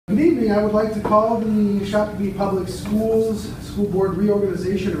Good evening. I would like to call the Shakopee Public Schools School Board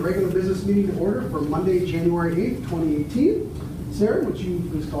Reorganization and Regular Business Meeting to order for Monday, January 8th, 2018. Sarah, would you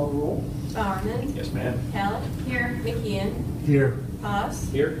please call the roll? Bowerman. Yes, ma'am. Hallett. Here. McKeon. Here. Haas.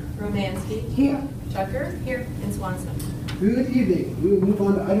 Here. Romansky. Here. Tucker. Here. And Swanson. Good evening. We will move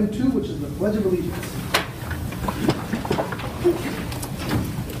on to item 2, which is the Pledge of Allegiance.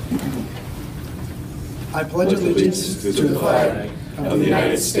 I pledge allegiance to the flag of the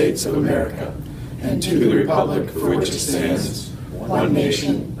United States of America and to the republic for which it stands, one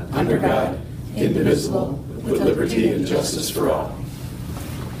nation, under God, indivisible, with liberty and justice for all.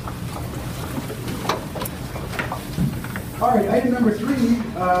 All right, item number 3,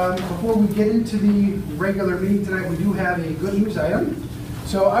 before we get into the regular meeting tonight, we do have a good news item.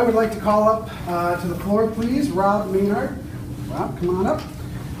 So I would like to call up to the floor, please, Rob Maynard. Rob, come on up.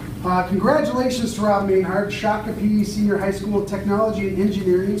 Congratulations to Rob Maynard, Shakopee Senior High School Technology and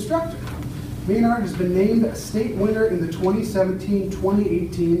Engineering Instructor. Maynard has been named a state winner in the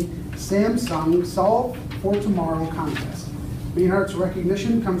 2017-2018 Samsung Solve for Tomorrow contest. Maynard's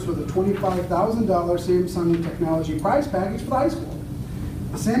recognition comes with a $25,000 Samsung Technology prize package for the high school.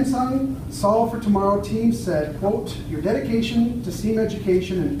 The Samsung Solve for Tomorrow team said, quote, "Your dedication to STEAM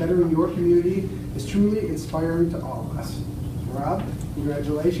education and bettering your community is truly inspiring to all of us." Rob,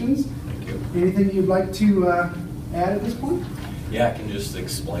 congratulations. Thank you. Anything you'd like to add at this point? Yeah, I can just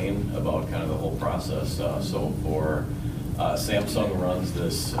explain about kind of the whole process. So for Samsung runs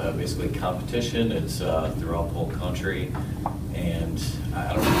this basically competition. It's throughout the whole country, and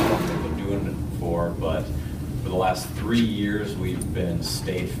I don't know how long they've been doing it for, but for the last 3 years we've been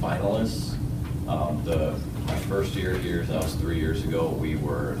state finalists. My first year here, that was 3 years ago, we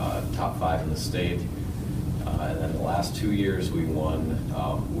were top 5 in the state. And then the last 2 years we won,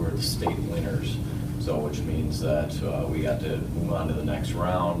 we're the state winners. So which means that we got to move on to the next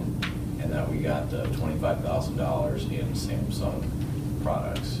round, and that we got $25,000 in Samsung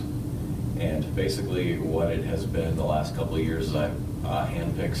products. And basically what it has been the last couple of years is I've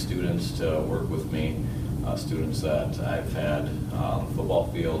handpicked students to work with me, students that I've had on the football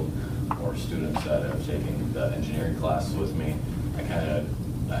field, or students that have taken the engineering classes with me.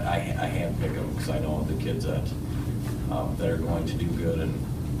 I handpick them because I know the kids that are going to do good and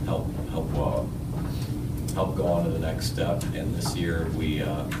help go on to the next step. And this year we're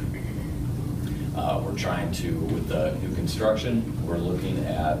trying to, with the new construction, we're looking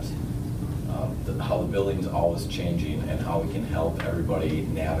at how the building's always changing and how we can help everybody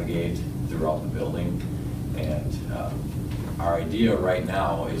navigate throughout the building. And our idea right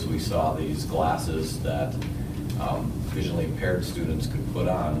now is we saw these glasses that visually impaired students could put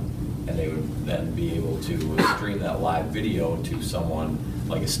on, and they would then be able to stream that live video to someone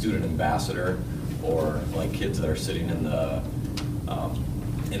like a student ambassador, or like kids that are sitting in the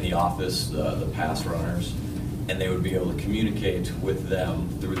office, the pass runners, and they would be able to communicate with them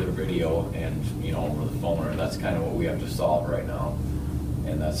through their video and over the phone. And that's kind of what we have to solve right now,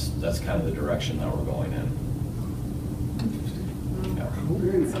 and that's kind of the direction that we're going in. Yeah.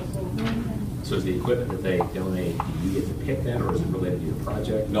 So is the equipment that they donate, do you get to pick that, or is it related to your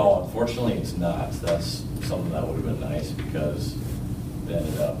project? No, unfortunately it's not. That's something that would have been nice, because it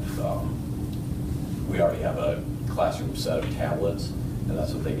ended up, we already have a classroom set of tablets, and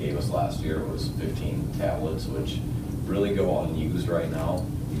that's what they gave us last year, was 15 tablets, which really go unused right now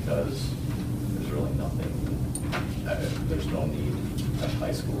because there's really nothing, there's no need at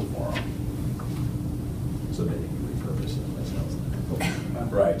high school for them. So they can repurpose it, that sounds like.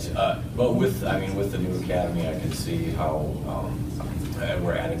 Right, but with the new academy, I can see how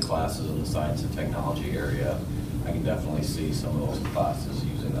we're adding classes in the science and technology area. I can definitely see some of those classes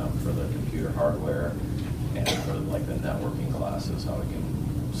using them for the computer hardware and for like the networking classes, how we can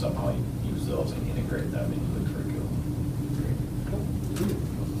somehow use those and integrate them into the curriculum.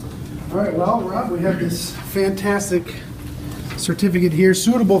 All right, well, Rob, we have this fantastic certificate here,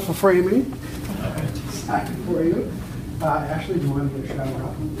 suitable for framing. Signed for you. Ashley, do you want to get a shot of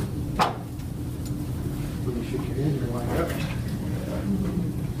Rob? Let me shake your hand here while you're up.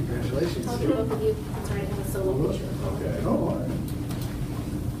 Congratulations. I'll do both of you. It's all right, have a solo picture. Okay. Oh, all right.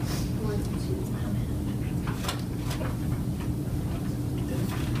 One, two,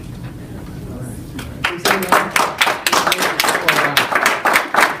 Please stand up.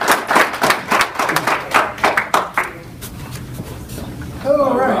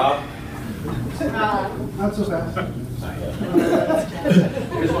 All right. Not so fast.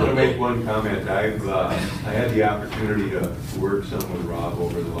 I just want to make one comment. I had the opportunity to work some with Rob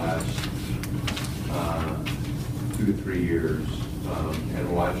over the last 2 to 3 years,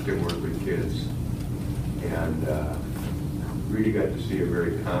 and watched him work with kids. And really got to see a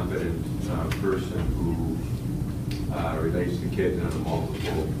very competent person who relates to kids on a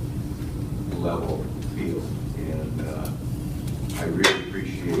multiple level field. And I really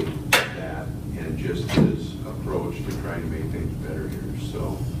appreciate that and just his approach to trying to make things better here.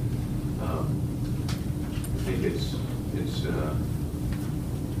 So I think it's to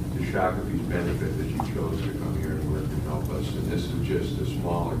Shakopee's benefit that you chose to come here and work and help us. And this is just a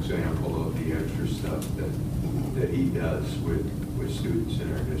small example of the extra stuff that he does with students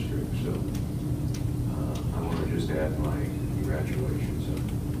in our district. So I want to just add my congratulations on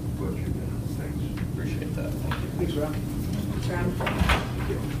what you've done. Thanks. Appreciate that. Thank you. Thanks, Rob. Thank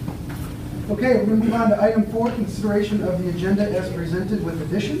you. Okay, we're going to move on to item 4, consideration of the agenda as presented with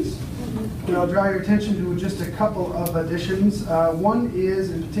additions. And I'll draw your attention to just a couple of additions. One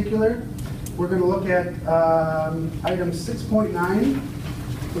is, in particular, we're going to look at item 6.9,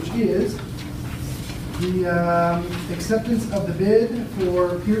 which is the acceptance of the bid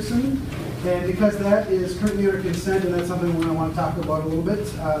for Pearson. And because that is currently under consent, and that's something we're going to want to talk about a little bit,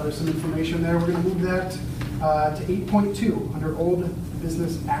 there's some information there. We're going to move that to 8.2 under old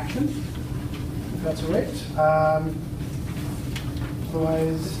business action, if that's all right.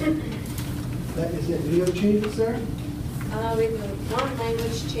 Otherwise, that is it. Any other changes there? We have one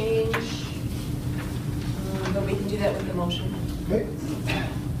language change, but we can do that with the motion. Okay.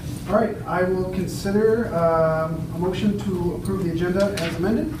 All right, I will consider a motion to approve the agenda as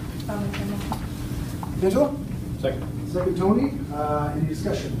amended. Angela? Second. Second, Tony. Any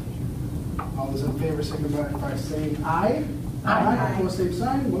discussion? All those in favor signify by saying aye. Aye. Opposed, same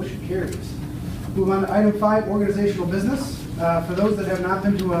sign. Motion carries. Move on to item 5, organizational business. For those that have not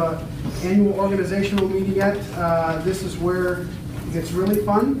been to an annual organizational meeting yet, this is where it gets really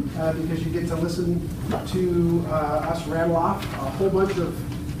fun because you get to listen to us rattle off a whole bunch of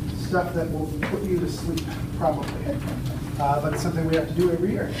stuff that will put you to sleep, probably. But it's something we have to do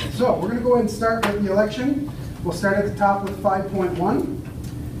every year. So we're going to go ahead and start with the election. We'll start at the top with 5.1.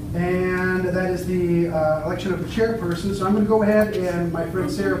 And that is the election of the chairperson. So I'm going to go ahead, and my friend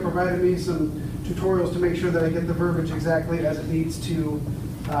Sarah provided me some tutorials to make sure that I get the verbiage exactly as it needs to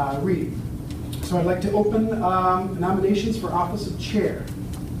read. So I'd like to open nominations for office of chair.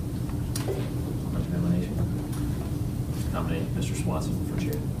 Nomination. Nominate Mr. Swanson for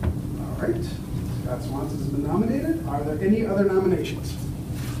chair. All right. Scott Swanson has been nominated. Are there any other nominations?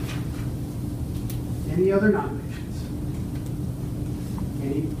 Any other nominations?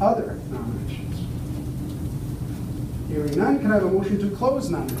 Any other nominations? Hearing none, can I have a motion to close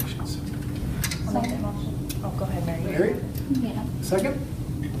nominations? I'll make that motion. Oh, go ahead, Mary. Mary? Yeah. Second?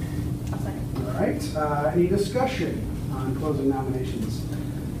 I'll second. All right. Any discussion on closing nominations?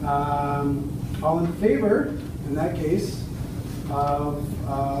 All in favor, in that case, of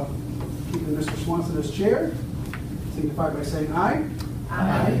keeping Mr. Swanson as chair, signify by saying aye.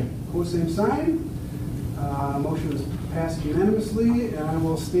 Aye. Opposed, same sign. Motion is passed unanimously, and I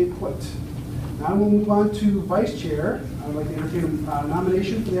will stay put. Now we'll move on to vice chair. I would like to entertain a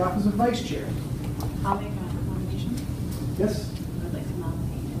nomination for the office of vice chair. I'll make a nomination. Yes? I'd like to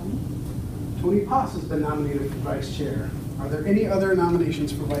nominate Tony. Tony Poss has been nominated for vice chair. Are there any other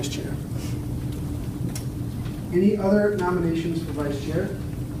nominations for vice chair? Any other nominations for vice chair?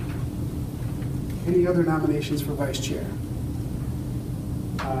 Any other nominations for vice chair?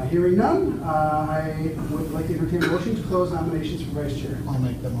 Hearing none, I would like to entertain a motion to close nominations for vice chair. I'll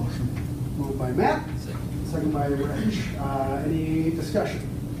make the motion. Moved by Matt, second by Rich. Any discussion?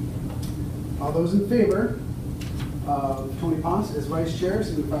 All those in favor of Tony Poss as vice chair,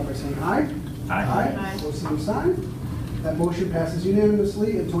 signify by saying aye. Aye. Aye. Opposed, same sign. That motion passes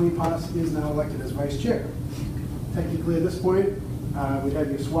unanimously, and Tony Poss is now elected as vice chair. Technically, at this point, we'd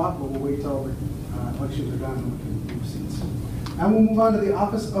have you swap, but we'll wait till the elections are done and we can move seats. Now we'll move on to the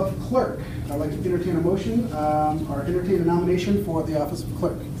office of clerk. I'd like to entertain a motion or entertain a nomination for the office of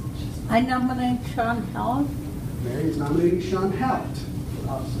clerk. I nominate Sean Howard. Mary is nominating Sean Hallett for the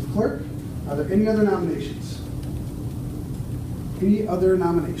office of clerk. Are there any other nominations? Any other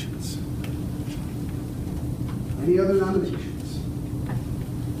nominations? Any other nominations?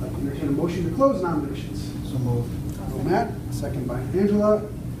 I'd like to entertain a motion to close nominations. So moved. Matt, second by Angela.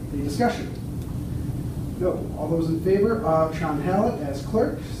 Any discussion? No. All those in favor of Sean Hallett as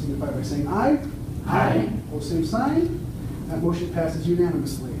clerk, signify by saying aye. Aye. Opposed, same sign. That motion passes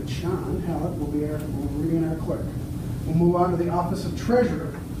unanimously. And Sean Hallett will remain our clerk. We'll move on to the office of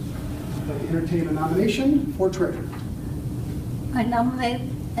treasurer. I'd like to entertain a nomination for treasurer. I nominate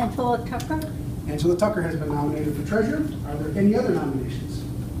Angela Tucker. Angela Tucker has been nominated for treasurer. Are there any other nominations?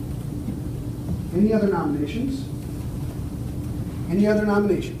 Any other nominations? Any other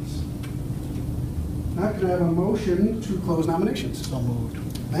nominations? Not going to have a motion to close nominations. So moved.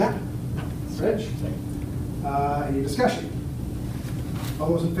 Matt? Rich? Any discussion? All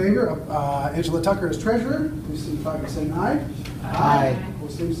those in favor of Angela Tucker as treasurer, please signify by saying aye. Aye.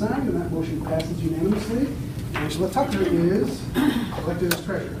 Opposed, same sign, and that motion passes unanimously. Angela Tucker is elected as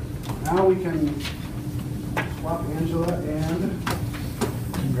treasurer. Now we can swap Angela and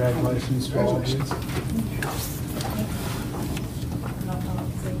Congratulations to all of you.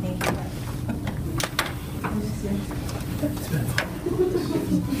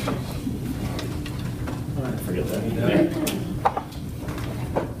 Forget that. Can I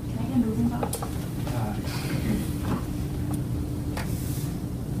get a moving box?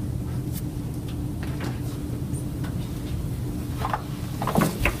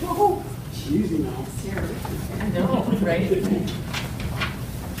 easy now. I know, right?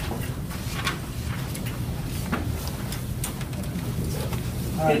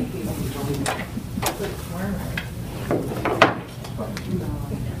 All right.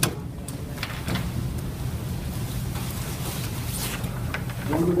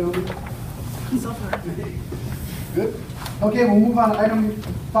 Want to go down? So far. Good. Okay, we'll move on to item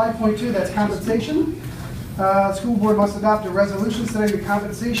 5.2, that's compensation. School board must adopt a resolution setting the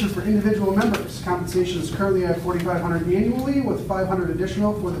compensation for individual members. Compensation is currently at $4,500 annually, with $500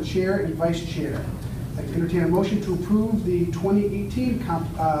 additional for the chair and vice chair. I'd like to entertain a motion to approve the 2018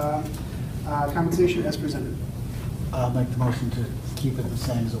 compensation as presented. I'll make the motion to keep it the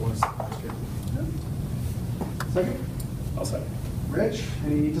same as it was last year. Second? I'll second. Rich,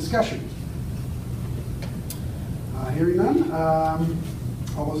 any discussion? Hearing none.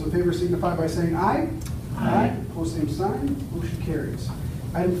 All those in favor signify by saying aye. Aye. Opposed, same sign. Motion carries.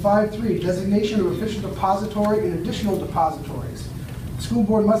 Item 5.3, designation of official depository and additional depositories. The school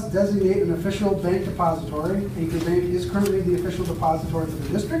board must designate an official bank depository. Anchor Bank is currently the official depository for the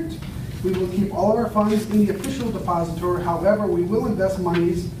district. We will keep all of our funds in the official depository. However, we will invest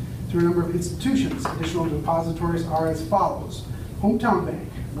monies through a number of institutions. Additional depositories are as follows: Hometown Bank,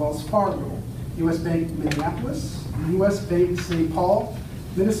 Wells Fargo, U.S. Bank Minneapolis, U.S. Bank St. Paul,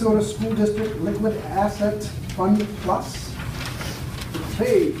 Minnesota School District Liquid Asset Fund Plus,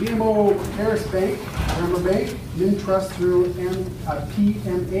 BMO Harris Bank, Bremer Bank, Mintrust through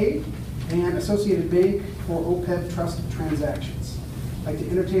PMA, and Associated Bank for OPEB Trust transactions. I'd like to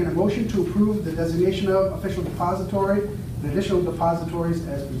entertain a motion to approve the designation of official depository and additional depositories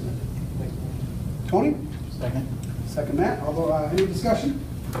as presented. Tony? Second. Second, Matt. Although, any discussion?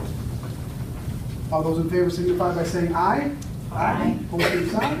 All those in favor signify by saying aye. Aye. Opposed, same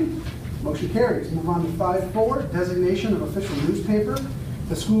sign. Motion carries. Move on to 5.4, designation of official newspaper.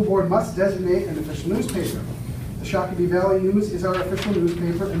 The school board must designate an official newspaper. The Shakopee Valley News is our official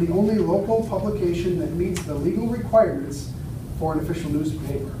newspaper and the only local publication that meets the legal requirements for an official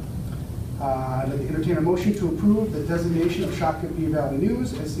newspaper. I'd like to entertain a motion to approve the designation of Shakopee Valley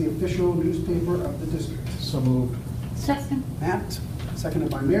News as the official newspaper of the district. So moved. Second. Matt, seconded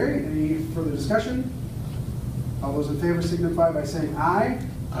by Mary. Any further discussion? All those in favor signify by saying aye.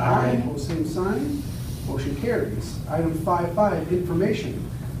 Aye. Opposed, same sign. Motion carries. Item 5.5, information.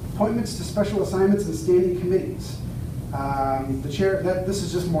 Appointments to special assignments and standing committees. The chair, this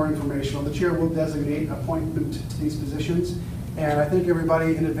is just more informational. The chair will designate appointment to these positions. And I thank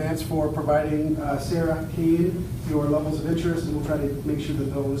everybody in advance for providing Sarah, Kane, your levels of interest, and we'll try to make sure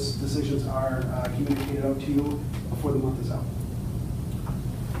that those decisions are communicated out to you before the month is out.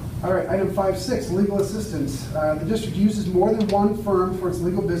 All right, item 5.6, legal assistance. The district uses more than one firm for its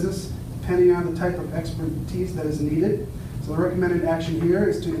legal business, depending on the type of expertise that is needed. So the recommended action here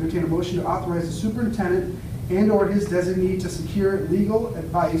is to entertain a motion to authorize the superintendent and/or his designee to secure legal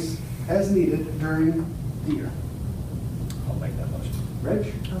advice as needed during the year. I'll make that motion.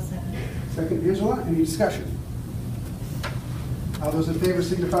 Reg? I'll second. Second, Angela. Any discussion? All those in favor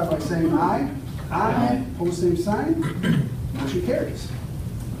signify by saying aye. Aye. Opposed, same sign. Motion carries.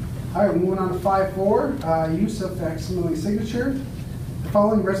 All right, moving on to 5.4, use of facsimile signature. The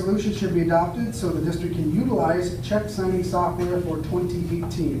following resolution should be adopted so the district can utilize check signing software for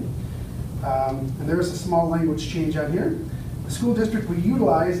 2018. And there is a small language change on here. The school district will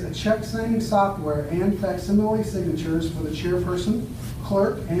utilize a check signing software and facsimile signatures for the chairperson,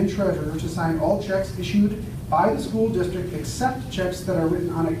 clerk, and treasurer to sign all checks issued by the school district except checks that are written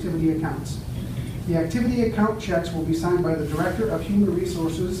on activity accounts. The activity account checks will be signed by the Director of Human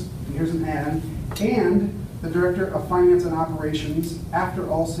Resources, and here's an add, and the Director of Finance and Operations after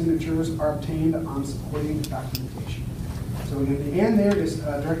all signatures are obtained on supporting documentation. So again, the and there is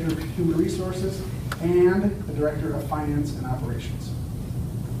Director of Human Resources and the Director of Finance and Operations.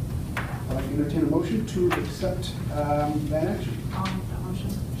 I'd like to entertain a motion to accept that action. I'll make that motion.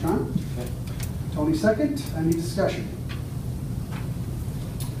 Sean? Tony second. Any discussion?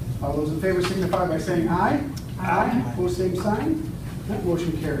 All those in favor signify by saying aye. Aye. Opposed, same sign. That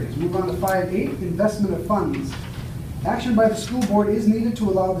motion carries. Move on to 5.8, investment of funds. Action by the school board is needed to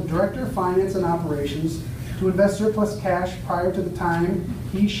allow the Director of Finance and Operations to invest surplus cash prior to the time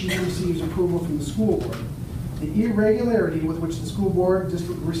he/she receives approval from the school board. The irregularity with which the school board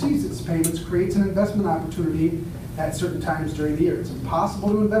district receives its payments creates an investment opportunity at certain times during the year. It's impossible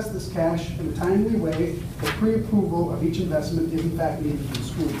to invest this cash in a timely way if pre-approval of each investment is in fact needed from the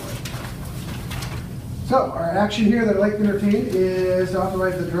school board. So our action here that I'd like to entertain is to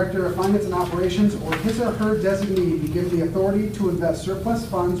authorize the Director of Finance and Operations or his or her designee be given the authority to invest surplus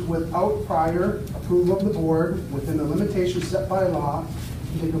funds without prior approval of the board within the limitations set by law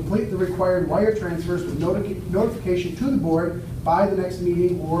and to complete the required wire transfers with notification to the board by the next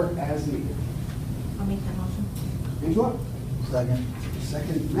meeting or as needed. I'll make that motion. Angela? Second.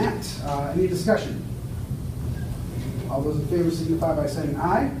 Second, Matt. Any discussion? All those in favor signify by saying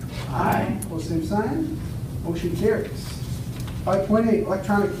aye. Aye. Opposed, same sign. Motion carries. 5.8,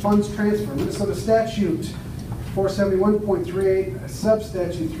 electronic funds transfer. Minnesota statute 471.38,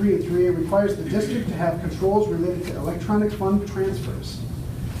 substatute 3 and 3 requires the district to have controls related to electronic fund transfers.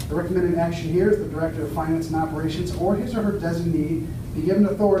 The recommended action here is the Director of Finance and Operations or his or her designee be given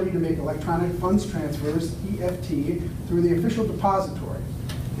authority to make electronic funds transfers, EFT, through the official depository.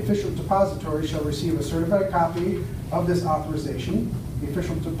 The official depository shall receive a certified copy of this authorization. The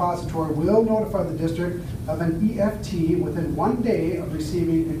official depository will notify the district of an EFT within 1 day of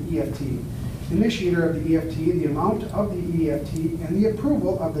receiving an EFT. The initiator of the EFT, the amount of the EFT, and the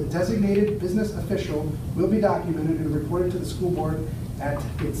approval of the designated business official will be documented and reported to the school board at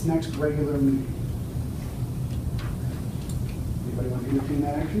its next regular meeting. Anybody want to entertain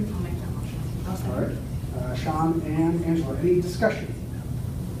that action? I'll make that motion. I'll All second. right. Sean and Angela, any discussion?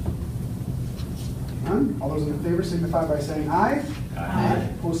 None? All those in favor signify by saying aye. Aye.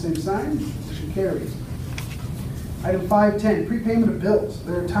 Opposed, same sign. Motion carries. Item 5.10, prepayment of bills.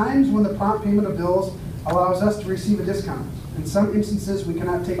 There are times when the prompt payment of bills allows us to receive a discount. In some instances, we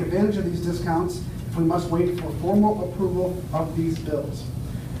cannot take advantage of these discounts if we must wait for formal approval of these bills.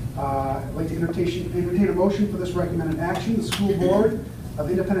 I'd like to entertain a motion for this recommended action. The school board of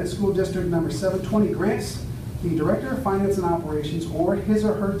Independent School District number 720 grants the Director of Finance and Operations or his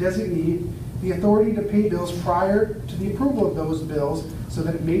or her designee the authority to pay bills prior to the approval of those bills so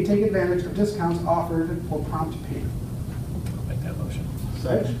that it may take advantage of discounts offered for prompt payment. I'll make that motion.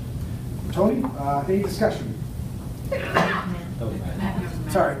 Second. Tony, any discussion?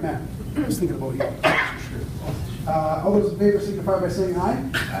 Sorry, Matt. I was thinking about you. All those in favor signify by saying aye.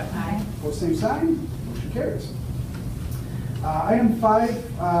 Aye. Opposed, same sign. Motion carries. Item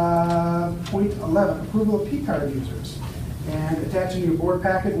 5.11, approval of P-card users. And attaching your board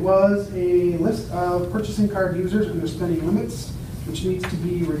packet was a list of purchasing card users and their spending limits, which needs to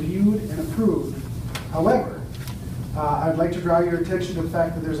be reviewed and approved. However, I'd like to draw your attention to the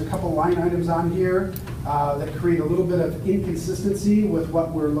fact that there's a couple line items on here that create a little bit of inconsistency with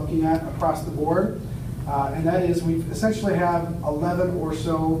what we're looking at across the board. And that is we essentially have 11 or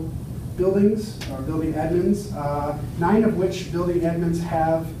so buildings or building admins, 9 of which building admins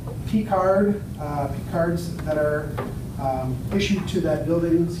have P-cards that are issued to that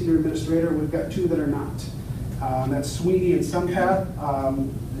building senior administrator. We've got 2 that are not. That's Sweeney and Sunpath.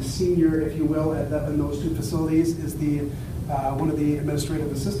 The senior, if you will, in those 2 facilities is one of the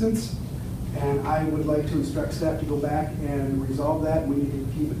administrative assistants. And I would like to instruct staff to go back and resolve that. We need to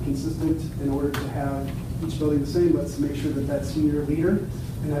keep it consistent in order to have each building the same. Let's make sure that that senior leader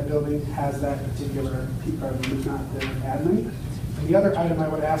in that building has that particular P-card, and if not, their admin. And the other item I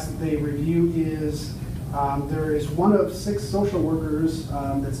would ask that they review is there is 1 of 6 social workers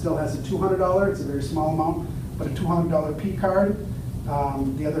that still has a $200, it's a very small amount, but a $200 P-card.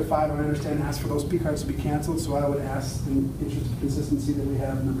 The other 5, I understand, ask for those P-cards to be canceled, so I would ask, in interest of consistency, that we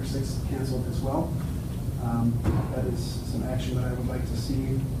have number 6 canceled as well. That is some action that I would like to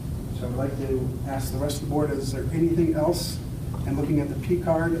see. So I would like to ask the rest of the board, is there anything else, and looking at the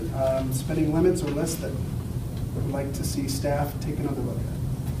P-card spending limits or list, that would like to see staff take another look at?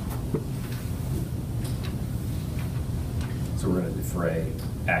 So we're going to defray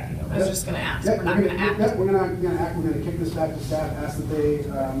acting on I was this. just gonna ask, Yeah, we're not gonna act. We're gonna kick this back to staff, ask that they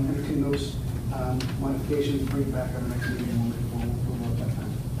entertain those modifications, bring it back on the next meeting, and we'll work that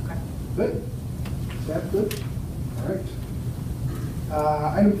time. Okay. Good? Staff good? All right.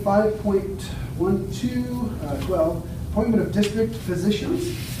 Item 5.12, appointment of district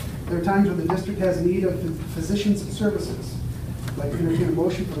physicians. There are times when the district has need of physicians' services. I'd like to entertain a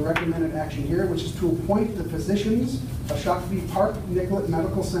motion for the recommended action here, which is to appoint the physicians of Shakopee Park Nicollet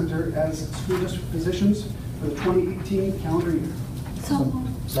Medical Center as school district physicians for the 2018 calendar year. So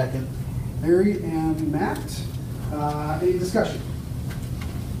moved. Second. Mary and Matt, any discussion?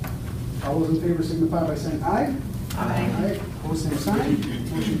 All those in favor signify by saying aye. Aye. Opposed, same sign.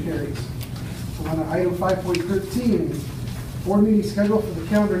 Motion carries. So on to item 5.13, board meeting schedule for the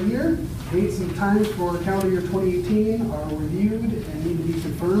calendar year. Dates and times for calendar year 2018 are reviewed and need to be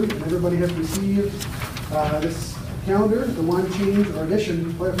confirmed, and everybody has received this calendar. The one change or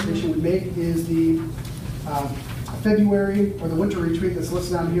addition, clarification we make is the February, or the winter retreat that's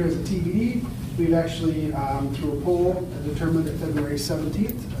listed on here as a TBD. We've actually, through a poll, determined that February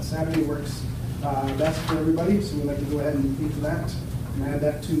 17th, a Saturday, works best for everybody, so we'd like to go ahead and leave that and add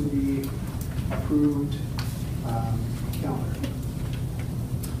that to the approved calendar.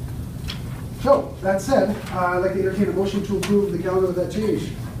 So, that said, I'd like to entertain a motion to approve the calendar with that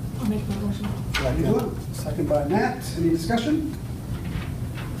change. I'll make the motion. Angela, second by Matt. Any discussion?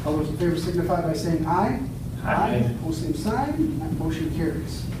 All those in favor signify by saying aye. Aye. Opposed, same sign. And that motion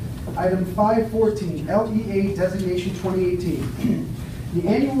carries. Item 514, LEA designation 2018. The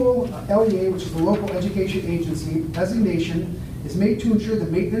annual LEA, which is the local education agency designation, is made to ensure the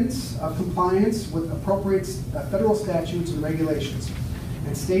maintenance of compliance with appropriate federal statutes and regulations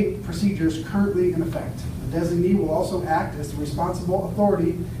and state procedures currently in effect. The designee will also act as the responsible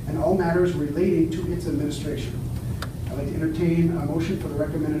authority in all matters relating to its administration. I'd like to entertain a motion for the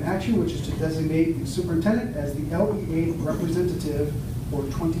recommended action, which is to designate the superintendent as the LEA representative for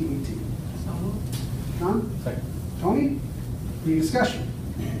 2018. So moved. John? Second. Tony? Any discussion?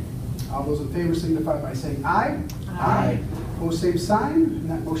 All those in favor signify by saying aye. Aye. Opposed, same sign, and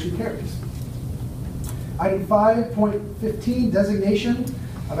that motion carries. Item 5.15, designation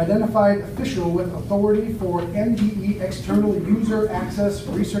of identified official with authority for MDE external user access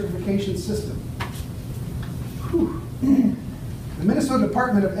recertification system. Whew. The Minnesota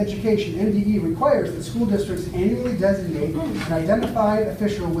Department of Education, MDE, requires that school districts annually designate an identified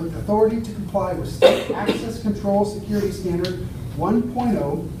official with authority to comply with State Access Control Security Standard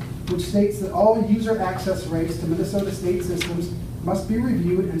 1.0, which states that all user access rights to Minnesota state systems must be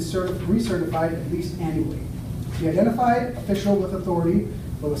reviewed and recertified at least annually. The identified official with authority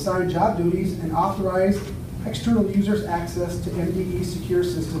will assign job duties and authorize external users access to MDE secure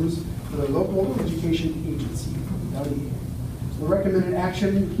systems for the local education agency, LEA. So the recommended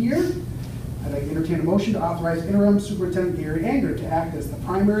action here, I'd like to entertain a motion to authorize interim superintendent Gary Anger to act as the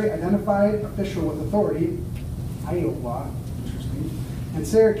primary identified official with authority, Iowa, interesting, and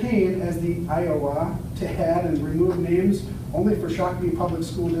Sarah Kane as the Iowa to add and remove names only for Shakopee Public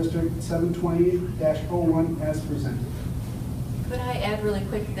School District 720-01 as presented. Could I add really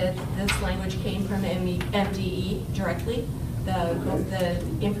quick that this language came from MDE directly? Both the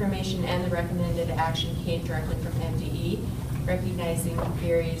information and the recommended action came directly from MDE, recognizing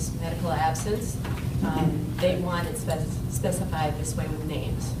Gary's medical absence. They want it specified this way with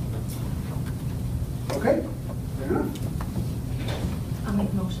names. Okay, fair enough. I'll make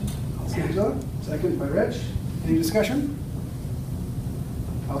the motion. Angela, second by Rich. Any discussion?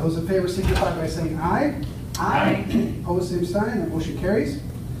 All those in favor signify by saying aye. Aye. Opposed, same sign. That motion carries.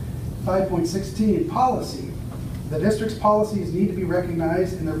 5.16, policy. The district's policies need to be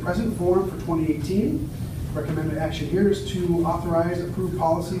recognized in their present form for 2018. Recommended action here is to authorize approved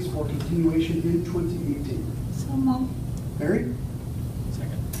policies for continuation in 2018. So moved. Mary?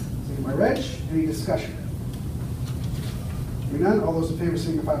 Second. Second by Reg. Any discussion? Hearing none, all those in favor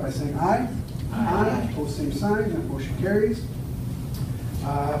signify by saying aye. Aye. Opposed, same sign. That motion carries.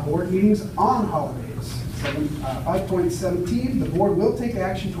 Board meetings on holidays. 5.17, the board will take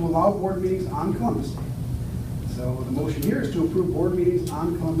action to allow board meetings on Columbus Day. So the motion here is to approve board meetings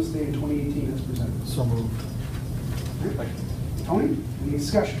on Columbus Day in 2018 as presented. So moved. Right. Tony, any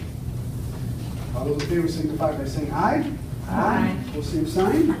discussion? All those in favor signify by saying aye. Aye. Opposed, same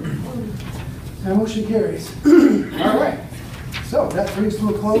sign. That motion carries. All right. So that brings to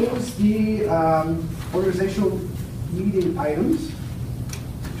a close the organizational meeting items.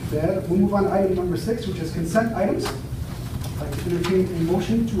 We'll move on to item number 6, which is consent items. I'd like to entertain a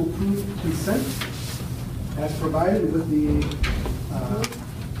motion to approve consent as provided with the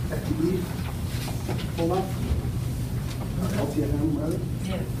FTE pull-up, LTFM rather.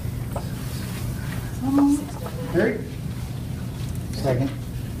 Yeah. So moved. Mary? Second.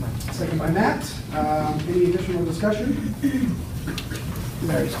 Second by Matt. Any additional discussion?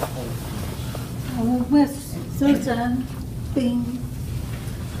 Mary? With Susan being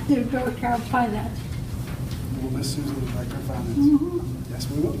the director of finance. We'll miss Susan, the Director of Finance. Mhm. Yes,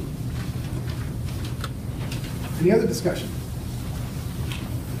 we will. Any other discussion?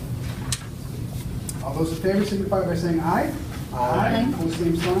 All those in favor signify by saying aye. Aye. Opposed,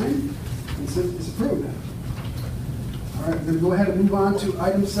 same sign. Consent is approved. All right, we're going to go ahead and move on to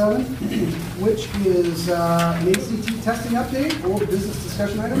item 7, which is an ACT testing update, old business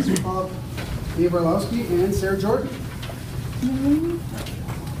discussion items. We'll call up Dave Orlowski and Sarah Jordan.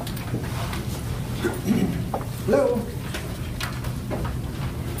 Hello.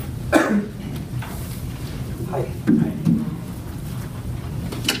 Hi.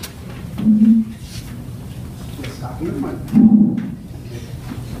 Stop in the front.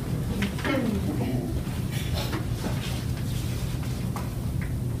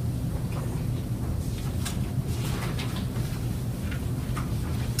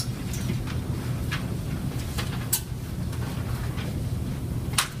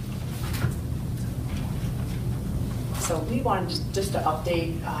 So we wanted just to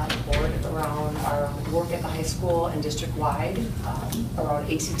update the board around our work at the high school and district-wide around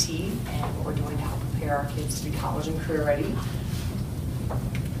ACT and what we're doing to help prepare our kids to be college and career ready.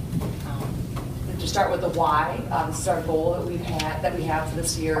 To start with the why, this is our goal that we have for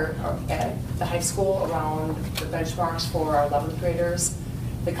this year at the high school around the benchmarks for our 11th graders.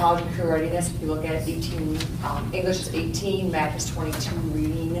 The college and career readiness, if you look at 18, English is 18, math is 22,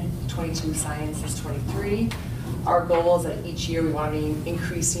 reading 22, science is 23. Our goal is that each year we want to be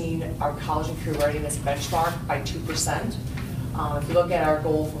increasing our college and career readiness benchmark by 2%. If you look at our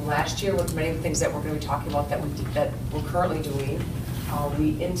goal from last year, with many of the things that we're going to be talking about that we're currently doing,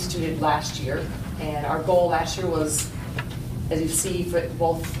 we instituted last year, and our goal last year was, as you see, for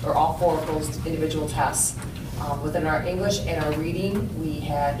both or all 4 of those individual tests. Within our English and our reading, we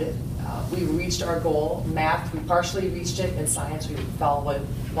reached our goal. Math, we partially reached it, and science, we fell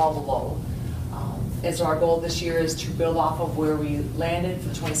well below. And so our goal this year is to build off of where we landed for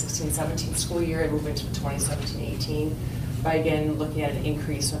the 2016-17 school year and move into the 2017-18 by, again, looking at an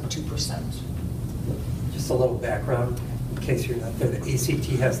increase of 2%. Just a little background, in case you're not there. The ACT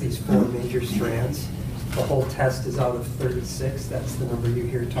has these 4 major strands. The whole test is out of 36. That's the number you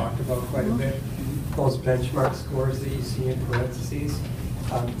hear talked about quite a bit. Those benchmark scores that you see in parentheses,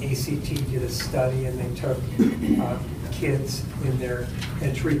 ACT did a study and they took kids in their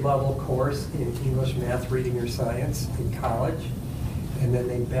entry-level course in English, math, reading, or science in college, and then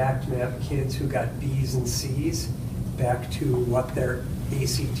they back-mapped kids who got B's and C's back to what their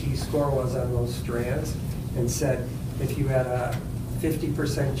ACT score was on those strands, and said if you had a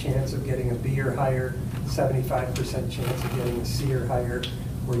 50% chance of getting a B or higher, 75% chance of getting a C or higher,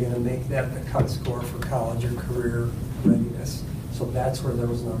 we're going to make that the cut score for college or career readiness. So that's where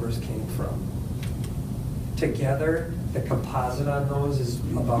those numbers came from. Together, the composite on those is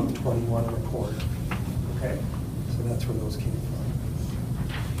about 21 1/4. Okay? So that's where those came from.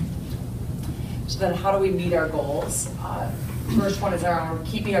 So then how do we meet our goals? First one is around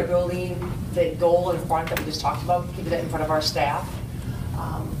keeping our building, the goal in front that we just talked about, keeping that in front of our staff.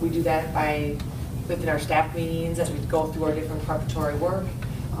 We do that by within our staff meetings as we go through our different preparatory work,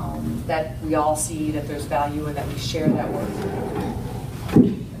 that we all see that there's value and that we share that work.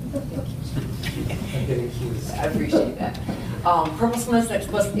 I'm getting accused. I appreciate that. Purposefulness, that's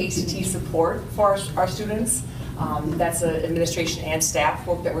plus ACT support for our students. That's an administration and staff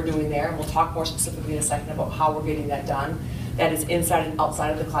work that we're doing there. And we'll talk more specifically in a second about how we're getting that done. That is inside and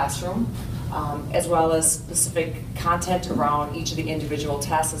outside of the classroom, as well as specific content around each of the individual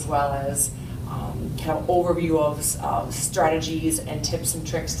tests, as well as kind of overview of strategies and tips and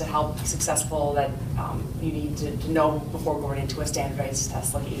tricks to help be successful that you need to know before going into a standardized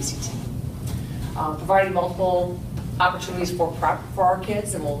test like ACT. Providing multiple opportunities for prep for our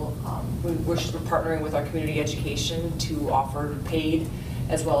kids, and we're partnering with our community education to offer paid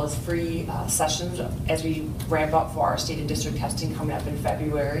as well as free sessions as we ramp up for our state and district testing coming up in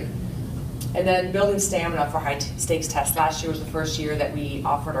February. And then building stamina for high stakes tests. Last year was the first year that we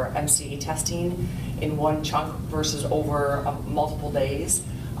offered our MCA testing in one chunk versus over multiple days,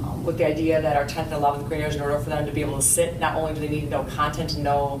 with the idea that our 10th and 11th graders, in order for them to be able to sit, not only do they need to know content and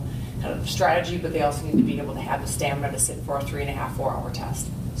know kind of strategy, but they also need to be able to have the stamina to sit for a 3.5, 4-hour test.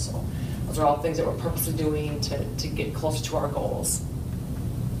 So those are all things that we're purposely doing to get closer to our goals.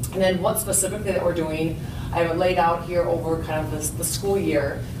 And then what specifically that we're doing, I have it laid out here over kind of the school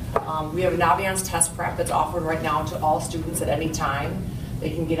year. We have a Naviance test prep that's offered right now to all students at any time. They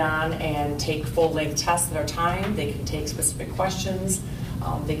can get on and take full-length tests that are timed. They can take specific questions.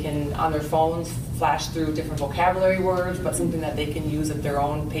 They can, on their phones, flash through different vocabulary words, but something that they can use at their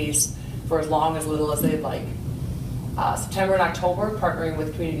own pace for as long, as little as they'd like. September and October, partnering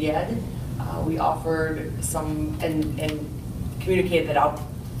with Community Ed, we offered some and communicated that out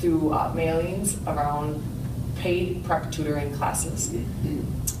through mailings around paid prep tutoring classes.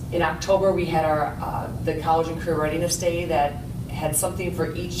 In October, we had the College and Career Readiness Day that had something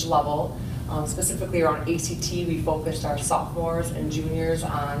for each level. Specifically around ACT, we focused our sophomores and juniors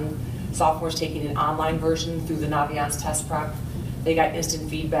on sophomores taking an online version through the Naviance test prep. They got instant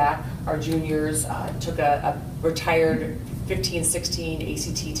feedback. Our juniors took a retired 15-16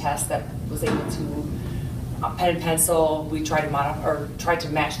 ACT test that was able to pen and pencil. We tried to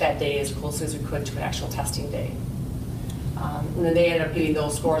match that day as closely as we could to an actual testing day. And then they ended up getting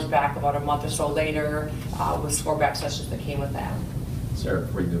those scores back about a month or so later with score back sessions that came with that. Sarah,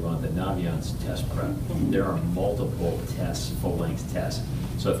 before you move on, the Naviance test prep, there are multiple tests, full-length tests.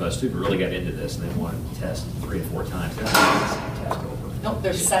 So if a student really got into this and they wanted to test 3 or 4 times, that's not the same test over. Nope,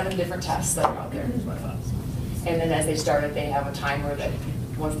 there's 7 different tests that are out there. That's what I thought. And then as they started, they have a timer that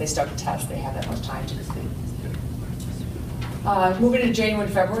once they start the test, they have that much time to complete. Moving to January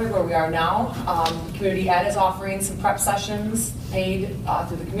and February, where we are now, Community Ed is offering some prep sessions paid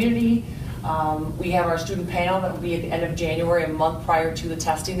through the community. We have our student panel that will be at the end of January, a month prior to the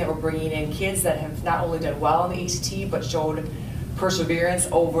testing, that we're bringing in kids that have not only done well in the ACT, but showed perseverance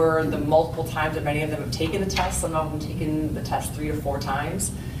over the multiple times that many of them have taken the test. Some of them taken the test 3 or 4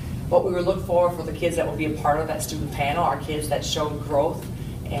 times. What we would look for the kids that will be a part of that student panel are kids that showed growth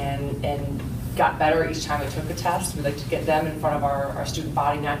and got better each time they took a test. We'd like to get them in front of our student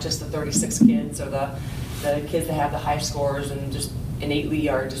body, not just the 36 kids or the kids that have the high scores and just innately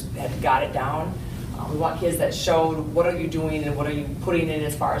or just have got it down. We want kids that showed what are you doing and what are you putting in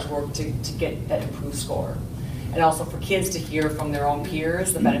as far as work to get that improved score. And also for kids to hear from their own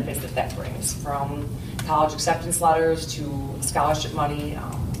peers the benefits that brings, from college acceptance letters to scholarship money.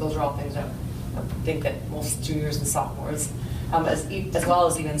 Those are all things that I think that most juniors and sophomores, as well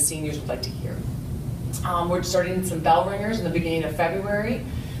as even seniors, would like to hear. We're starting some bell ringers in the beginning of February.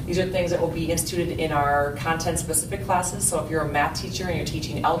 These are things that will be instituted in our content-specific classes. So if you're a math teacher and you're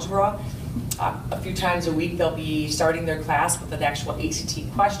teaching algebra, a few times a week they'll be starting their class with an actual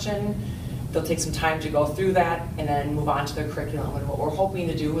ACT question. They'll take some time to go through that and then move on to their curriculum. And what we're hoping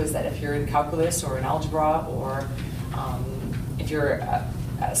to do is that if you're in calculus or in algebra, or if you're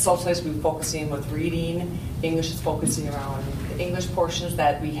a socialist, we're focusing with reading. English is focusing around the English portions,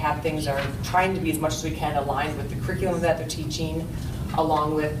 that we have things that are trying to be as much as we can aligned with the curriculum that they're teaching,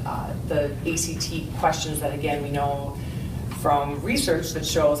 along with the ACT questions that, again, we know from research that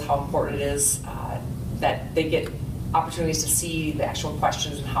shows how important it is that they get opportunities to see the actual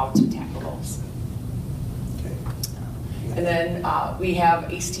questions and how to tackle those. Okay. And then we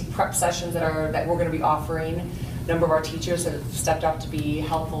have ACT prep sessions that we're going to be offering. A number of our teachers have stepped up to be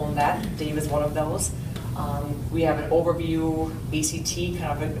helpful in that. Dave is one of those. We have an overview ACT,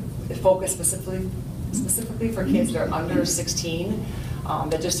 kind of a focus specifically for kids that are under 16,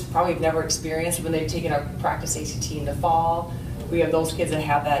 that just probably have never experienced when they've taken a practice ACT in the fall. We have those kids that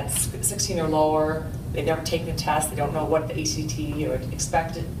have that 16 or lower. They've never taken a test. They don't know what the ACT would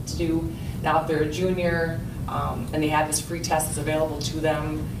expect it to do. Now if they're a junior and they have this free test that's available to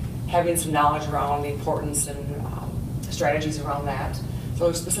them, having some knowledge around the importance and strategies around that. So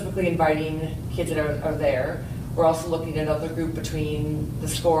we're specifically inviting kids that are there. We're also looking at another group between the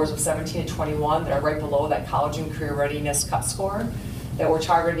scores of 17 and 21 that are right below that college and career readiness cut score, that we're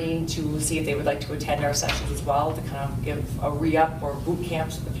targeting to see if they would like to attend our sessions as well, to kind of give a re-up or boot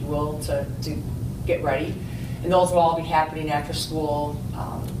camps, if you will, to get ready. And those will all be happening after school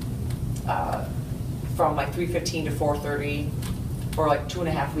from like 3:15 to 4:30 for like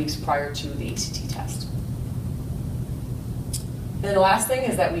 2.5 weeks prior to the ACT test. And then the last thing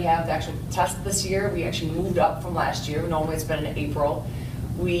is that we have the actual test this year. We actually moved up from last year. Normally it's been in April.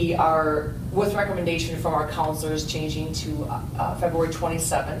 We are, with recommendation from our counselors, changing to February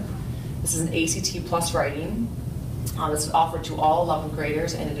 27th. This is an ACT plus writing. This is offered to all 11th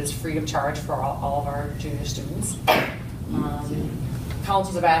graders, and it is free of charge for all of our junior students.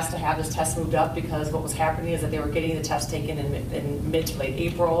 Counselors have asked to have this test moved up because what was happening is that they were getting the test taken in mid to late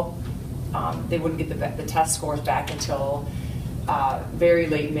April. They wouldn't get the test scores back until very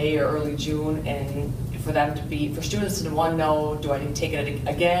late May or early June, and for students to know, do I need to take it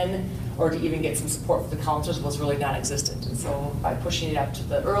again, or to even get some support from the counselors was really non-existent. And so by pushing it up to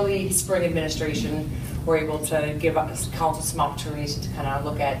the early spring administration, we're able to give counselors some opportunities to kind of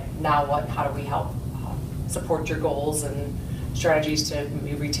look at now how do we help support your goals and strategies to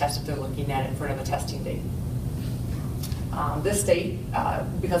maybe retest if they're looking at it for another testing date. This date,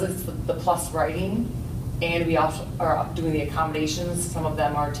 because it's the plus writing, and we also are doing the accommodations, some of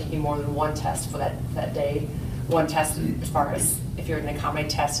them are taking more than one test for that day. One test as far as if you're in an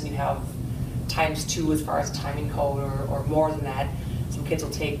accommodated test and you have ×2 as far as timing code or more than that, Some kids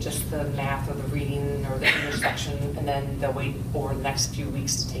will take just the math or the reading or the English section, and then they'll wait over the next few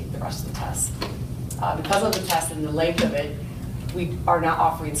weeks to take the rest of the tests. Because of the test and the length of it, we are not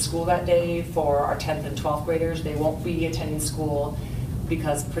offering school that day for our 10th and 12th graders. They won't be attending school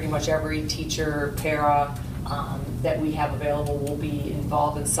because pretty much every teacher, para that we have available will be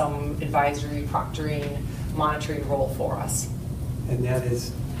involved in some advisory, proctoring, monitoring role for us. And that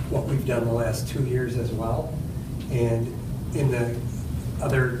is what we've done the last 2 years as well. And in the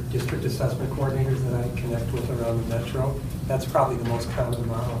other district assessment coordinators that I connect with around the metro, that's probably the most common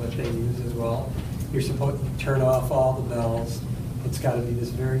model that they use as well. You're supposed to turn off all the bells. It's got to be this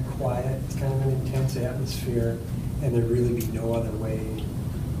very quiet, it's kind of an intense atmosphere, and there really be no other way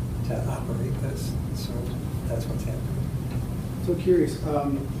to operate this. So that's what's happening. So curious,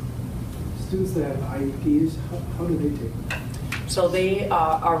 students that have IEPs, how do they take them? So they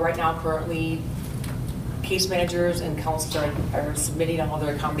are right now currently, case managers and counselors are submitting all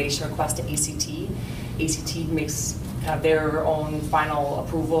their accommodation requests to ACT. ACT makes kind of their own final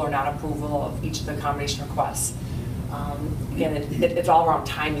approval or not approval of each of the accommodation requests. Again, it's all around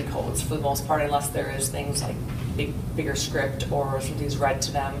timing codes for the most part, unless there is things like bigger script or something's read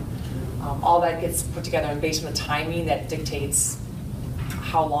to them. All that gets put together, and based on the timing, that dictates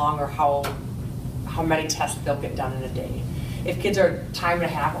how long or how many tests they'll get done in a day. If kids are time and a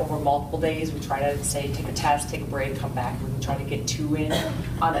half over multiple days, we try to say take a test, take a break, come back, and we try to get 2 in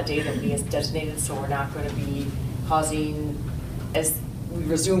on a day that we has designated, so we're not going to be causing, as we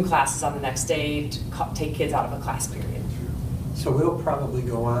resume classes on the next day, to take kids out of a class period. So we'll probably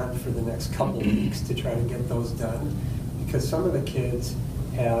go on for the next couple of weeks to try to get those done, because some of the kids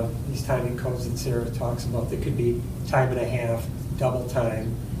have these timing codes that Sarah talks about that could be time and a half, double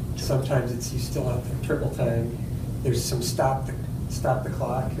time. Sometimes it's you still have the triple time. There's some stop the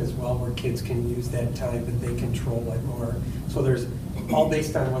clock as well, where kids can use that time, but they control it more. So there's all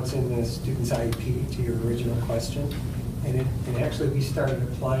based on what's in the student's IEP, to your original question. And actually we started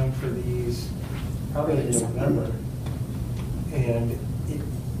applying for these probably in November. And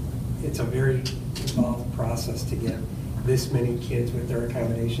it's a very involved process to get this many kids with their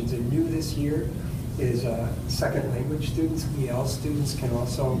accommodations. And new this year is second language students. EL students can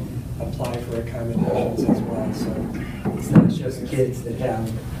also apply for accommodations as well. So it's not just kids that have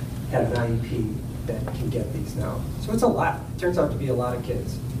an IEP that can get these now. So it's a lot. It turns out to be a lot of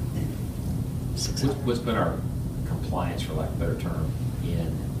kids. What's been our compliance, for lack of a better term,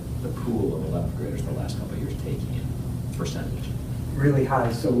 in the pool of 11th graders the last couple of years taking it, percentage? Really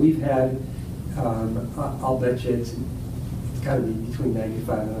high. So we've had, I'll bet you it's got to be between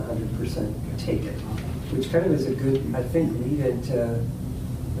 95 and 100% take it, which kind of is a good, I think, lead into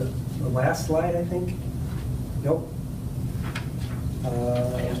the last slide, I think. Nope.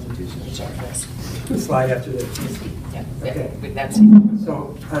 Slide after this. Yeah, Okay. that's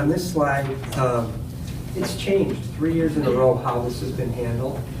So on this slide, it's changed 3 years in a row how this has been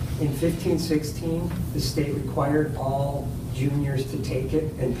handled. In 15-16, the state required all juniors to take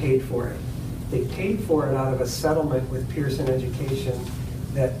it and paid for it. They paid for it out of a settlement with Pearson Education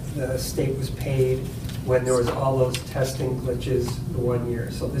that the state was paid when there was all those testing glitches the 1 year.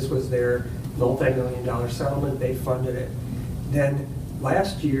 So this was their multi-million-dollar settlement. They funded it. Then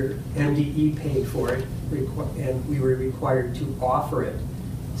last year, MDE paid for it, and we were required to offer it.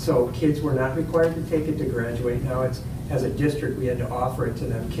 So kids were not required to take it to graduate. Now it's, as a district, we had to offer it to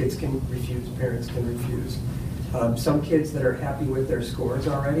them. Kids can refuse, parents can refuse. Some kids that are happy with their scores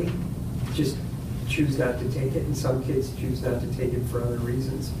already just choose not to take it, and some kids choose not to take it for other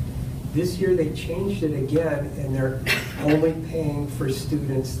reasons. This year they changed it again, and they're only paying for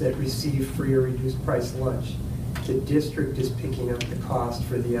students that receive free or reduced price lunch. The district is picking up the cost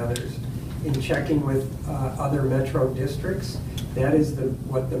for the others. In checking with other metro districts, that is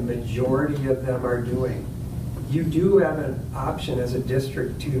what the majority of them are doing. You do have an option as a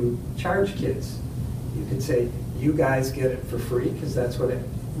district to charge kids. You could say, you guys get it for free, because that's what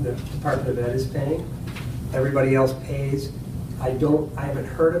the Department of Ed is paying. Everybody else pays. I haven't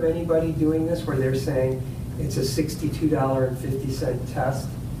heard of anybody doing this where they're saying it's a $62.50 test.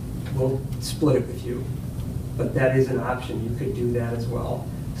 We'll split it with you. But that is an option. You could do that as well.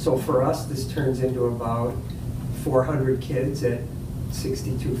 So for us, this turns into about 400 kids at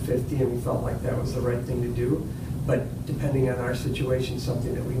 $62.50, and we felt like that was the right thing to do. But depending on our situation,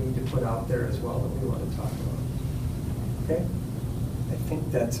 something that we need to put out there as well that we want to talk about. Okay? I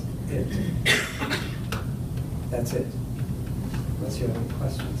think that's it. That's it. Unless you have any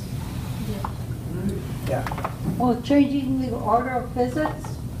questions. Yeah. Well, changing the order of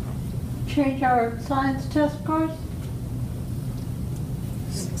visits, change our science test scores?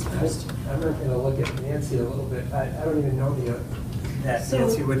 I'm not going to look at Nancy a little bit. I don't even know that So,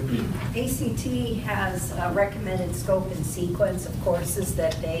 Nancy would. ACT has a recommended scope and sequence of courses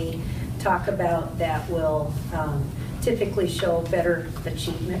that they talk about that will typically show better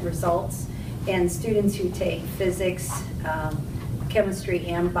achievement results. And students who take physics, chemistry,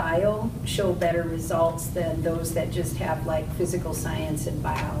 and bio show better results than those that just have like physical science and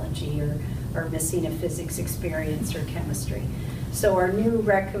biology or are missing a physics experience or chemistry. So our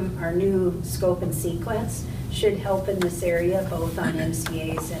new scope and sequence should help in this area, both on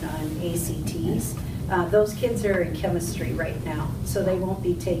MCAs and on ACTs. Those kids are in chemistry right now, so they won't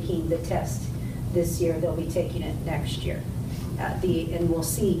be taking the test this year, they'll be taking it next year. And we'll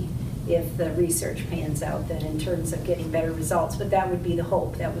see if the research pans out then in terms of getting better results, but that would be the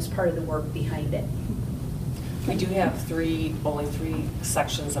hope. That was part of the work behind it. We do have only three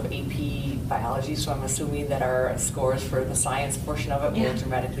sections of AP biology, so I'm assuming that our scores for the science portion of it will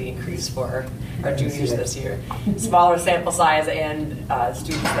dramatically increase for our juniors this year. Smaller sample size and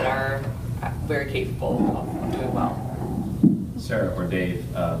students that are very capable of doing well. Sarah or Dave,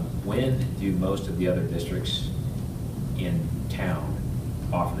 when do most of the other districts in town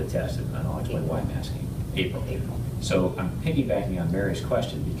offer the test? And I'll explain why I'm asking. April. So I'm piggybacking on Mary's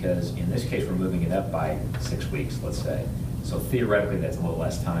question because in this case, we're moving it up by 6 weeks, let's say. So theoretically, that's a little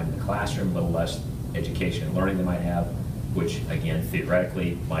less time in the classroom, a little less education and learning they might have, which again,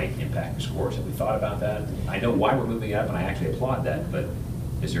 theoretically might impact the scores. Have we thought about that? I know why we're moving it up and I actually applaud that, but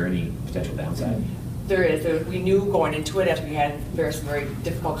is there any potential downside? There is. We knew going into it after we had some very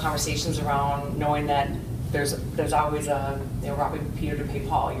difficult conversations around knowing that there's always a, robbing Peter to pay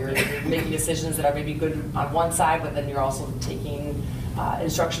Paul. You're making decisions that are maybe good on one side, but then you're also taking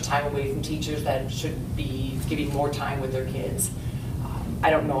instruction time away from teachers that should be giving more time with their kids. I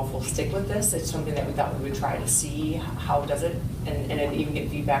don't know if we'll stick with this. It's something that we thought we would try to see how does it, and then even get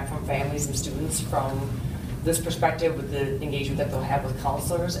feedback from families and students from this perspective with the engagement that they'll have with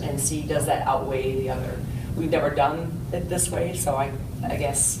counselors and see does that outweigh the other. We've never done it this way, so I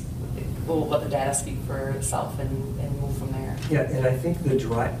guess we'll let the data speak for itself and move from there. Yeah, and I think the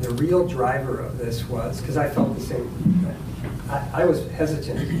real driver of this was, because I felt the same, I was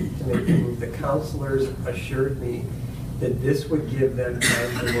hesitant to make the move. The counselors assured me that this would give them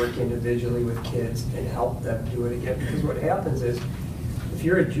time to work individually with kids and help them do it again. Because what happens is, if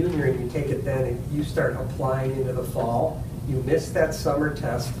you're a junior and you take it then and you start applying into the fall, you miss that summer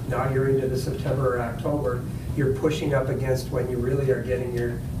test, now you're into the September or October, you're pushing up against when you really are getting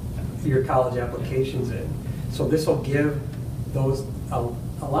your college applications in. So this will give those a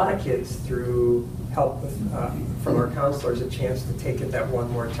lot of kids through help with, from our counselors a chance to take it that one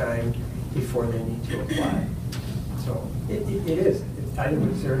more time before they need to apply. So it is. I think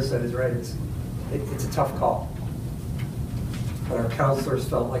what Sarah said is right. It's a tough call. But our counselors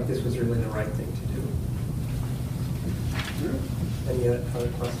felt like this was really the right thing to do. Any other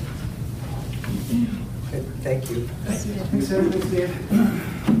questions? Okay, thank you. Thanks, Sarah. Thanks, Dave.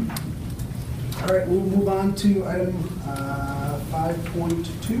 All right, we'll move on to item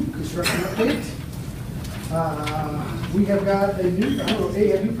 5.2, construction update. We have got a new, I don't know,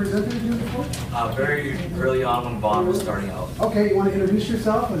 have you presented it here before? Very early on when Vaughn was starting out. Okay, you want to introduce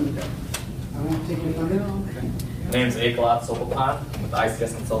yourself and I won't take your thunder. My name is Akalat Sopopon with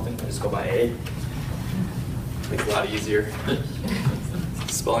ICS Consulting. I just go by A. Makes it a lot easier.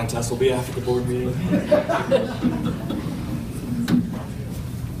 Spelling test will be after the board meeting.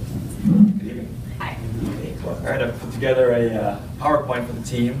 Good evening. Hi. All right, I've put together a PowerPoint for the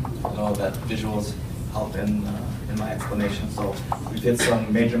team. I know that visuals help in my explanation. So we've hit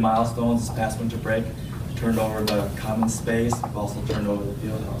some major milestones this past winter break. We turned over the common space. We've also turned over the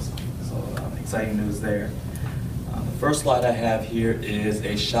field house. So exciting news there. The first slide I have here is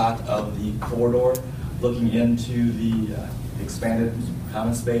a shot of the corridor looking into the expanded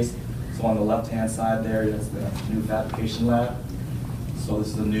common space. So on the left-hand side there is the new fabrication lab. So this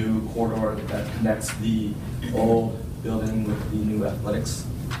is a new corridor that connects the old building with the new athletics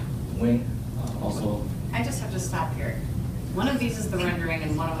wing. Also, I just have to stop here. One of these is the rendering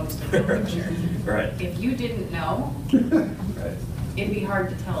and one of them is the real picture. Right. If you didn't know, Right. it'd be hard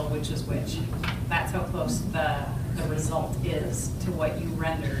to tell which is which. That's how close the result is to what you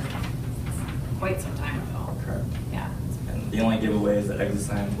rendered quite some time ago. Correct. Yeah. And the only giveaway is the exit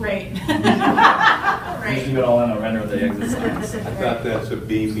sign. Right. Usually we don't want to render the exit signs. I thought that's a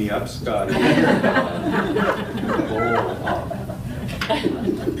beam me up, Scotty.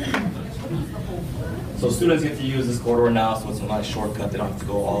 So students get to use this corridor now, so it's a nice shortcut. They don't have to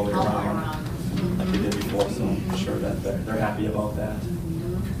go all the way around like they did before, so I'm sure that they're happy about that.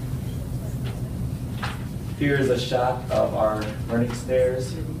 Here's a shot of our learning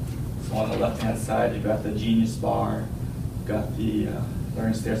stairs. So on the left-hand side, you've got the Genius Bar, you've got the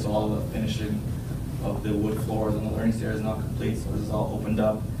learning stairs, so all the finishing of the wood floors on the learning stairs is now complete, so this is all opened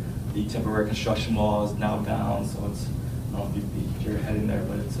up. The temporary construction wall is now down, so it's, I don't know if you're heading there,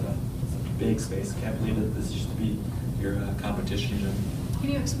 but it's a big space. I can't believe that this used to be your competition gym.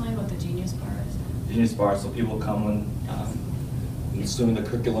 Can you explain what the Genius Bar is? Genius Bar, so people come when, assuming the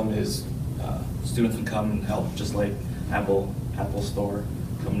curriculum is, students can come and help, just like Apple Store,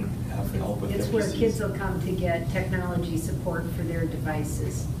 come and have help with It's their where PCs. kids will come to get technology support for their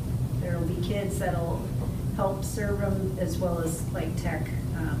devices. There'll be kids that'll help serve them, as well as like tech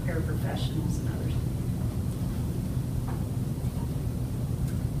paraprofessionals and others.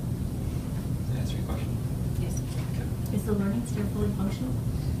 Does that answer your question? Yes. Okay. Is the learning stair fully functional?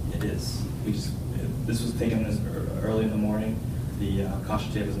 It is. This was taken as early in the morning. The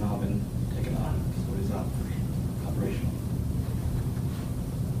caution tape has now been taken off, so it is operational.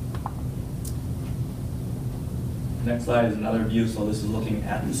 Next slide is another view, so this is looking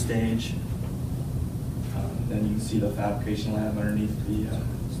at the stage. Then you can see the fabrication lab underneath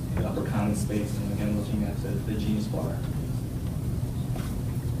the upper common space, and again looking at the Genius Bar.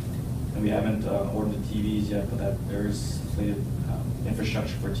 And we haven't ordered the TVs yet, but there is slated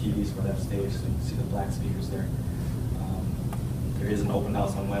infrastructure for TVs for that stage, so you can see the black speakers there. There is an open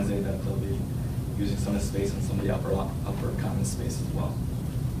house on Wednesday that they'll be using some of the space and some of the upper common space as well.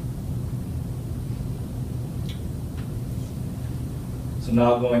 So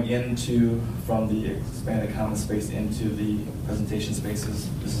now going from the expanded common space into the presentation spaces,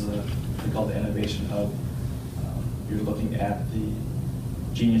 this is we call the Innovation Hub. You're looking at the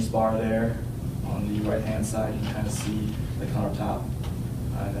Genius Bar there on the right-hand side. You can kind of see the countertop.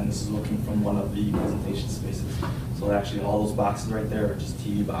 And then this is looking from one of the presentation spaces. So actually all those boxes right there are just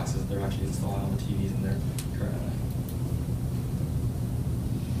TV boxes. They're actually installing all the TVs in there currently.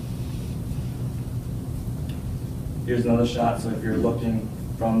 Here's another shot. So if you're looking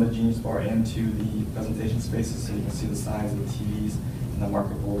from the Genius Bar into the presentation spaces, so you can see the size of the TVs and the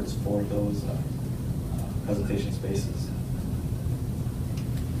marker boards for those presentation spaces.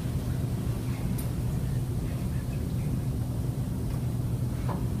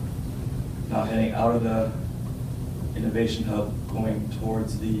 Now heading out of the Innovation Hub, going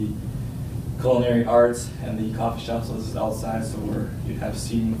towards the culinary arts and the coffee shop. So this is outside, so you'd have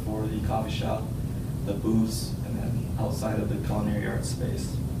seating for the coffee shop, the booths, and then outside of the culinary arts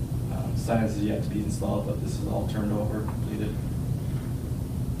space. Signage is yet to be installed, but this is all turned over, completed.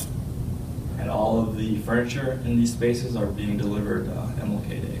 And all of the furniture in these spaces are being delivered MLK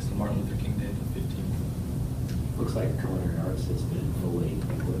Day, so Martin Luther King Day, the 15th. Looks like culinary arts has been fully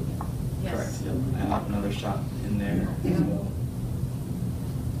equipped. Yes. Correct, yep. I have another shot in there as well.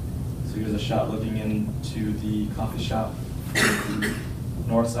 So here's a shot looking into the coffee shop on the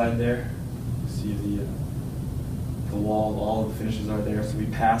north side there. You see the wall, all the finishes are there. So we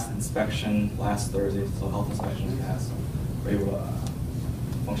passed inspection last Thursday, so health inspection was passed. So we're able to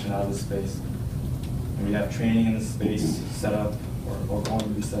function out of this space. And we have training in this space set up, or going to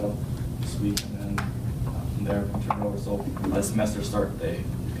be set up this week, and then from there we turn it over. So by the semester start day,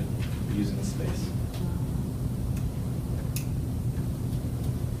 we can be using the space.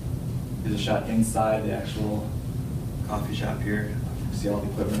 Here's a shot inside the actual coffee shop here. You can see all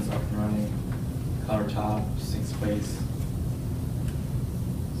the equipment's up and running. Countertop, sink space.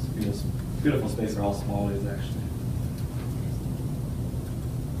 It's a beautiful space for how small it is actually.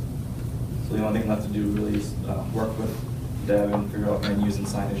 So the only thing left to do really is work with Deb and figure out menus and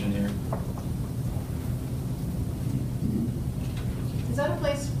signage in here. Is that a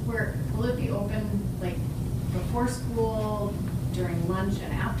place where, will it be open like before school, during lunch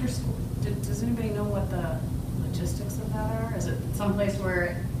and after school? Does anybody know what the logistics of that are? Is it someplace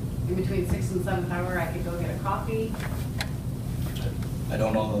where in between 6th and 7th hour I could go get a coffee? I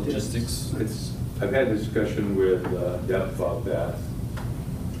don't know the logistics. I've had a discussion with Deb about that.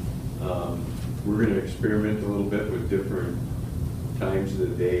 We're going to experiment a little bit with different times of the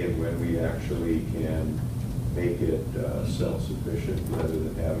day and when we actually can make it self-sufficient rather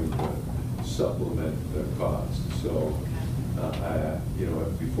than having to supplement the cost. So,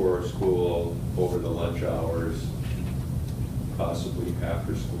 before school, over the lunch hours, possibly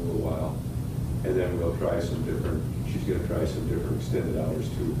after school a while, and then we'll try some different. She's going to try some different extended hours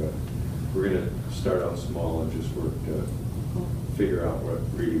too, but we're going to start out small and just work to figure out what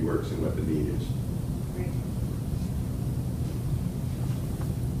really works and what the need is.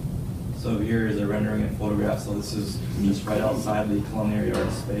 So here is a rendering and photograph. So this is just right outside the culinary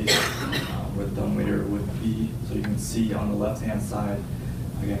arts space where the dumbwaiter would be. So you can see on the left-hand side,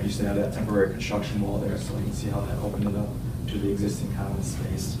 again, we used to have that temporary construction wall there, so you can see how that opened it up to the existing common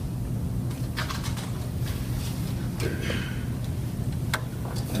space.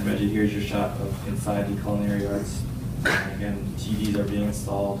 Reggie, here's your shot of inside the culinary arts. Again, TVs are being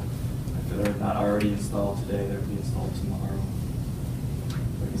installed. If they're not already installed today, they'll be installed tomorrow.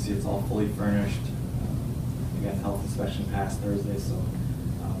 You can see it's all fully furnished. Again, health inspection passed Thursday, so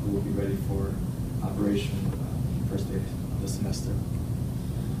we will be ready for operation first day of the semester.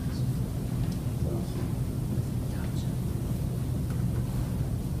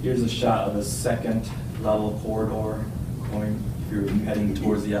 Here's a shot of the second level corridor going, if you're heading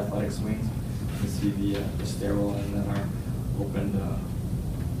towards the athletics wing. You can see the stairwell and then our opened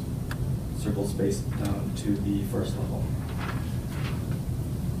circle space down to the first level.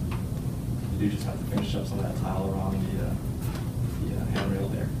 You do just have to finish up some of that tile around the handrail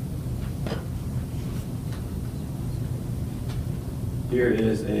there. Here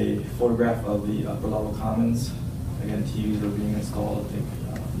is a photograph of the upper level commons. Again, TVs are being installed. I think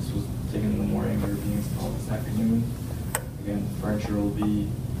this was taken in the morning. They're being installed this afternoon. Again, furniture will be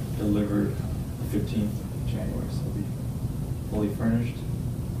delivered the 15th of January, so it'll be fully furnished.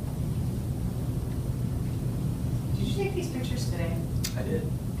 Did you take these pictures today? I did.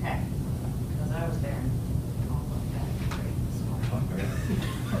 Okay, because I was there and all looked at it great this morning.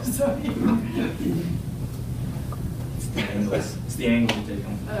 So, It's the angle you take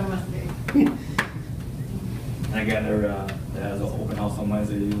them. oh, it must be. And again, there's an open house on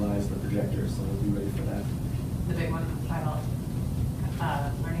Wednesday to utilize the projector, so we'll be ready for that. The big one, final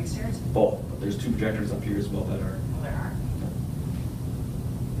learning stairs? Both, but there's two projectors up here as well that are. Oh, there are.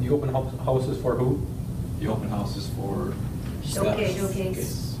 The open houses for who? The open house is for. Showcase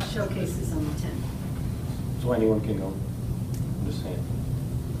is on the 10th. So anyone can go. I'm just saying.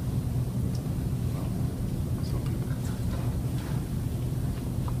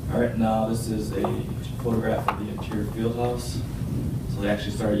 All right, now this is a photograph of the interior field house. So they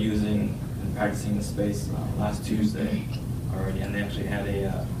actually started using and practicing the space last Tuesday already, and they actually had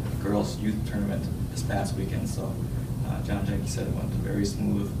a girls' youth tournament this past weekend. So John Jenkins said it went very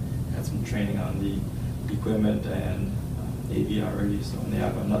smooth. Had some training on the equipment and AV already. So and they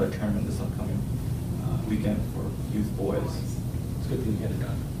have another tournament this upcoming weekend for youth boys. It's good to get it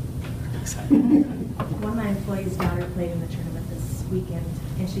done. Exciting. One of my employees' daughter played in the tournament this weekend,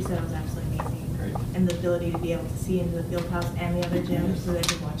 and she said it was absolutely amazing. Great. And the ability to be able to see into the field house and the other gym, so they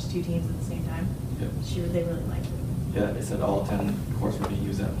could watch two teams at the same time. Yep. They really liked it. Yeah, they said all 10 courts were being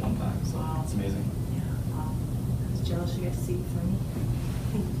used at one time, so Wow. it's amazing. Yeah, wow. I was jealous you got to see it before me.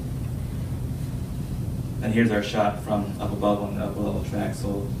 And here's our shot from up above on the upper level track.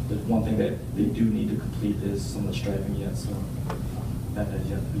 So the one thing that they do need to complete is some of the striping yet, so that has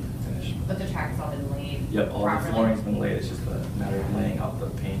yet to be finished. But the track's all been laid. Yep, all properly? the flooring's been laid. It's just a matter of laying out the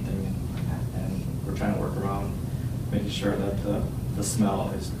painting, and we're trying to work around making sure that the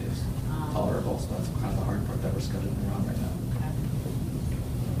smell is tolerable. So that's kind of the hard part that we're scheduling around right now.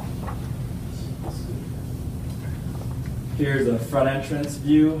 Here's a front entrance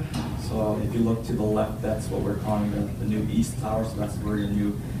view. So if you look to the left, that's what we're calling the new east tower. So that's where your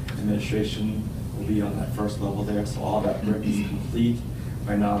new administration will be on that first level there. So all that brick is complete.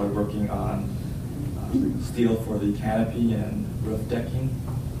 Right now they're working on steel for the canopy and roof decking.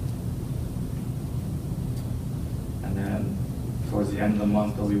 And then towards the end of the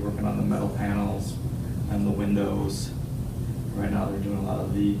month, they'll be working on the metal panels and the windows. Right now they're doing a lot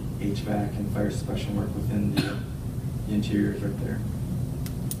of the HVAC and fire suppression work within the interiors right there.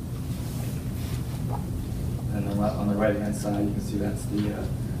 And then on the right-hand side, you can see that's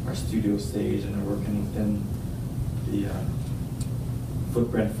our studio stage, and they're working within the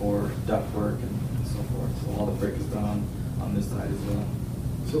footprint for ductwork and so forth. So all the brick is done on this side as well.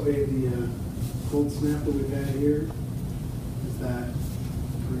 So the cold snap that we've had here, is that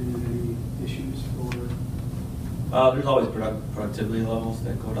created any issues for? There's always productivity levels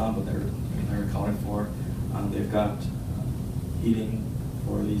that go down, but they're accounted for. They've got heating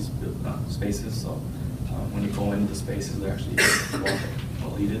for these spaces, so when you go into the spaces, they're actually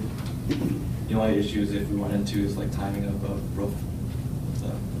well heated. The only issue is if we run into is like timing of a roof,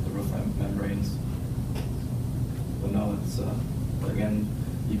 the roof membranes. But no, it's again,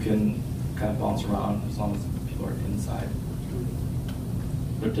 you can kind of bounce around as long as people are inside.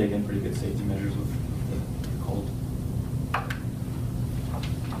 They're taking pretty good safety measures with the cold.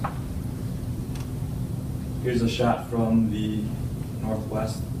 Here's a shot from the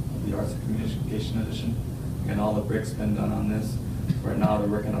northwest of the Arts and Communication Edition. Again, all the brick's been done on this. Right now they're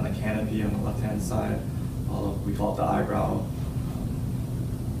working on the canopy on the left-hand side. We call it the eyebrow.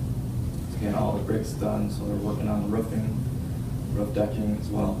 Again, all the brick's done, so they're working on roofing, roof decking as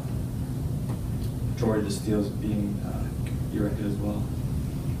well. Majority of the steel is being erected as well.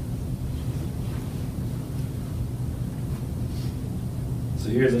 So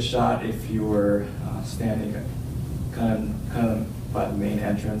here's a shot if you were standing kind of by the main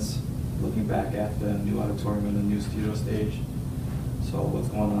entrance, looking back at the new auditorium and the new studio stage. So what's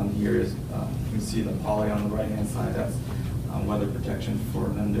going on here is you can see the poly on the right-hand side. That's weather protection for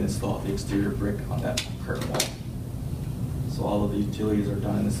them to install the exterior brick on that curtain wall. So all of the utilities are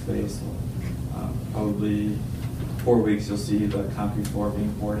done in this space. So, probably 4 weeks you'll see the concrete floor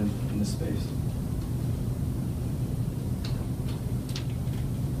being poured in this space.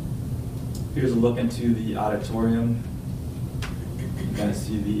 Here's a look into the auditorium. You kind of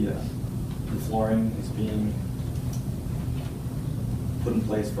see the flooring is being put in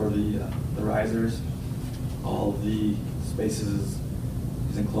place for the risers. All of the spaces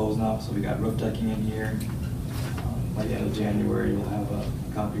is enclosed now, so we got roof decking in here. By the end of January, we'll have a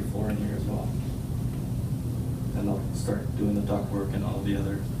concrete floor in here as well. Then they'll start doing the ductwork and all the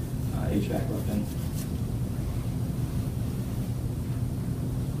other HVAC roofing.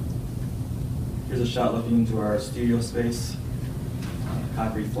 Here's a shot looking into our studio space.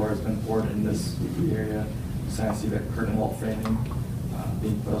 Concrete floor has been poured in this area. You can see that curtain wall framing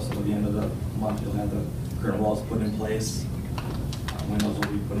being put up. So at the end of the month, you'll have the curtain walls put in place. Windows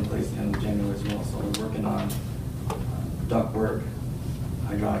will be put in place at the end of January as well. So we're working on ductwork,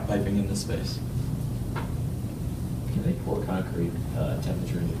 hydraulic piping in this space. Can they pour concrete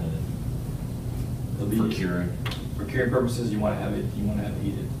temperature independent? For curing? For curing purposes, you want to have it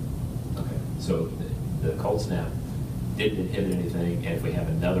heated. Okay, so the cold snap didn't inhibit anything, and if we have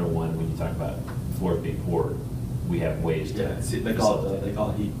another one, when you talk about floor being poured, we have ways to. Yeah, see, they call it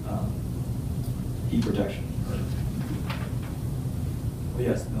heat protection. But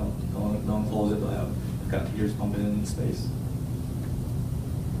yes, they'll enclose it. They've got heaters pumping in the space.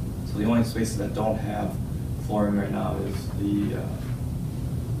 So the only spaces that don't have flooring right now is the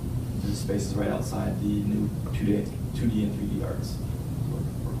spaces right outside the new 2D and 3D arts. So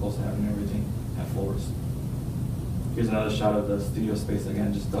we're close to having everything have floors. Here's another shot of the studio space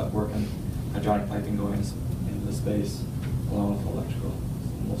again, just ductwork and hydraulic piping going into the space, along with electrical.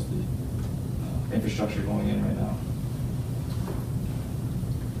 So mostly infrastructure going in right now.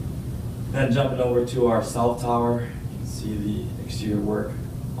 Then jumping over to our south tower, you can see the exterior work.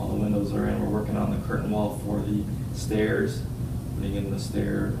 All the windows are in. We're working on the curtain wall for the stairs, putting in the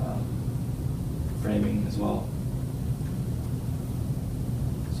stair framing as well.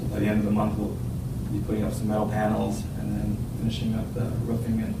 So by the end of the month, we'll be putting up some metal panels and then finishing up the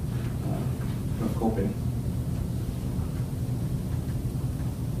roofing and roof coping.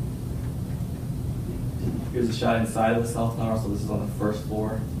 Here's a shot inside of the south tower. So this is on the first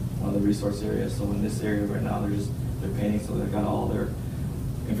floor, one of the resource areas. So in this area right now, they're painting, so they've got all their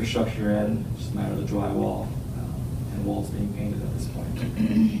infrastructure in. It's just a matter of the drywall and walls being painted at this point.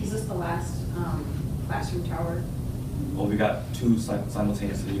 Is this the last classroom tower? Well, we got two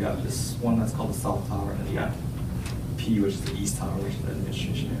simultaneously. You got this one that's called the south tower, and then you got P, which is the east tower, which is the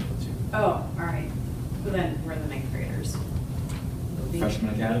administration area too. Oh, all right. So then we're the ninth graders.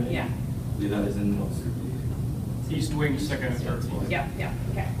 Freshman Academy? Yeah. I believe that is in what's East wing, second and third floor. Yeah,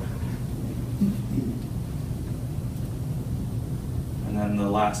 okay. And then the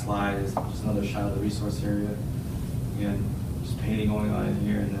last slide is just another shot of the resource area. Again, just painting going on in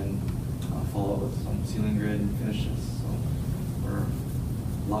here, and then follow up with some ceiling grid and finishes. So we're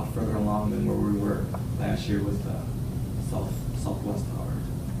a lot further along than where we were last year with the southwest tower.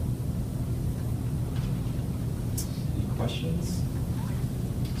 Any questions?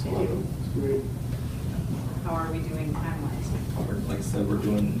 Great. How are we doing time-wise? Like I said, we're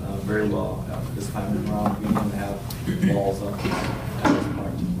doing very well this time around. We don't have walls up at this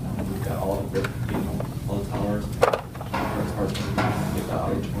point. We've got all of the, all the towers. It's hard to get the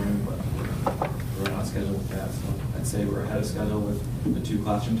auditorium, but we're right on schedule with that. So I'd say we're ahead of schedule with the 2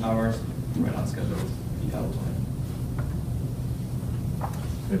 classroom towers. We're right on schedule with the auditorium.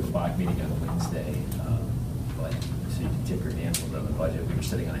 We have a BOC meeting on Wednesday, but so you can tip your hands a little bit on the budget. We were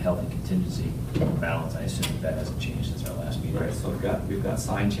sitting on a healthy contingency balance. I assume that hasn't changed since our last meeting. Right, so we've got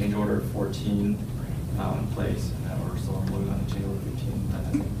signed change order 14 now in place, and now we're still moving on to change order 15.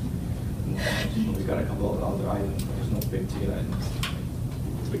 I think we've got a couple of other items, but there's no big ticket items.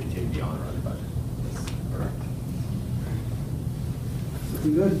 So we continue to be on our budget. Correct.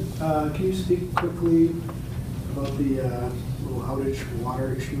 Looking good. Can you speak quickly about the little outage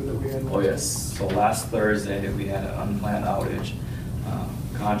water issue that we had? Oh yes, so last Thursday we had an unplanned outage.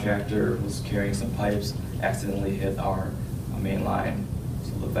 Contractor was carrying some pipes, accidentally hit our main line.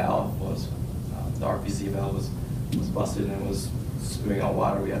 So the valve was, the RPC valve was busted and was spewing out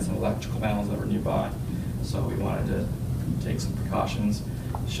water. We had some electrical panels that were nearby. So we wanted to take some precautions,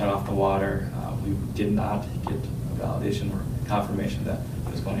 shut off the water. We did not get a validation or confirmation that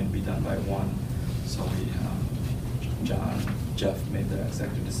it was going to be done by 1. So Jeff made the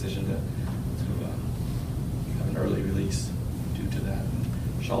executive decision to have an early release due to that. And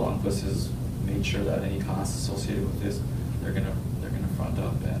Shaw Lundquist has made sure that any costs associated with this, they're gonna front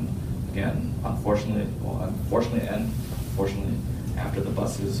up. And again, unfortunately and fortunately, after the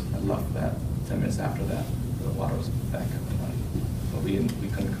buses had left, that 10 minutes after that, the water was back up and running. But we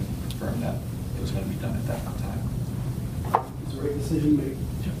couldn't confirm that it was going to be done at that time. It's the right decision made.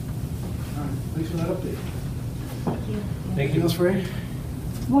 All right, thanks for that update. Thank you. Anything else, Ray?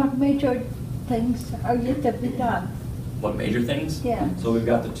 What major things are yet to be done? What major things? Yeah. So we've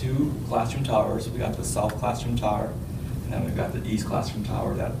got the 2 classroom towers. We got the south classroom tower, and then we've got the east classroom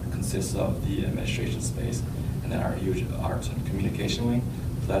tower that consists of the administration space, and then our huge arts and communication wing.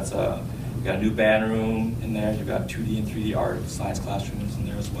 So that's we got a new band room in there. You've got 2D and 3D art, science classrooms in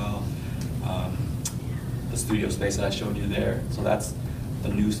there as well. The studio space that I showed you there. So that's the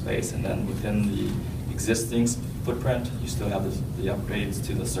new space, and then within the existing footprint, you still have the upgrades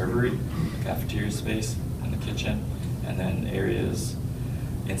to the servery, the cafeteria space, and the kitchen, and then areas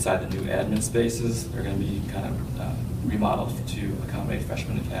inside the new admin spaces. They're going to be kind of remodeled to accommodate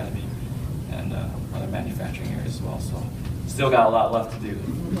Freshman Academy and other manufacturing areas as well. So still got a lot left to do.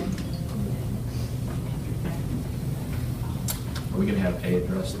 Are we going to have A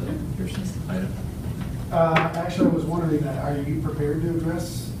address the Pearson item? Actually, I was wondering that, are you prepared to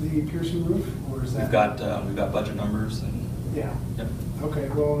address the Pearson roof, or is that? We've got budget numbers and. Yeah. Yep. Okay,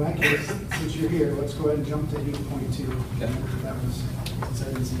 well, in that case, since you're here, let's go ahead and jump to 8.2. Okay. That was, since I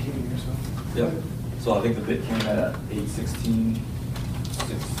didn't see King here, so. Yep. So I think the bid came at 816,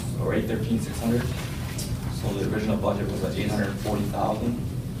 or 813,600. So the original budget was at 840,000.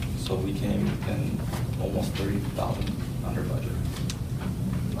 So we came in almost 30,000 under budget.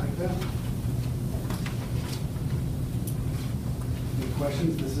 Like that. Any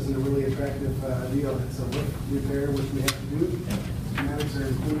questions? This isn't a really attractive deal. It's a lift repair, which we have to do. Schematics are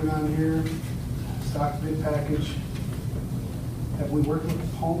included on here. Stock bid package. Have we worked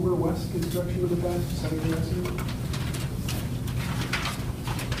with Palmer West Construction in the past? Just out of curiosity?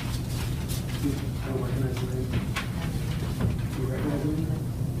 I don't recognize the name. Do you recognize the name?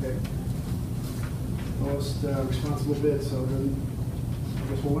 Okay. Most responsible bid, so then I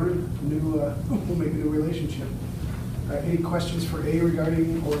guess we'll learn we'll make a new relationship. Any questions for A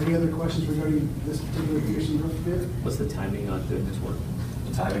regarding, or any other questions regarding this particular Pearson roof bid? What's the timing on doing this work?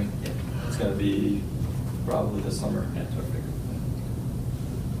 The timing? Yeah. It's going to be probably this summer. Yeah, that's what I figured.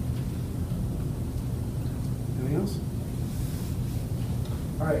 Anything else?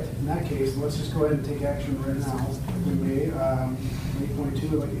 All right, in that case, let's just go ahead and take action right now. If we may, 8.2, I'd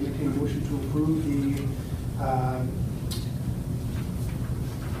like to entertain a motion to approve the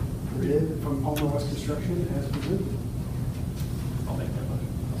bid from Palmer West Construction as presented. I'll make that motion.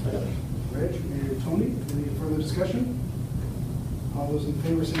 Reg and Tony, any further discussion? All those in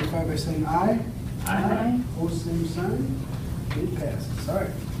favor signify by saying aye. Aye. Opposed, same sign. It passes. All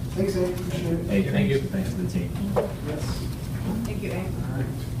right. Thanks, Ed. Appreciate it. Hey, thank you. Thanks to the team. Yes. Thank you, Ann. All right.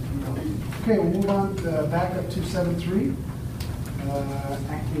 Okay, we'll move on back up to 7.3.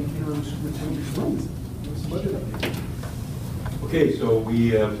 Acting interim superintendent Schultz. What's the budget update? Okay, so we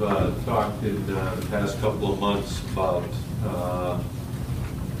have talked in the past couple of months about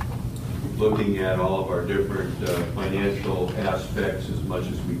looking at all of our different financial aspects as much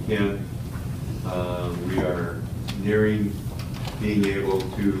as we can. We are nearing being able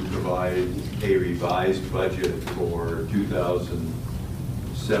to provide a revised budget for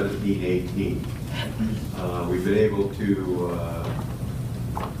 2017-18. We've been able to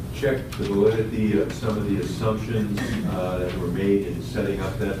check the validity of some of the assumptions that were made in setting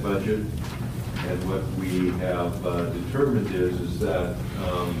up that budget. And what we have determined is that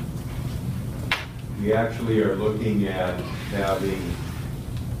we actually are looking at having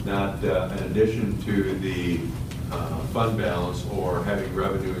not an addition to the fund balance or having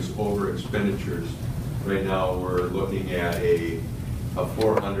revenues over expenditures. Right now, we're looking at a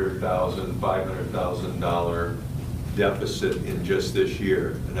 $400,000, $500,000 deficit in just this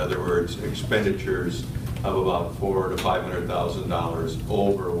year. In other words, expenditures of about $400,000 to $500,000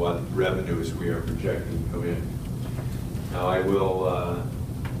 over what revenues we are projecting to come in. Now, I will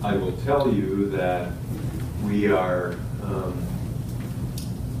tell you that we are,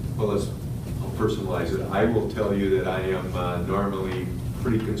 well, I'll personalize it. I will tell you that I am normally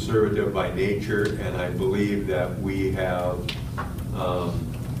pretty conservative by nature, and I believe that we have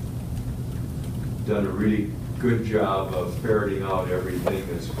done a really good job of ferreting out everything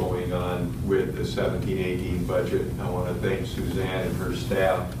that's going on with the 17-18 budget. I want to thank Suzanne and her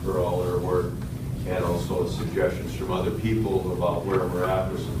staff for all their work and also suggestions from other people about where we're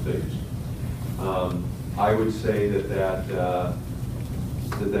at with some things. I would say that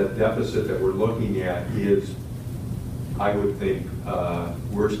deficit that we're looking at is, I would think,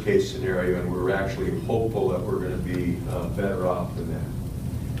 worst case scenario, and we're actually hopeful that we're going to be better off than that.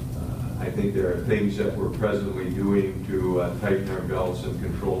 I think there are things that we're presently doing to tighten our belts and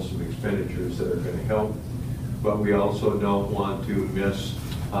control some expenditures that are going to help, but we also don't want to miss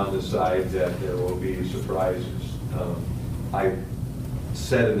on the side that there will be surprises. I've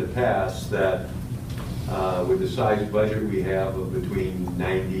said in the past that with the size budget we have of between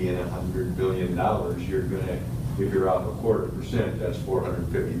 $90 and $100 billion, you're going to, if you're off 0.25%, that's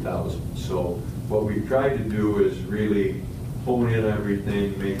 $450,000. So what we've tried to do is really hone in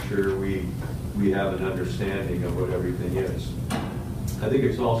everything, make sure we have an understanding of what everything is. I think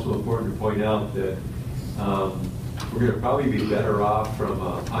it's also important to point out that we're going to probably be better off from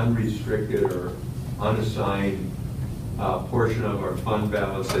an unrestricted or unassigned portion of our fund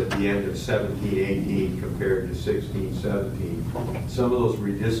balance at the end of 17-18 compared to 16-17. Some of those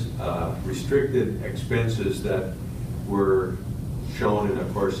restricted expenses that were shown in,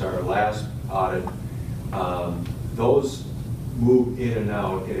 of course, our last audit, those move in and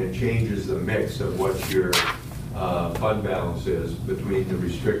out, and it changes the mix of what your fund balance is between the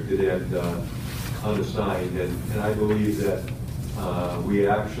restricted and unassigned. And I believe that we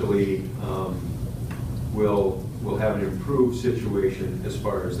actually will have an improved situation as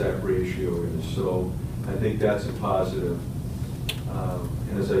far as that ratio is. So I think that's a positive.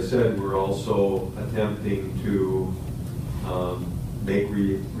 And as I said, we're also attempting to make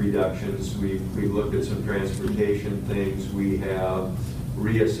reductions. We've looked at some transportation things. We have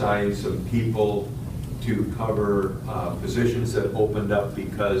reassigned some people to cover positions that opened up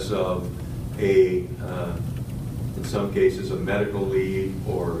because of in some cases, a medical leave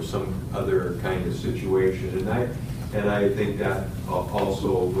or some other kind of situation. And I think that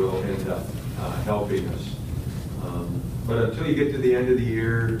also will end up helping us. But until you get to the end of the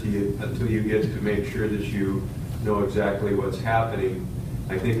year, until you get to make sure that you know exactly what's happening,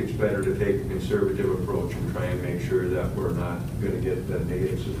 I think it's better to take a conservative approach and try and make sure that we're not going to get the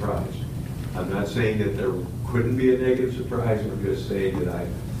negative surprise. I'm not saying that there couldn't be a negative surprise. I'm just saying that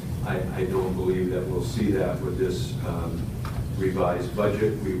I don't believe that we'll see that with this revised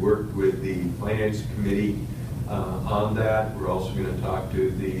budget. We worked with the Finance Committee on that. We're also going to talk to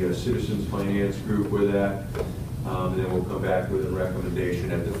the Citizens Finance Group with that. And then we'll come back with a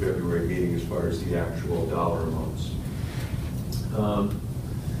recommendation at the February meeting as far as the actual dollar amounts.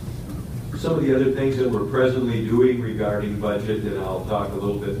 Some of the other things that we're presently doing regarding budget, and I'll talk a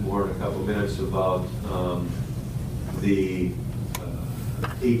little bit more in a couple minutes about the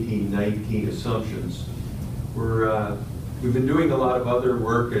 18-19 assumptions. We've been doing a lot of other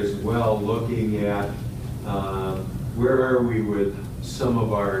work as well, looking at where are we with some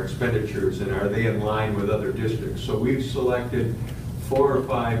of our expenditures and are they in line with other districts. So we've selected 4 or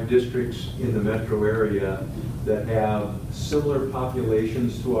 5 districts in the metro area that have similar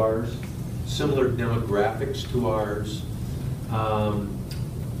populations to ours, similar demographics to ours.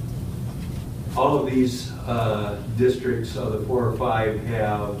 All of these districts, of the 4 or 5,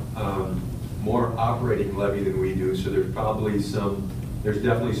 have more operating levy than we do, so there's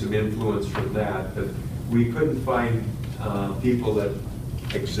definitely some influence from that. But we couldn't find people that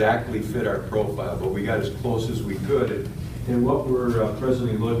exactly fit our profile, but we got as close as we could. And what we're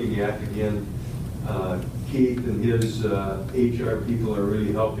presently looking at, again, Keith and his HR people are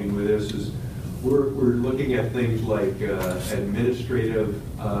really helping with this, is we're looking at things like administrative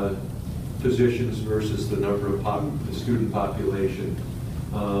positions versus the number of the student population,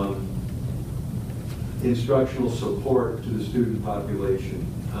 instructional support to the student population,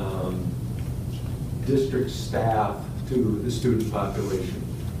 district staff to the student population,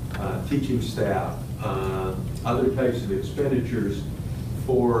 teaching staff, other types of expenditures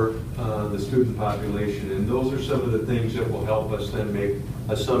for the student population. And those are some of the things that will help us then make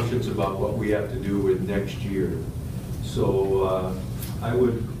assumptions about what we have to do with next year. So I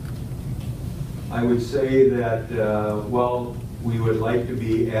would say that while we would like to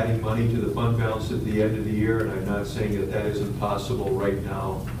be adding money to the fund balance at the end of the year, and I'm not saying that that isn't possible right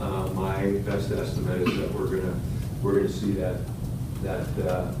now, my best estimate is that we're going to see that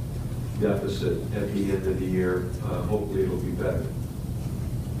deficit at the end of the year. Hopefully it'll be better.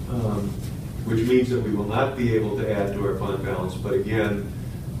 Which means that we will not be able to add to our fund balance, but again,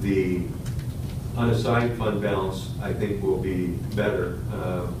 the unassigned fund balance, I think, will be better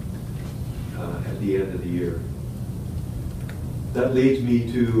at the end of the year. That leads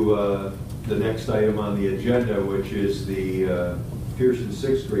me to the next item on the agenda, which is the Pearson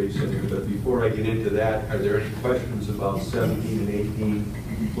sixth grade center, but before I get into that, are there any questions about 17 and 18,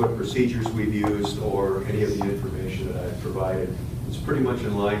 what procedures we've used, or any of the information that I've provided? It's pretty much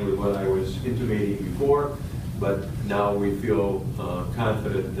in line with what I was intimating before, but now we feel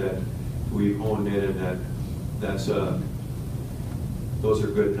confident that we've honed in and that those are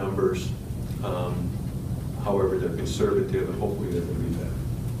good numbers. However, they're conservative, and hopefully they're going to be better.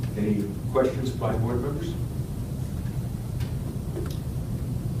 Any questions by board members?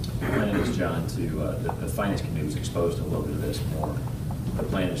 The plan is, John, the finance committee was exposed to a little bit of this more. The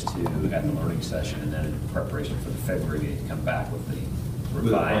plan is to have the learning session and then in preparation for the February meeting, come back with the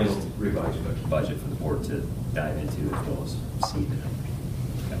revised budget for the board to dive into as well as see.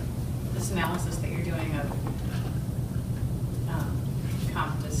 Okay. This analysis that you're doing of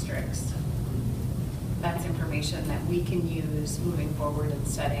comp districts, that's information that we can use moving forward in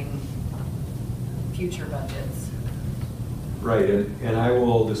setting future budgets. Right, and I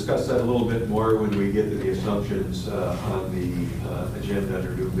will discuss that a little bit more when we get to the assumptions on the agenda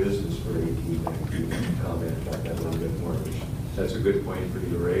under new business for 18. I can comment about that a little bit more. That's a good point for you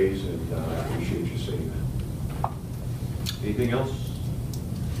to raise, and I appreciate you saying that. Anything else?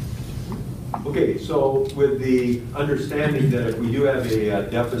 Okay, so with the understanding that if we do have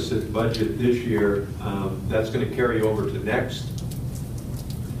a deficit budget this year, that's going to carry over to next.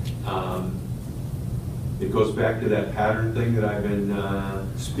 It goes back to that pattern thing that I've been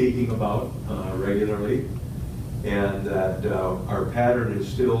speaking about regularly, and that our pattern is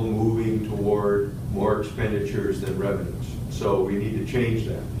still moving toward more expenditures than revenues. So we need to change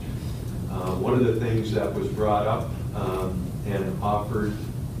that. One of the things that was brought up and offered,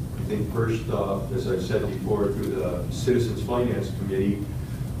 I think first off, as I said before, through the Citizens Finance Committee,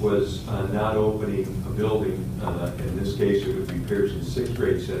 was not opening a building. In this case, it would be Pearson sixth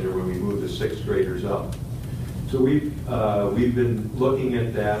grade center when we move the sixth graders up. So we've been looking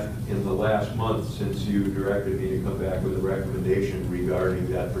at that in the last month since you directed me to come back with a recommendation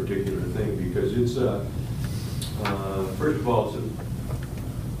regarding that particular thing, because it's first of all,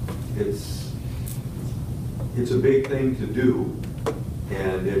 it's a big thing to do,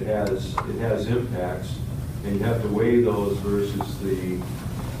 and it has impacts, and you have to weigh those versus the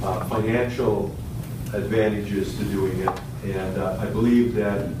financial advantages to doing it. And I believe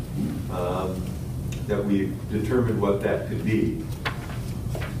that that we've determined what that could be.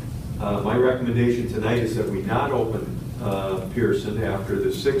 My recommendation tonight is that we not open Pearson after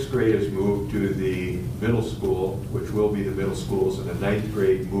the sixth grade is moved to the middle school, which will be the middle schools, and the ninth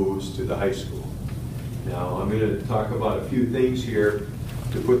grade moves to the high school. Now, I'm going to talk about a few things here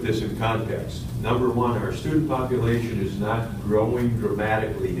to put this in context. Number one, our student population is not growing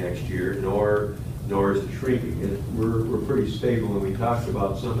dramatically next year, nor is it shrinking. We're pretty stable, and we talked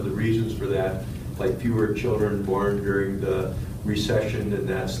about some of the reasons for that, like fewer children born during the recession, and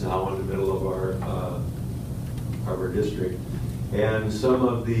that's now in the middle of our district. And some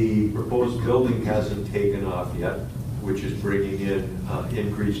of the proposed building hasn't taken off yet, which is bringing in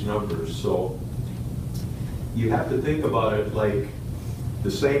increased numbers. So you have to think about it like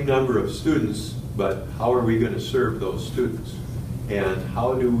the same number of students, but how are we going to serve those students? And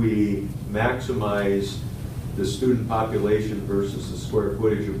how do we maximize the student population versus the square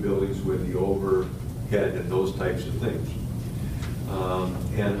footage of buildings with the overhead and those types of things?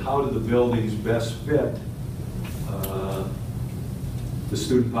 And how do the buildings best fit the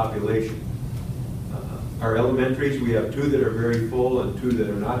student population? Our elementaries, we have 2 that are very full and 2 that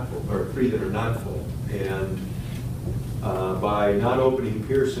are not full, or 3 that are not full. And by not opening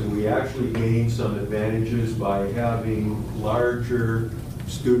Pearson, we actually gain some advantages by having larger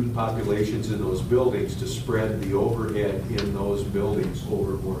student populations in those buildings to spread the overhead in those buildings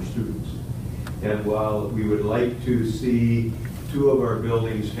over more students. And while we would like to see 2 of our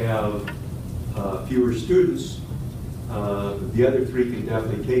buildings have fewer students, the other 3 can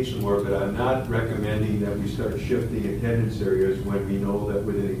definitely take some more, but I'm not recommending that we start shifting attendance areas when we know that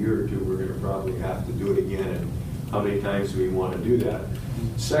within a year or 2 we're going to probably have to do it again, and how many times do we want to do that.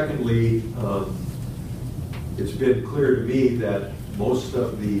 Secondly, it's been clear to me that most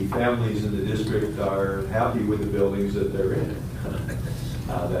of the families in the district are happy with the buildings that they're in.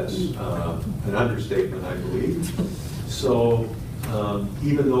 That's an understatement, I believe. So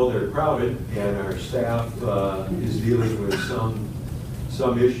even though they're crowded and our staff is dealing with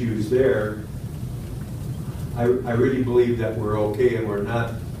some issues there, I really believe that we're okay, and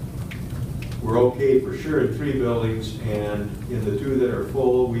we're okay for sure in 3 buildings, and in the 2 that are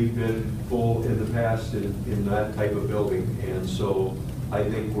full, we've been full in the past in that type of building, and so I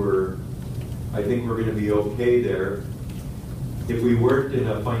think we're going to be okay there. If we weren't in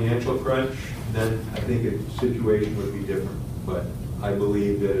a financial crunch, then I think the situation would be different. But I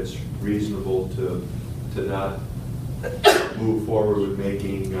believe that it's reasonable to not move forward with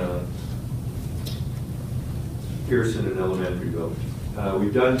making Pearson an elementary building.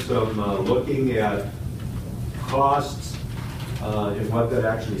 We've done some looking at costs and what that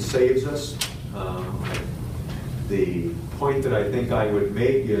actually saves us. The point that I think I would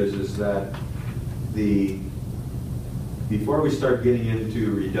make is that before we start getting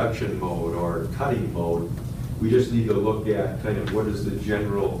into reduction mode or cutting mode, we just need to look at kind of what is the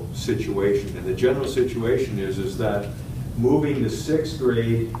general situation. And the general situation is that moving the 6th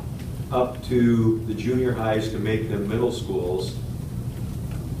grade up to the junior highs to make them middle schools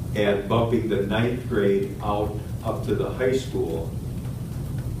and bumping the 9th grade out up to the high school,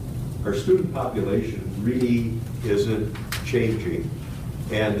 our student population really isn't changing.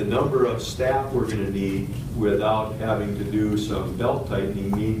 And the number of staff we're going to need without having to do some belt tightening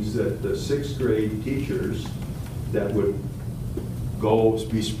means that the 6th grade teachers that would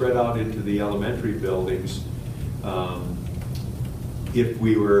be spread out into the elementary buildings, if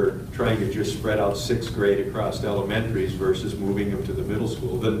we were trying to just spread out 6th grade across elementaries versus moving them to the middle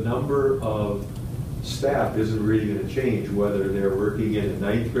school, the number of staff isn't really going to change, whether they're working in a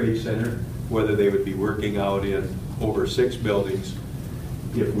 9th grade center, whether they would be working out in over 6 buildings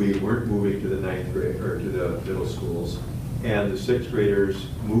if we weren't moving to the 9th grade or to the middle schools, and the 6th graders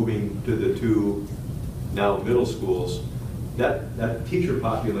moving to the 2 now middle schools, that teacher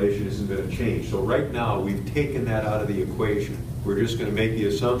population isn't going to change. So right now we've taken that out of the equation. We're just going to make the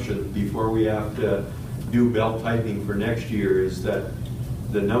assumption before we have to do belt tightening for next year is that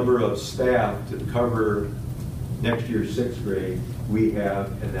the number of staff to cover next year's 6th grade we have,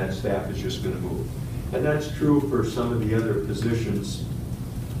 and that staff is just going to move. And that's true for some of the other positions,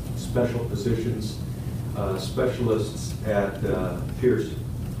 special positions, specialists at Pearson.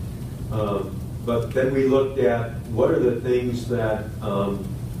 But then we looked at what are the things that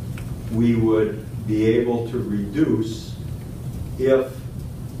we would be able to reduce if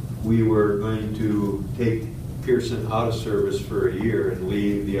we were going to take Pearson out of service for a year and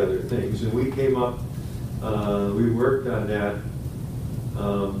leave the other things. And we came up, we worked on that,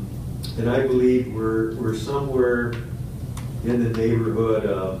 and I believe we're somewhere in the neighborhood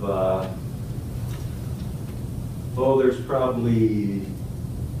of, there's probably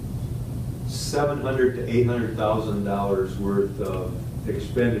 $700,000 to $800,000 worth of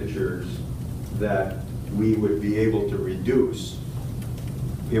expenditures that we would be able to reduce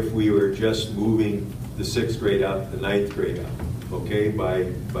if we were just moving the 6th grade up, the 9th grade up, okay,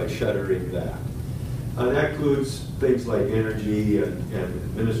 by shuttering that. And that includes things like energy and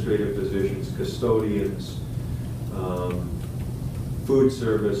administrative positions, custodians, food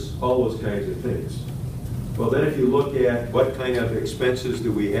service, all those kinds of things. Well, then if you look at what kind of expenses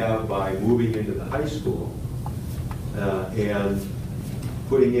do we have by moving into the high school and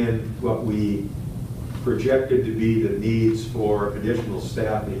putting in what we projected to be the needs for additional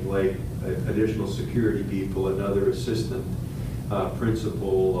staffing, like additional security people, another assistant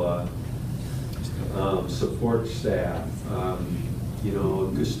principal, support staff,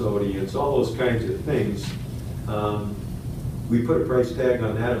 custodians, all those kinds of things. We put a price tag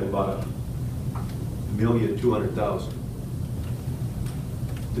on that of about $1,200,000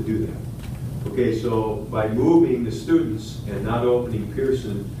 to do that. Okay, so by moving the students and not opening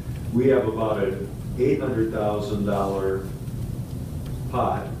Pearson, we have about an $800,000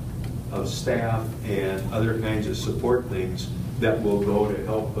 pot of staff and other kinds of support things that will go to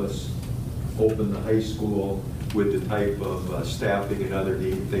help us open the high school with the type of staffing and other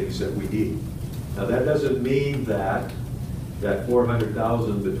things that we need. Now that doesn't mean that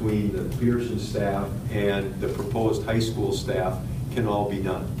 $400,000 between the Pearson staff and the proposed high school staff can all be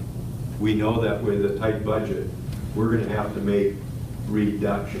done. We know that with a tight budget, we're going to have to make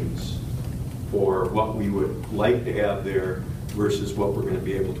reductions for what we would like to have there versus what we're going to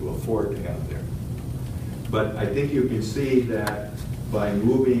be able to afford to have there. But I think you can see that by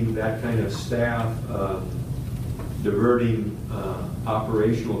moving that kind of staff, diverting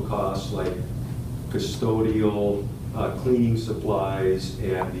operational costs like custodial, cleaning supplies,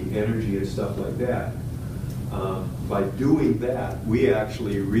 and the energy and stuff like that, by doing that, we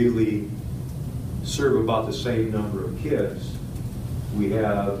actually really serve about the same number of kids. We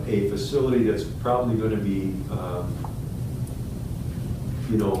have a facility that's probably going to be,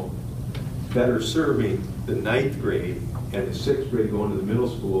 better serving the 9th grade and the 6th grade going to the middle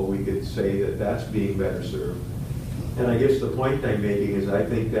school. We could say that that's being better served. And I guess the point I'm making is I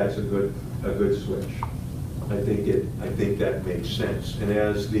think that's a good switch. I think that makes sense. And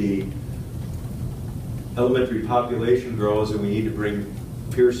as the elementary population grows and we need to bring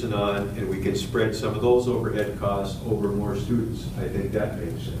Pearson on, and we can spread some of those overhead costs over more students. I think that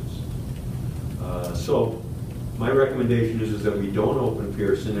makes sense. So my recommendation is that we don't open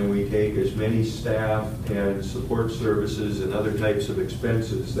Pearson and we take as many staff and support services and other types of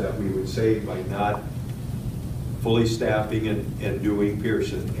expenses that we would save by not fully staffing and doing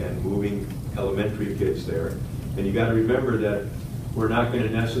Pearson and moving elementary kids there. And you got to remember that we're not going to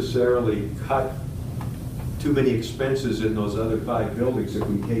necessarily cut too many expenses in those other 5 buildings if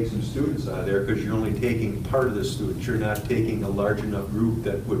we take some students out of there, because you're only taking part of the students. You're not taking a large enough group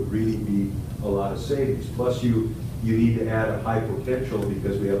that would really be a lot of savings. Plus you need to add a high potential,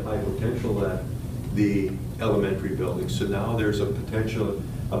 because we have high potential at the elementary buildings. So now there's a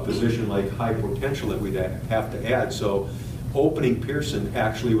position like high potential that we'd have to add. So opening Pearson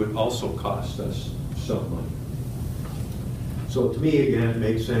actually would also cost us some money. So to me, again, it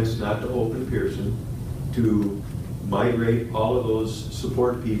makes sense not to open Pearson, to migrate all of those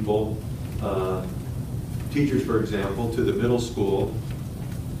support people, teachers, for example, to the middle school,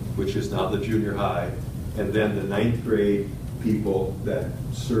 which is now the junior high, and then the 9th grade people that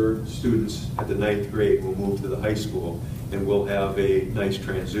serve students at the 9th grade will move to the high school, and we'll have a nice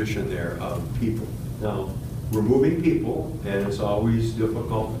transition there of people. Now, we're moving people, and it's always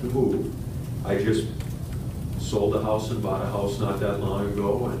difficult to move. I just sold a house and bought a house not that long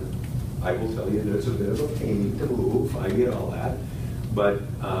ago, and I will tell you that it's a bit of a pain to move. I get all that. But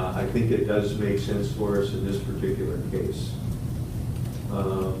I think it does make sense for us in this particular case.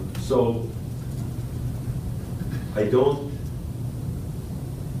 So I don't,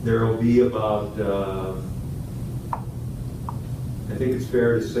 there will be about, I think it's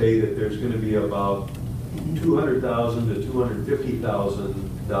fair to say that there's going to be about $200,000 to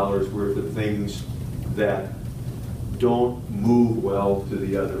 $250,000 worth of things that don't move well to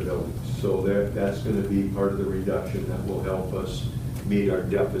the other buildings. So that's going to be part of the reduction that will help us meet our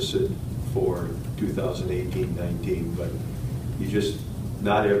deficit for 2018-19. But you just,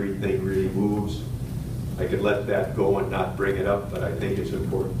 not everything really moves. I could let that go and not bring it up, but I think it's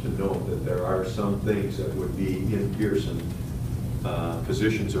important to note that there are some things that would be in Pearson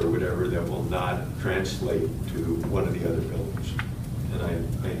positions or whatever that will not translate to one of the other buildings. And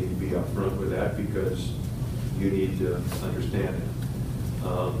I need to be upfront with that, because you need to understand it.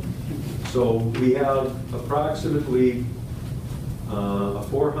 So we have approximately a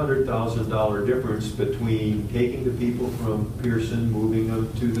 $400,000 difference between taking the people from Pearson, moving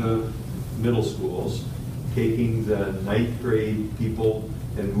them to the middle schools, taking the 9th grade people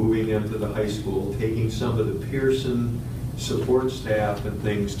and moving them to the high school, taking some of the Pearson support staff and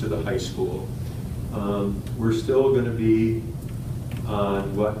things to the high school. We're still going to be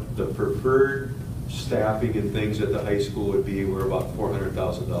on what the preferred staffing and things at the high school would be. We're about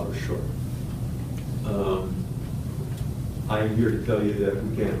 $400,000 short. I'm here to tell you that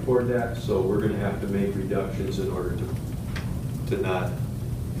we can't afford that, so we're going to have to make reductions in order to not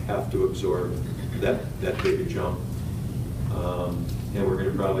have to absorb that big a jump. And we're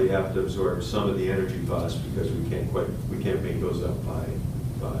going to probably have to absorb some of the energy costs, because we can't make those up by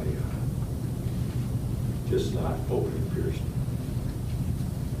just not opening Pearson.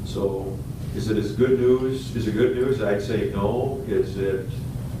 So is it good news? Is it good news? I'd say no. Is it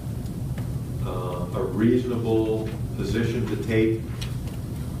a reasonable position to take,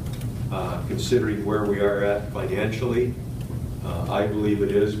 considering where we are at financially? I believe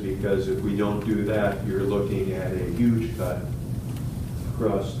it is, because if we don't do that, you're looking at a huge cut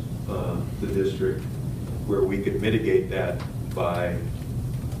across the district, where we could mitigate that by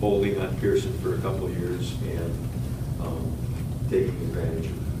holding on Pearson for a couple of years and taking advantage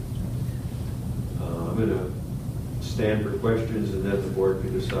of that. I'm going to stand for questions, and then the board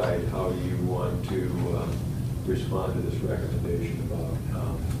can decide how you want to respond to this recommendation about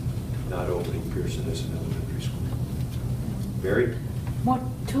not opening Pearson as an elementary school. Barry? What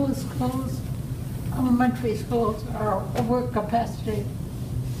two schools, elementary schools, are over capacity?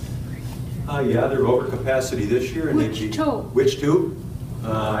 Yeah, they're over capacity this year. And Which two? Which two?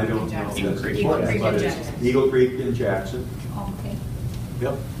 I don't know. Eagle Creek. Eagle Creek and Jackson. Eagle Creek and Jackson. Okay.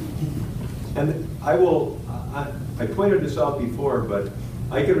 Yep. And I pointed this out before, but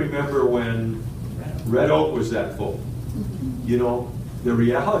I can remember when Red Oak was that full. You know, the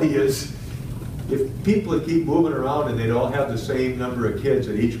reality is, if people would keep moving around and they'd all have the same number of kids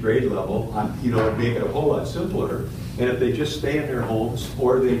at each grade level, you know, it'd make it a whole lot simpler. And if they just stay in their homes,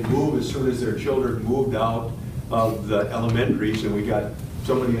 or they move as soon as their children moved out of the elementaries, and we got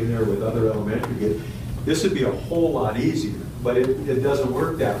somebody in there with other elementary kids, this would be a whole lot easier. But it doesn't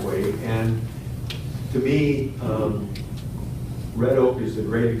work that way. And to me, Red Oak is the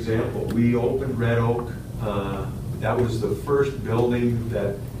great example. We opened Red Oak That was the first building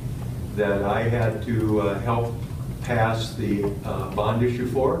that I had to help pass the bond issue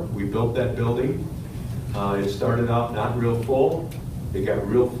for. We built that building. It started out not real full. It got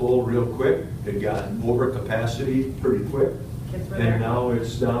real full real quick. It got over capacity pretty quick. And now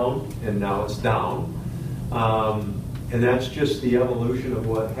it's down, and now it's down. And that's just the evolution of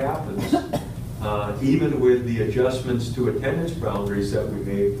what happens. Even with the adjustments to attendance boundaries that we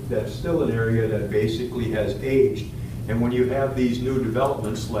made, that's still an area that basically has aged. And when you have these new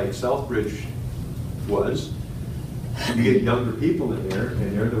developments like Southbridge was, you get younger people in there,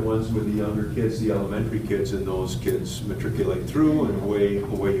 and they're the ones with the younger kids, the elementary kids, and those kids matriculate through, and away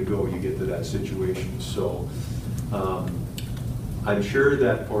you go, you get to that situation. So I'm sure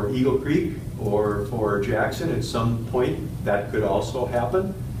that for Eagle Creek or for Jackson at some point that could also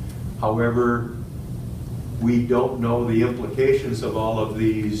happen. However, we don't know the implications of all of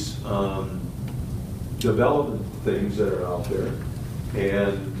these development things that are out there.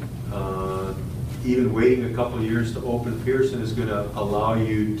 And even waiting a couple of years to open Pearson is going to allow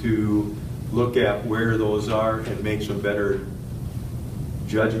you to look at where those are and make some better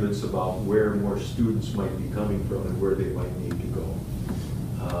judgments about where more students might be coming from and where they might need to go.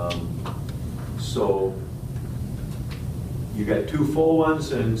 So you got 2 full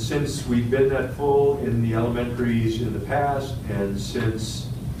ones, and since we've been that full in the elementaries in the past, and since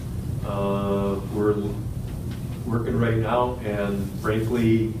we're working right now, and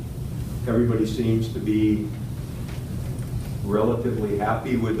frankly, everybody seems to be relatively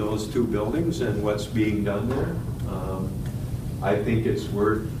happy with those 2 buildings and what's being done there, I think it's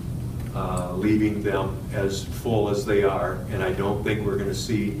worth leaving them as full as they are, and I don't think we're going to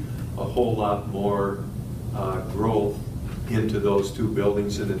see a whole lot more growth into those 2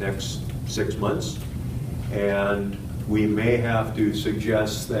 buildings in the next 6 months. And we may have to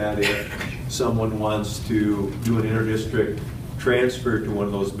suggest that if someone wants to do an interdistrict transfer to one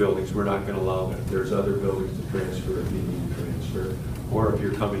of those buildings, we're not going to allow that. There's other buildings to transfer if you need to transfer, or if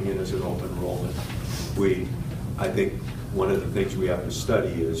you're coming in as an open enrollment. I think one of the things we have to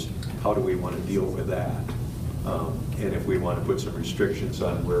study is how do we want to deal with that, and if we want to put some restrictions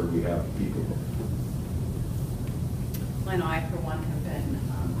on where we have people. I know I, for one, have been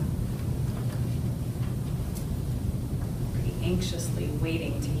pretty anxiously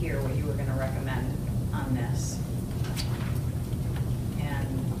waiting to hear what you were going to recommend on this. And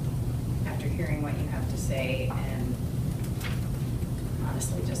after hearing what you have to say, and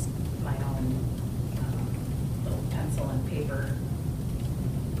honestly just my own little pencil and paper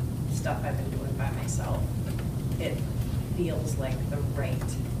stuff I've been doing by myself, it feels like the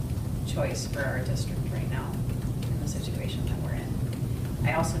right choice for our district right now in the situation that we're in.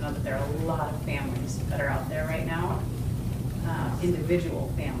 I also know that there are a lot of families that are out there right now,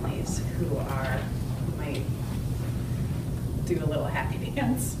 individual families who might do a little happy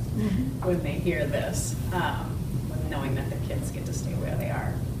dance when they hear this, knowing that the kids get to stay where they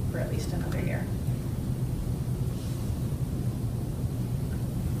are for at least another year.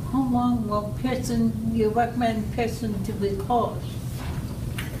 How long will you recommend Pearson to be closed?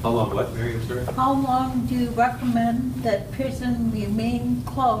 How long what, Mary? I'm sorry? How long do you recommend that Pearson remain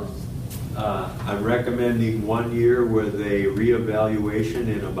closed? I'm recommending 1 year with a reevaluation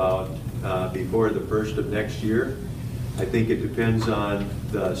in about before the 1st of next year. I think it depends on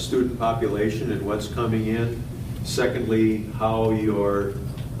the student population and what's coming in. Secondly, how your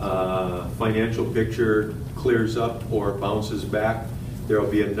financial picture clears up or bounces back. There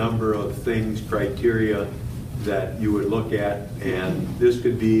will be a number of things, criteria that you would look at, and this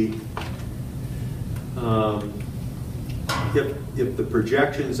could be if the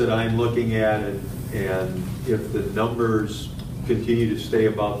projections that I'm looking at and if the numbers continue to stay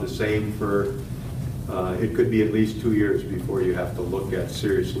about the same for it could be at least 2 years before you have to look at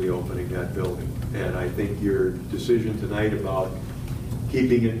seriously opening that building. And I think your decision tonight about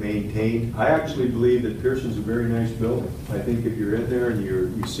keeping it maintained, I actually believe that Pearson's a very nice building. I think if you're in there and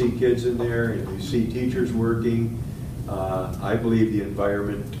you see kids in there and you see teachers working, I believe the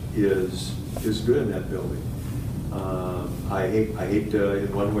environment is good in that building. I hate to,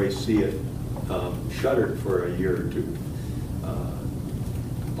 in one way, see it shuttered for a year or 2.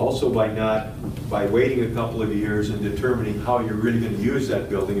 Also, by waiting a couple of years and determining how you're really going to use that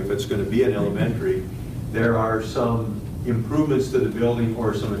building, if it's going to be an elementary, there are some improvements to the building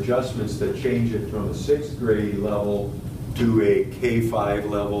or some adjustments that change it from a 6th grade level to a K-5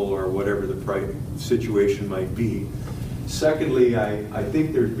 level or whatever the situation might be. Secondly, I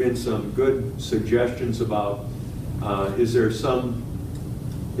think there's been some good suggestions about is there some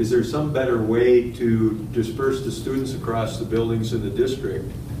better way to disperse the students across the buildings in the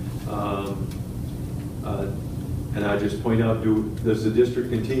district? And I just point out, does the district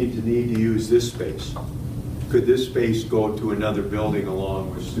continue to need to use this space? Could this space go to another building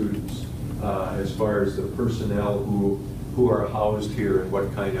along with students as far as the personnel who are housed here and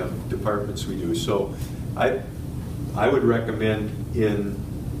what kind of departments we do? So I would recommend, in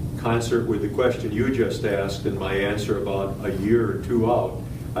concert with the question you just asked and my answer about a year or two out,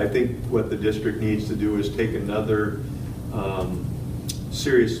 I think what the district needs to do is take another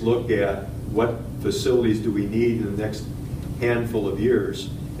serious look at what facilities do we need in the next handful of years,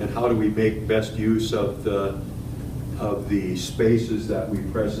 and how do we make best use of the spaces that we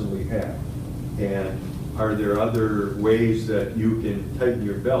presently have. And are there other ways that you can tighten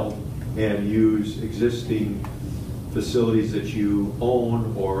your belt and use existing facilities that you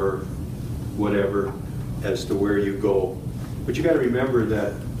own or whatever as to where you go? But you got to remember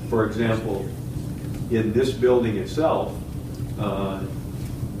that, for example, in this building itself,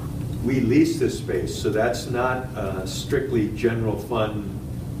 we lease this space, so that's not a strictly general fund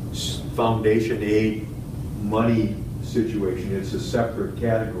foundation aid money situation. It's a separate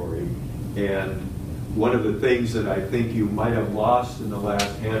category. And one of the things that I think you might have lost in the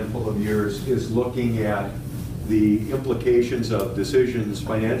last handful of years is looking at the implications of decisions,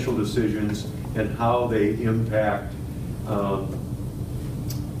 financial decisions, and how they impact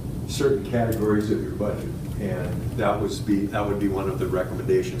certain categories of your budget. And that would be one of the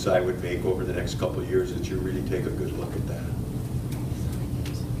recommendations I would make over the next couple of years, that you really take a good look at that.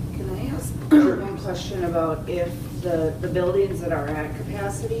 Can I ask one question about if the buildings that are at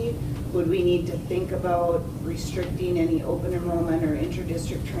capacity, would we need to think about restricting any open enrollment or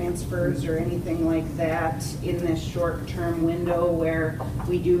inter-district transfers or anything like that in this short-term window where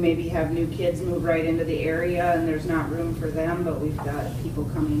we do maybe have new kids move right into the area and there's not room for them, but we've got people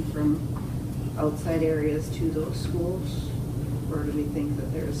coming from outside areas to those schools? Or do we think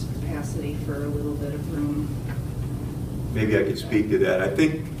that there's capacity for a little bit of room? Maybe I could speak to that. I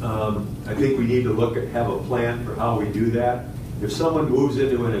think we need to have a plan for how we do that. If someone moves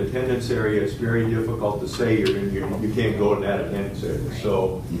into an attendance area, it's very difficult to say you can't go in that attendance area.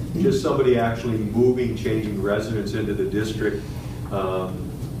 So just somebody actually moving, changing residents into the district,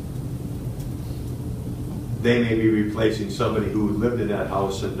 they may be replacing somebody who lived in that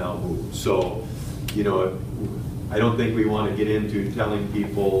house and now moved. So, you know, I don't think we want to get into telling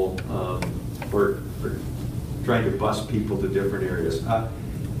people or trying to bus people to different areas.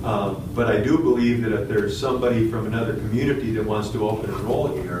 But I do believe that if there's somebody from another community that wants to open enroll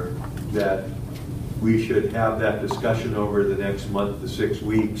here, that we should have that discussion over the next month to 6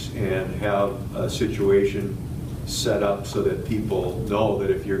 weeks and have a situation set up so that people know that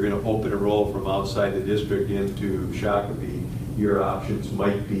if you're going to open enroll from outside the district into Shakopee, your options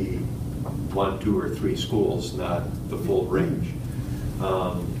might be 1, 2, or 3 schools, not the full range.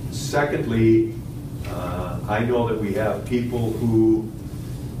 Secondly, I know that we have people who,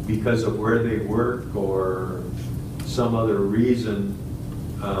 because of where they work or some other reason,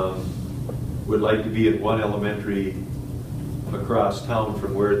 would like to be in one elementary across town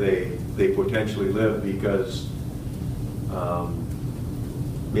from where they potentially live, because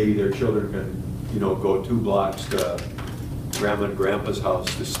maybe their children can, you know, go 2 blocks to grandma and grandpa's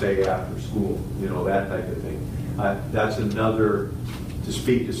house to stay after school, you know, that type of thing. That's another, to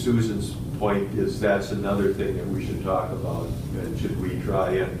speak to Susan's point, that's another thing that we should talk about. And should we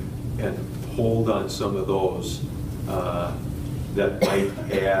try and hold on some of those that might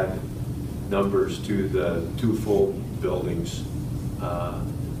add numbers to the 2 full buildings.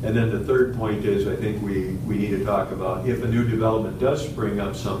 And then the third point is, I think we need to talk about, if a new development does spring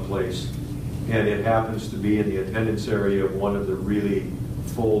up someplace and it happens to be in the attendance area of one of the really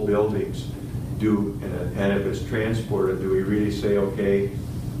full buildings, and if it's transported, do we really say, okay,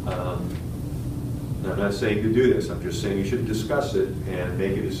 I'm not saying to do this, I'm just saying you should discuss it and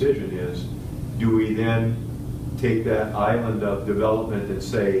make a decision, is, do we then take that island of development and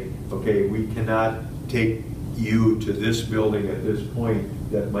say, okay, we cannot take you to this building at this point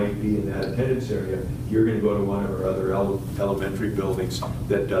that might be in that attendance area. You're going to go to one of our other elementary buildings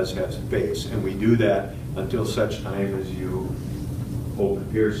that does have space. And we do that until such time as you open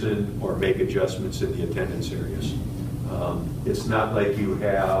Pearson or make adjustments in the attendance areas. It's not like you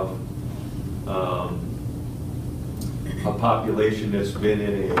have a population that's been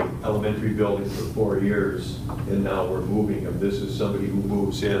in an elementary building for 4 years and now we're moving them. This is somebody who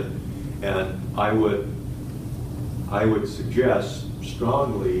moves in. And I would suggest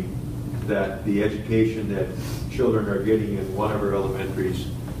strongly that the education that children are getting in one of our elementaries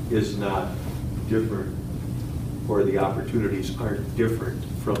is not different, or the opportunities aren't different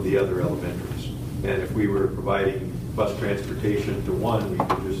from the other elementaries. And if we were providing bus transportation to one, we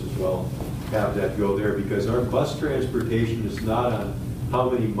could just as well have that go there, because our bus transportation is not on how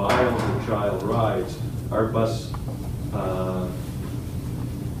many miles a child rides. Our bus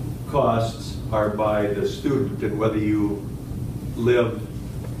costs are by the student, and whether you live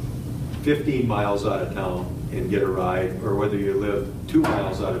 15 miles out of town and get a ride, or whether you live 2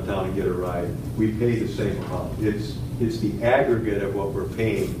 miles out of town and get a ride, we pay the same amount. It's the aggregate of what we're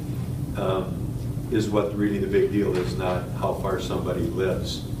paying is what really the big deal is, not how far somebody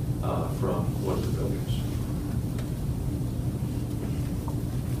lives from one of the buildings.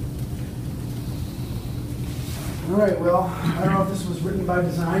 All right, well, I don't know if this was written by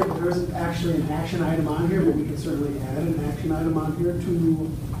design, but there isn't actually an action item on here, but we can certainly add an action item on here to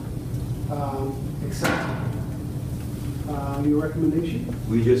accept your recommendation.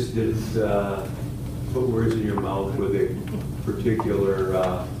 We just didn't put words in your mouth with a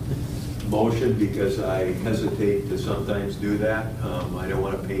particular motion, because I hesitate to sometimes do that. I don't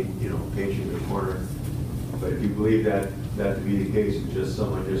want to paint you in the corner. But if you believe that to be the case, it's just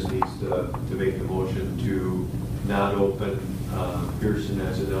someone just needs to make the motion to not open Pearson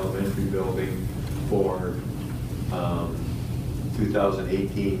as an elementary building for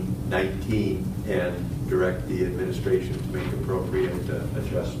 2018-19 and direct the administration to make appropriate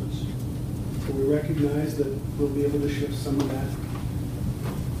adjustments. So we recognize that we'll be able to shift some of that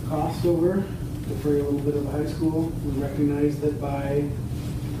cost over, defer a little bit of the high school. We recognize that by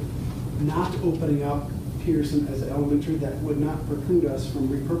not opening up Pearson as an elementary, that would not preclude us from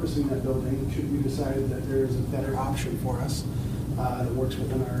repurposing that building should we decide that there is a better option for us that works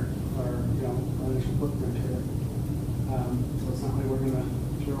within our financial footprint here. So it's not like we're going to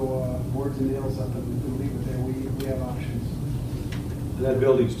throw boards and nails up and leave it there. We have options. And that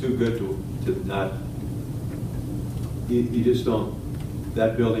building's too good to not. You just don't.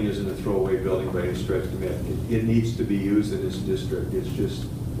 That building isn't a throwaway building by any stretch of the imagination. It needs to be used in this district. It's just,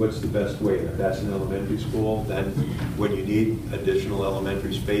 what's the best way? If that's an elementary school, then when you need additional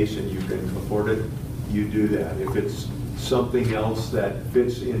elementary space and you can afford it, you do that. If it's something else that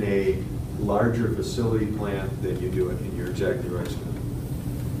fits in a larger facility plan, then you do it, and you're exactly right, Scott.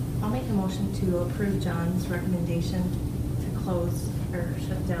 I'll make a motion to approve John's recommendation to close or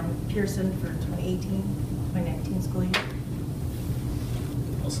shut down Pearson for 2018-2019 school year.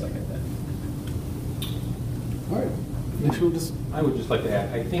 I'll second that. All right. I would just like to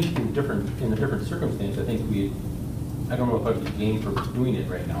add, I think in a different circumstance, I think I don't know if I'd be game for doing it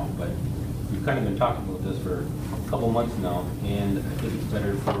right now, but we've kind of been talking about this for a couple months now, and I think it's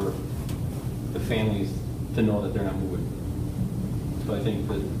better for the families to know that they're not moving. So I think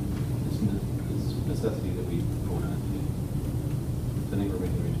that it's necessity that we vote on it. I think we're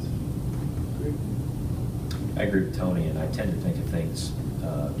making the right decision. I agree with Tony, and I tend to think of things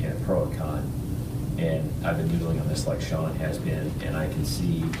pro and con. And I've been noodling on this like Sean has been, and I can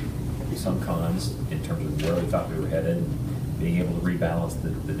see some cons in terms of where we thought we were headed, and being able to rebalance the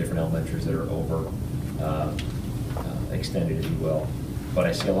different elementaries that are over extended, if you will. But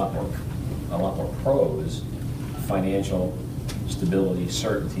I see a lot more pros: financial stability,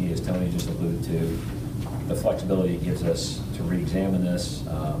 certainty, as Tony just alluded to, the flexibility it gives us to re-examine this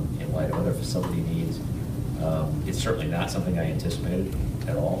in light of other facility needs. It's certainly not something I anticipated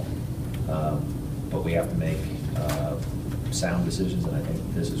at all. But we have to make sound decisions, and I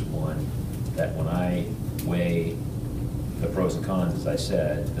think this is one that when I weigh the pros and cons, as I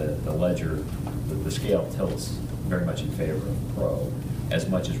said, the ledger, the scale tilts very much in favor of pro, as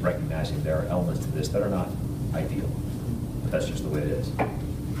much as recognizing there are elements to this that are not ideal. But that's just the way it is.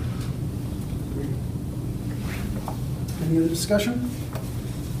 Any other discussion?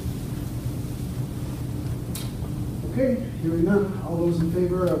 Okay, hearing none. All those in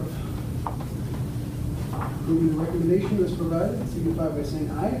favor of approving the recommendation as provided, signify by saying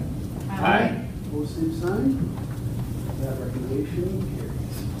aye. Aye. Opposed, same sign. That recommendation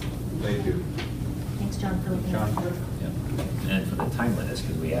carries. Thank you. Thanks, John, for looking John. at it. Yeah. And for the timeliness,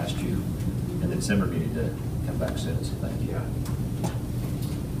 because we asked you in the December meeting to come back soon, so thank you.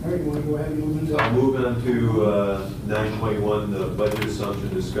 All right, you want to go ahead and move into? I'll move on to 9.1, the budget assumption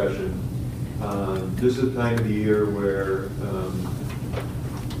discussion. This is the time of the year where,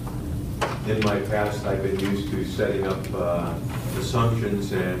 in my past, I've been used to setting up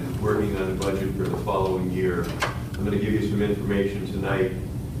assumptions and working on a budget for the following year. I'm going to give you some information tonight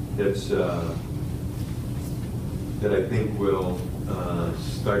that's that I think will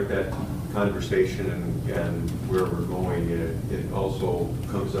start that conversation and where we're going. It also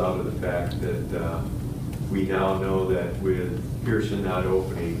comes out of the fact that we now know that with Pearson not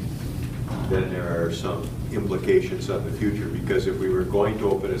opening, then there are some implications on the future, because if we were going to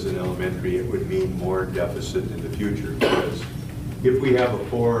open as an elementary, it would mean more deficit in the future, because if we have a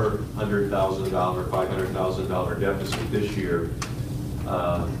 $400,000, $500,000 deficit this year,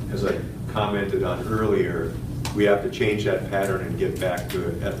 as I commented on earlier, we have to change that pattern and get back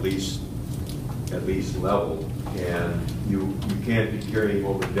to at least level. And you can't be carrying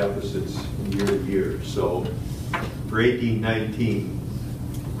over deficits from year to year. So for 18-19,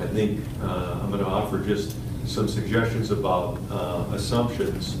 I think I'm going to offer just some suggestions about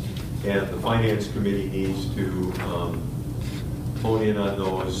assumptions, and the Finance Committee needs to hone in on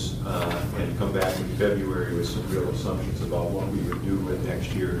those and come back in February with some real assumptions about what we would do with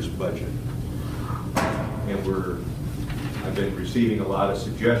next year's budget. And I've been receiving a lot of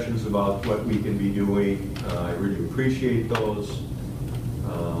suggestions about what we can be doing. I really appreciate those.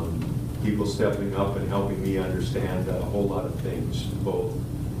 People stepping up and helping me understand a whole lot of things, both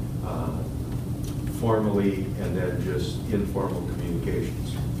formally and then just informal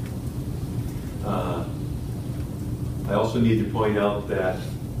communications. I also need to point out that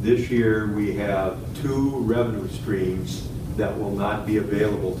this year we have 2 revenue streams that will not be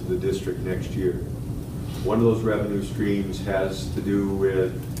available to the district next year. One of those revenue streams has to do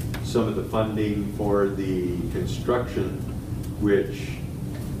with some of the funding for the construction, which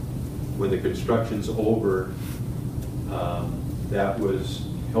when the construction's over, that was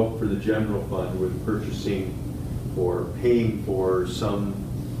help for the general fund with purchasing or paying for some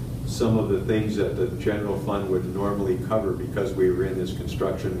of the things that the general fund would normally cover because we were in this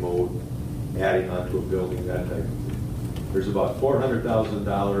construction mode, adding onto a building, that type of thing. There's about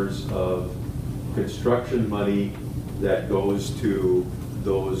 $400,000 of construction money that goes to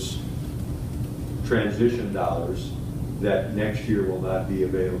those transition dollars that next year will not be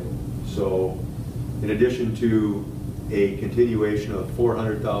available. So in addition to a continuation of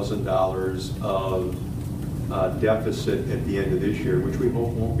 $400,000 of deficit at the end of this year, which we hope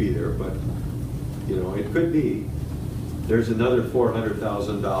won't be there, but you know, it could be. There's another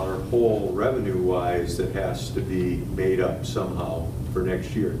 $400,000 hole revenue-wise that has to be made up somehow for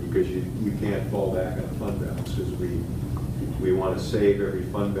next year, because you can't fall back on fund balance, because we want to save every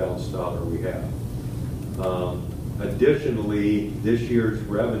fund balance dollar we have. Additionally, this year's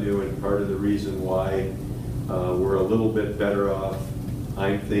revenue, and part of the reason why we're a little bit better off,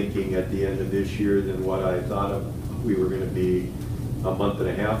 I'm thinking, at the end of this year than what I thought we were going to be a month and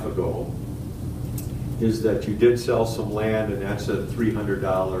a half ago, is that you did sell some land, and that's a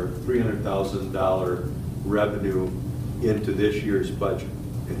 $300,000 revenue into this year's budget.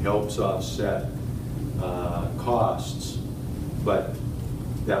 It helps offset costs, but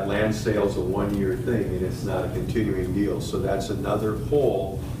that land sale's a one-year thing, and it's not a continuing deal. So that's another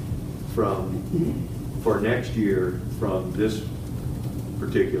hole for next year from this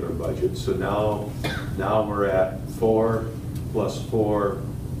particular budget. So now we're at 4 plus 4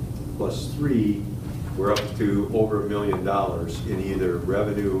 plus 3. We're up to over $1 million in either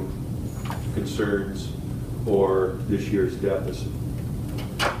revenue concerns or this year's deficit.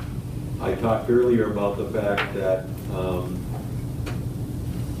 I talked earlier about the fact that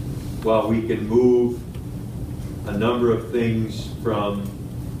while we can move a number of things from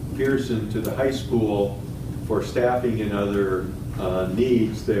Pearson to the high school for staffing and other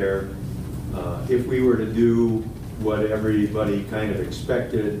needs there, if we were to do what everybody kind of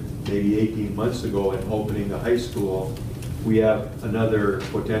expected maybe 18 months ago in opening the high school, we have another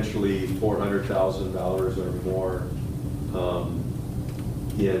potentially $400,000 or more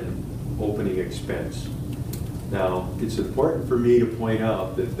in opening expense. Now, it's important for me to point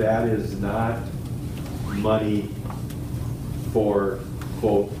out that that is not money for,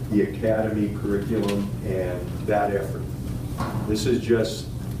 quote, the academy curriculum and that effort. This is just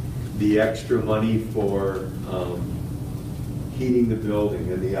the extra money for heating the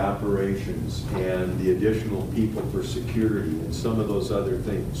building and the operations and the additional people for security and some of those other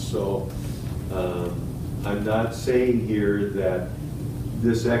things. So I'm not saying here that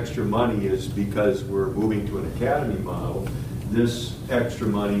this extra money is because we're moving to an academy model. This extra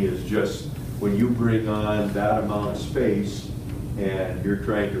money is just when you bring on that amount of space and you're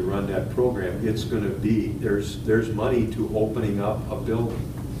trying to run that program, it's going to be, there's money to opening up a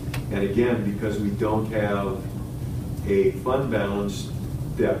building. And again, because we don't have a fund balance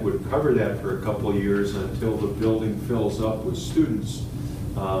that would cover that for a couple of years until the building fills up with students.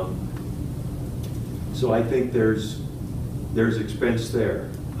 So I think there's expense there.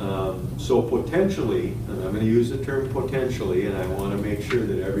 So potentially, and I'm going to use the term potentially, and I want to make sure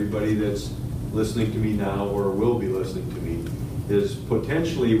that everybody that's listening to me now or will be listening to me is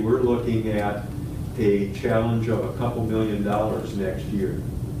potentially we're looking at a challenge of a couple $2 million next year.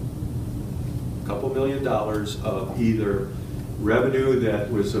 A couple $2 million of either revenue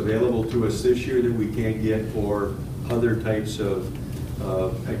that was available to us this year that we can't get, or other types of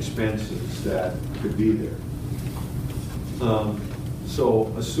expenses that could be there.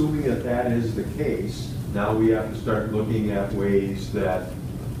 So assuming that that is the case, now we have to start looking at ways that,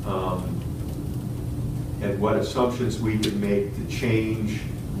 and what assumptions we can make to change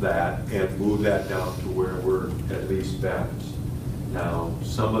that and move that down to where we're at least balanced. Now,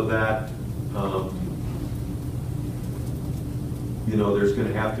 some of that, you know, there's going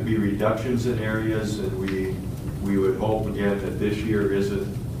to have to be reductions in areas, and we would hope again that this year isn't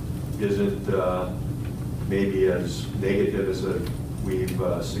maybe as negative as we've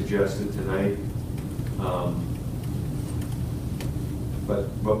suggested tonight.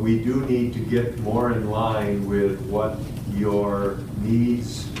 But we do need to get more in line with what your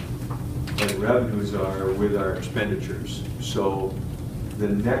needs and revenues are with our expenditures. So the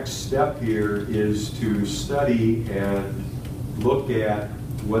next step here is to study and look at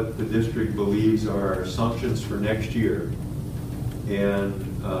what the district believes are our assumptions for next year and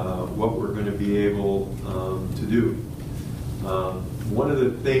what we're going to be able to do. One of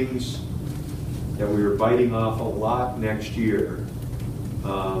the things that we were biting off a lot next year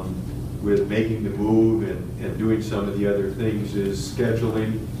with making the move and doing some of the other things is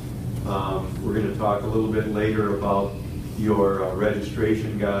scheduling. We're going to talk a little bit later about your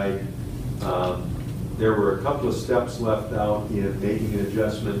registration guide. There were a couple of steps left out in making an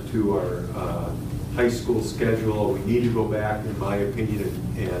adjustment to our high school schedule. We need to go back, in my opinion,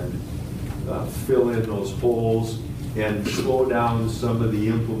 and fill in those holes and slow down some of the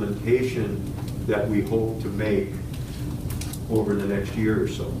implementation that we hope to make over the next year or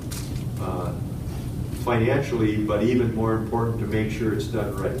so. Financially, but even more important, to make sure it's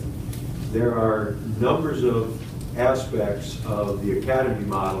done right. There are numbers of aspects of the academy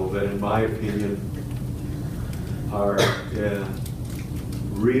model that, in my opinion, are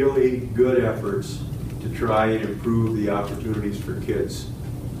really good efforts to try and improve the opportunities for kids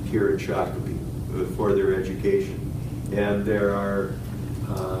here in Shakopee for their education. And there are,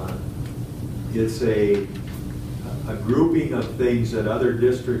 it's a grouping of things that other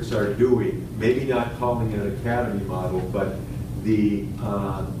districts are doing, maybe not calling it an academy model, but the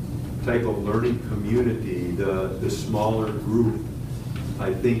type of learning community, the smaller group.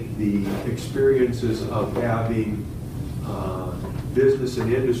 I think the experiences of having business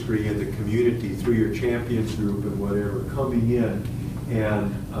and industry in the community through your champions group and whatever, coming in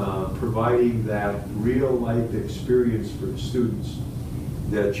and providing that real life experience for the students,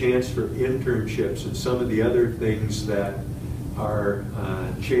 the chance for internships and some of the other things that our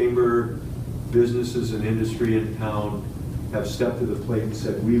chamber, businesses and industry in town have stepped to the plate and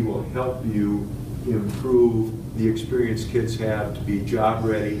said, we will help you improve the experience kids have to be job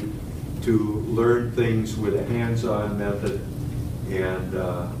ready, to learn things with a hands-on method, and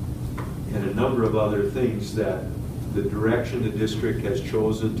a number of other things that the direction the district has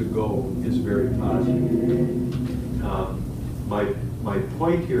chosen to go is very positive. My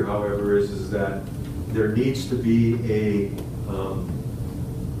point here, however, is that there needs to be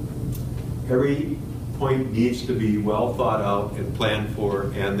every point needs to be well thought out and planned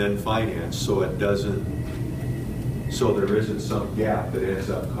for and then financed, so it doesn't, so there isn't some gap that ends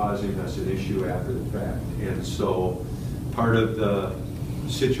up causing us an issue after the fact. And so part of the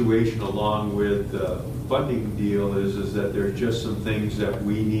situation along with the funding deal is that there's just some things that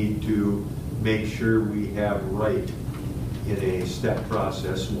we need to make sure we have right in a step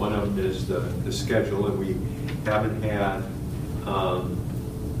process. One of them is the schedule, and we haven't had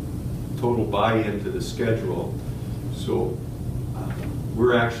total buy-in to the schedule. So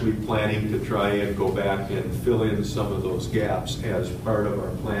we're actually planning to try and go back and fill in some of those gaps as part of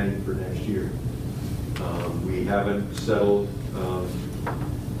our planning for next year. We haven't settled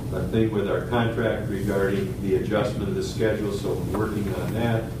a thing with our contract regarding the adjustment of the schedule, so we're working on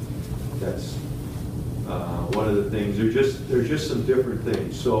that. That's one of the things. There's just some different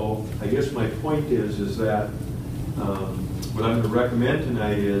things. So I guess my point is that what I'm going to recommend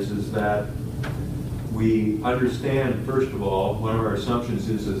tonight is that we understand, first of all, one of our assumptions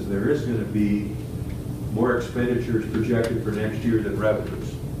is there is going to be more expenditures projected for next year than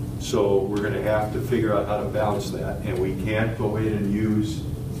revenues. So we're going to have to figure out how to balance that, and we can't go in and use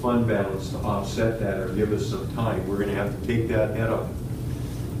fund balance to offset that or give us some time. We're going to have to take that head on.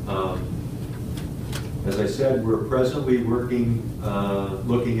 As I said, we're presently working,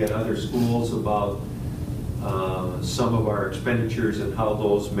 looking at other schools about some of our expenditures and how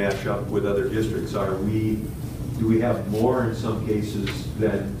those match up with other districts. Do we have more in some cases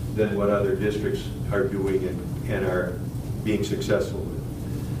than what other districts are doing and are being successful with?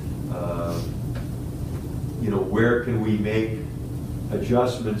 You know, where can we make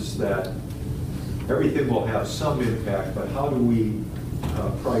adjustments that everything will have some impact, but how do we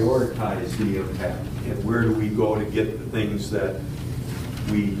prioritize the impact? And where do we go to get the things that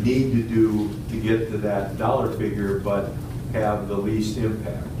we need to do to get to that dollar figure, but have the least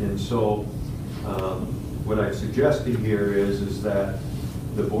impact? And so what I'm suggesting here is that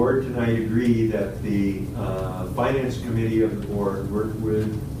the board tonight agree that the finance committee of the board work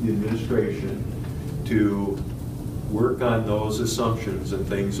with the administration to work on those assumptions and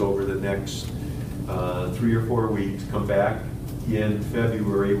things over the next 3 or 4 weeks, come back in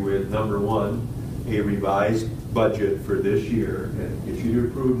February with, number one, a revised budget for this year, and get you to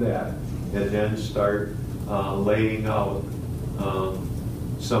approve that, and then start laying out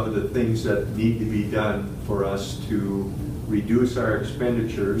some of the things that need to be done for us to reduce our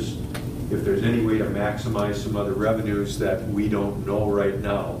expenditures, if there's any way to maximize some other revenues that we don't know right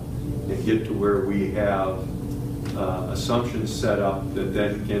now, and get to where we have assumptions set up that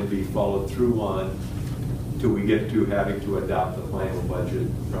then can be followed through on till we get to having to adopt the final budget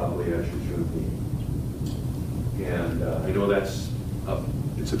probably as you should be. And I know it's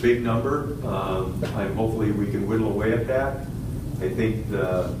a big number. Hopefully we can whittle away at that. I think there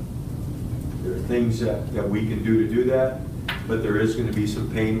are things that we can do to do that, but there is going to be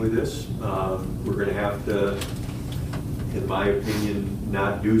some pain with this. We're going to have to, in my opinion,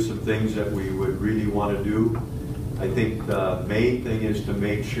 not do some things that we would really want to do. I think the main thing is to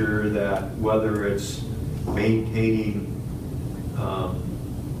make sure that whether it's maintaining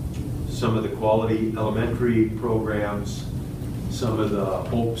some of the quality elementary programs, some of the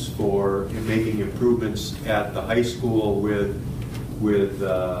hopes for making improvements at the high school with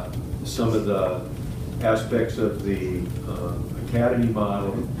some of the aspects of the academy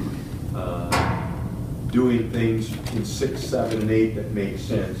model, doing things in 6, 7, and 8 that make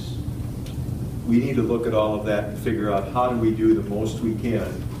sense. We need to look at all of that and figure out how do we do the most we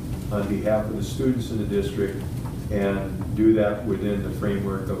can on behalf of the students in the district and do that within the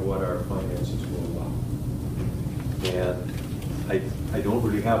framework of what our finances will allow. And I don't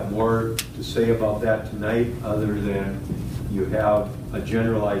really have more to say about that tonight other than you have a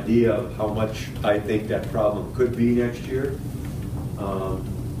general idea of how much I think that problem could be next year.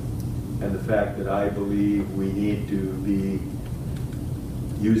 And the fact that I believe we need to be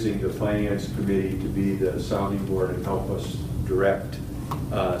using the finance committee to be the sounding board and help us direct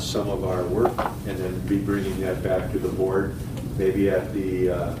some of our work, and then be bringing that back to the board, maybe at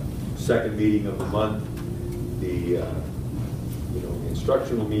the second meeting of the month, the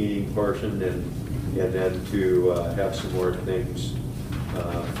instructional meeting portion, and then to have some more things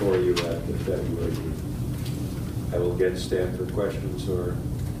for you at the February meeting. I will again stand for questions or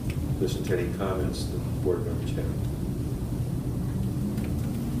listen to any comments the board members have.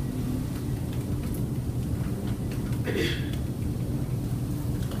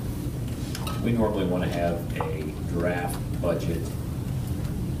 We normally want to have a draft budget,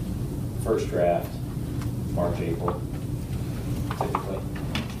 first draft, March, April, typically.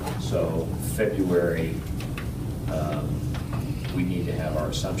 So February, we need to have our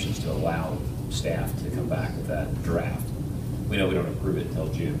assumptions to allow staff to come back with that draft. We know we don't approve it until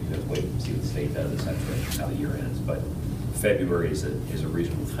June, because wait and see what the state does, that's how the year ends. But February is a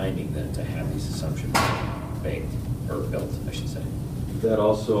reasonable timing then to have these assumptions baked, or built, I should say. That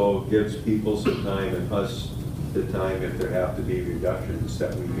also gives people some time, and us the time, if there have to be reductions,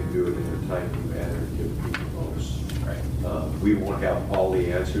 that we can do it in a timely manner to give people notice. Right. We won't have all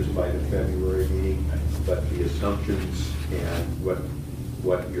the answers by the February meeting, but the assumptions and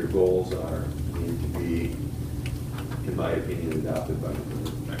what your goals are need to be, in my opinion, adopted by the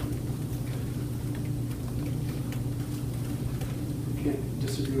board. Can't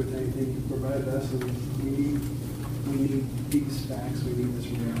disagree with anything you provided us, and we need these facts, we need this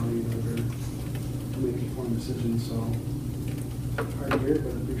reality in order to make informed decisions. So hard to hear,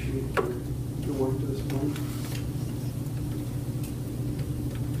 but appreciate your work to this point.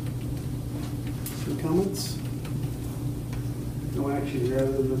 Some comments? No action here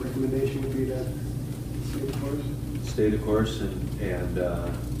other than the recommendation would be to stay the course. Stay the course, and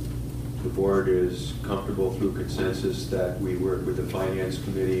the board is comfortable through consensus that we work with the finance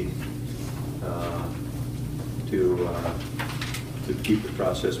committee to keep the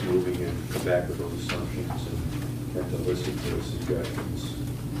process moving and come back with those assumptions, and to listen to the suggestions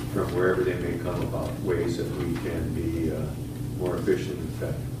from wherever they may come about ways that we can be more efficient and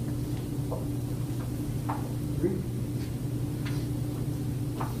effective.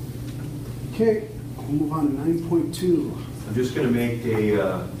 Okay, we'll move on to 9.2. I'm just going to make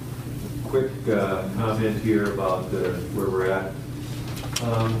a quick comment here about where we're at.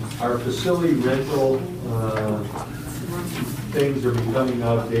 Our facility rental things are becoming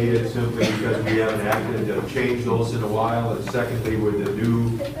outdated simply because we haven't acted to change those in a while, and secondly, with the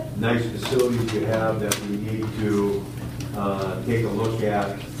new nice facilities you have, that we need to take a look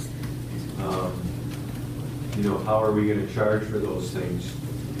at, you know, how are we going to charge for those things?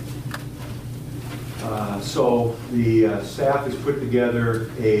 So the staff has put together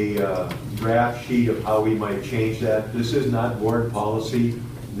a draft sheet of how we might change that. This is not board policy.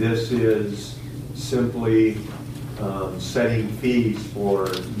 This is simply setting fees for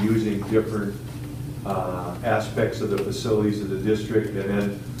using different aspects of the facilities of the district, and then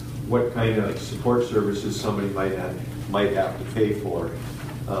what kind of support services somebody might have to pay for.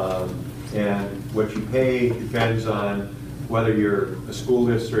 And what you pay depends on whether you're a school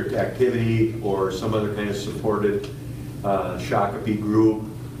district activity or some other kind of supported Shakopee group,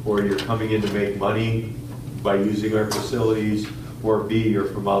 or you're coming in to make money by using our facilities, or B, you're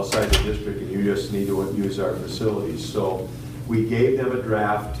from outside the district and you just need to use our facilities. So we gave them a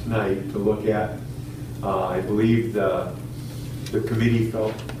draft tonight to look at. I believe the committee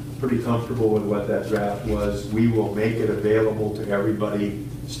felt pretty comfortable with what that draft was. We will make it available to everybody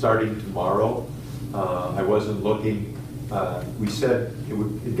starting tomorrow. I wasn't looking. We said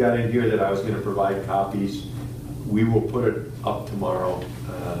it got in here that I was going to provide copies. We will put it up tomorrow,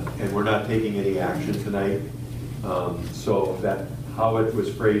 and we're not taking any action tonight. So that how it was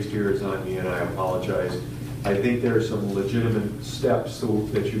phrased here is on me, and I apologize. I think there are some legitimate steps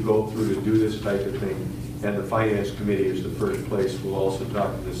that you go through to do this type of thing, and the Finance Committee is the first place. We'll also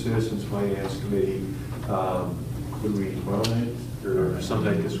talk to the Citizens Finance Committee, tomorrow night or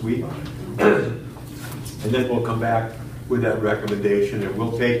sometime this week. And then we'll come back with that recommendation, and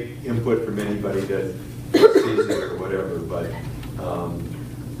we'll take input from anybody that sees it or whatever. But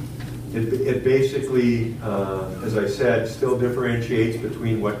it basically, as I said, still differentiates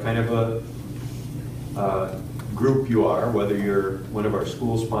between what kind of a group you are, whether you're one of our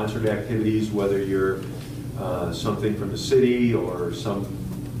school-sponsored activities, whether you're something from the city or some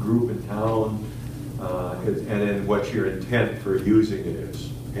group in town, and then what your intent for using it is.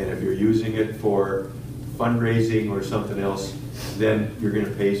 And if you're using it for fundraising or something else, then you're going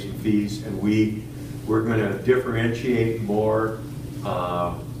to pay some fees, and we're going to differentiate more,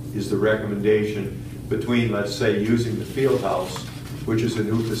 is the recommendation, between, let's say, using the field house, which is a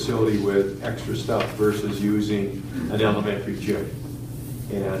new facility with extra stuff, versus using an elementary gym.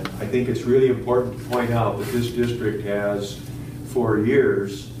 And I think it's really important to point out that this district has, for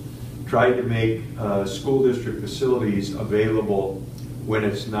years, tried to make school district facilities available when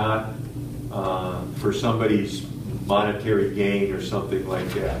it's not for somebody's monetary gain or something like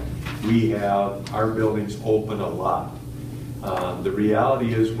that. We have our buildings open a lot. The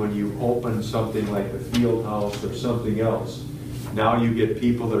reality is, when you open something like the field house or something else, now you get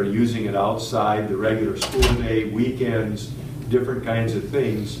people that are using it outside the regular school day, weekends, different kinds of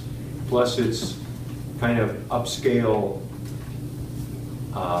things. Plus it's kind of upscale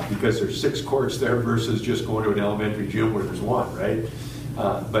because there's 6 courts there versus just going to an elementary gym where there's 1, right?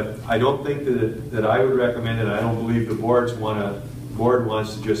 But I don't think that I would recommend it. I don't believe the board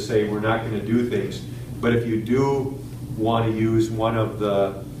wants to just say we're not going to do things. But if you do want to use one of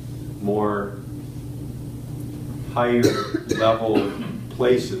the more higher level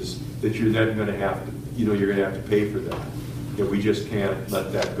places, that you're then going to have to, you're going to have to pay for that. That we just can't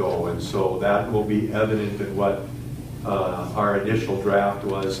let that go. And so that will be evident in what our initial draft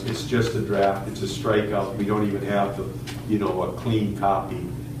was. It's just a draft. It's a strikeout. We don't even have a clean copy.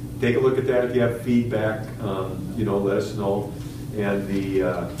 Take a look at that. If you have feedback, let us know. And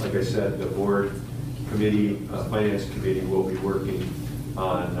like I said, the board committee, finance committee, will be working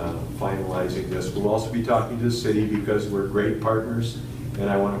on finalizing this. We'll also be talking to the city because we're great partners. And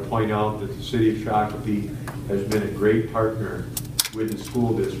I want to point out that the city of Shakopee has been a great partner with the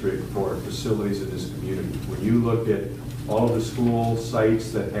school district for facilities in this community. When you look at all of the school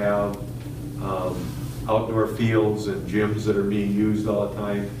sites that have outdoor fields and gyms that are being used all the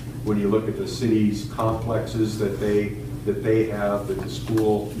time, when you look at the city's complexes that they have, that the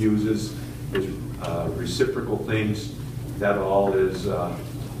school uses, there's reciprocal things, that all is,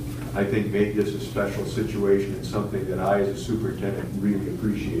 I think, made this a special situation and something that I, as a superintendent, really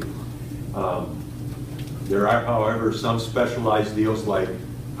appreciate. There are, however, some specialized deals like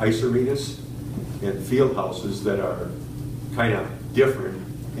ice arenas and field houses that are kind of different,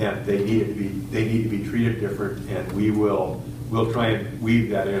 and they need to be treated different. And we'll try and weave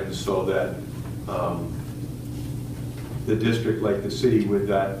that in so that the district, like the city, with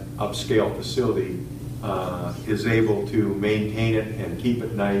that upscale facility, is able to maintain it and keep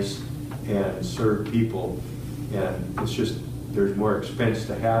it nice and serve people. And it's just, there's more expense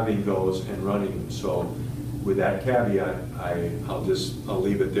to having those and running them. So with that caveat, I'll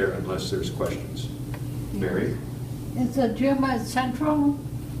leave it there unless there's questions. Mary? Is the gym at Central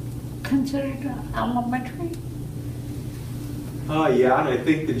considered elementary? Yeah, and I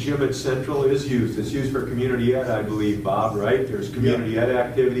think the gym at Central is used. It's used for community ed, I believe, Bob, right? There's community ed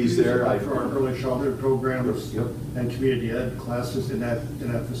activities there. For our early childhood programs Yep. and community ed classes in that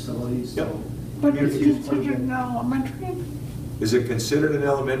facility. So Yep. But it's community is part of considered elementary? Is it considered an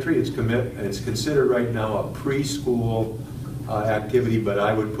elementary? It's considered right now a preschool activity, but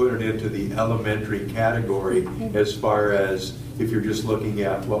I would put it into the elementary category as far as if you're just looking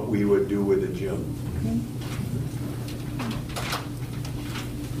at what we would do with the gym.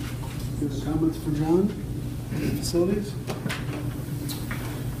 Any comments for John? Facilities?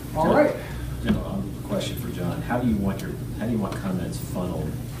 All right. Question for John. How do you want comments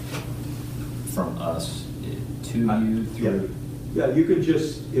funneled from us to you through? Yeah, you can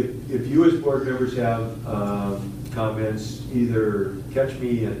just, if you as board members have comments, either catch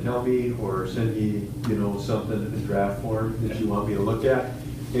me and tell me or send me, something in draft form that you want me to look at.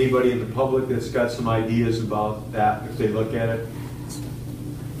 Anybody in the public that's got some ideas about that, if they look at it,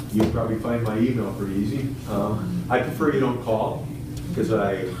 you probably find my email pretty easy. I prefer you don't call because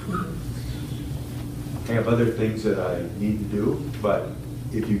I have other things that I need to do, but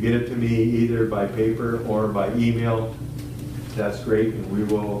if you get it to me either by paper or by email, that's great, and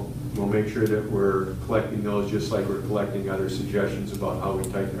we'll make sure that we're collecting those just like we're collecting other suggestions about how we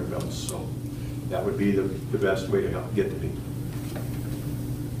tighten our belts. So that would be the best way to help get to me.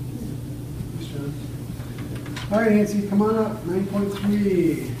 All right, Nancy, come on up.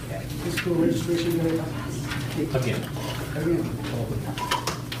 9.3, fiscal registration guide. Again. Thank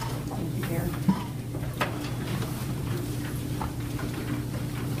you, Mayor.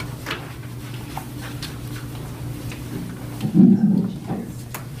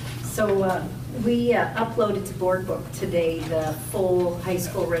 So we uploaded to Board Book today the full high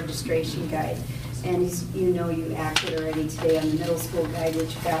school registration guide. And as you know, you acted already today on the middle school guide,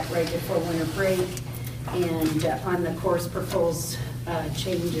 which got right before winter break, and on the course proposed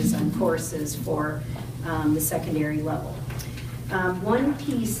changes on courses for the secondary level. One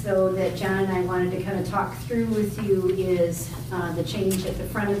piece, though, that John and I wanted to kind of talk through with you is the change at the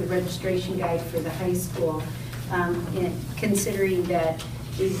front of the registration guide for the high school, considering that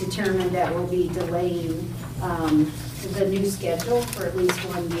we've determined that we'll be delaying the new schedule for at least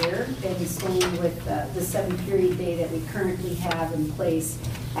 1 year and staying with the 7-period day that we currently have in place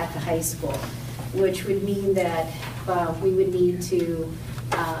at the high school, which would mean that we would need to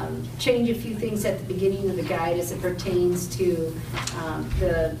change a few things at the beginning of the guide as it pertains to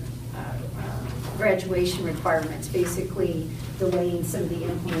the graduation requirements, basically delaying some of the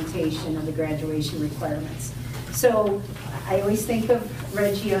implementation of the graduation requirements. So I always think of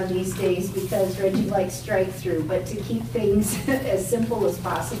Reggie on these days because Reggie likes strike-through, but to keep things as simple as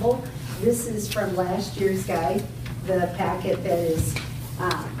possible, this is from last year's guide, the packet that is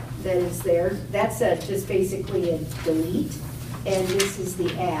there. That's just basically a delete, and this is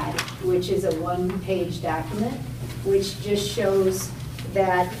the add, which is a 1-page document, which just shows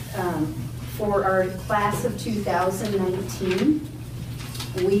that for our class of 2019,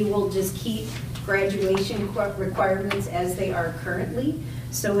 we will just keep graduation requirements as they are currently.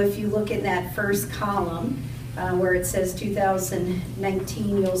 So if you look in that first column where it says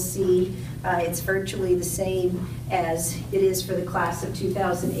 2019, you'll see it's virtually the same as it is for the class of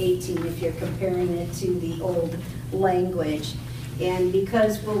 2018 if you're comparing it to the old language. And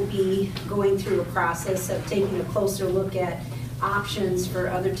because we'll be going through a process of taking a closer look at options for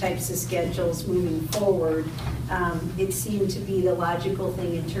other types of schedules moving forward, it seemed to be the logical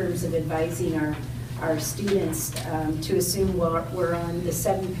thing in terms of advising our students to assume we're on the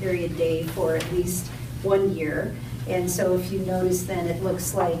 7-period day for at least 1 year. And so if you notice then it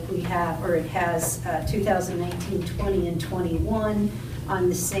looks like we have, or it has 2019, 20, and 21 on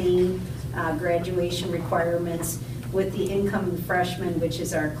the same graduation requirements, with the incoming freshmen, which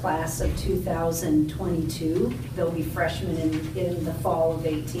is our class of 2022. They'll be freshmen in the fall of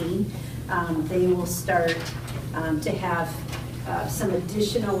 18. They will start to have some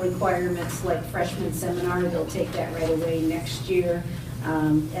additional requirements like freshman seminar. They'll take that right away next year,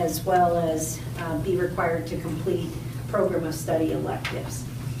 as well as be required to complete program of study electives.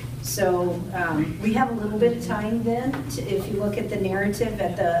 So we have a little bit of time then, if you look at the narrative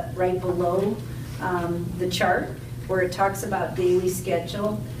at the right below the chart, where it talks about daily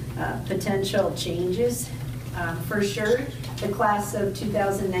schedule, potential changes. For sure, the class of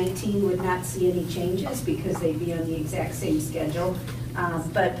 2019 would not see any changes because they'd be on the exact same schedule,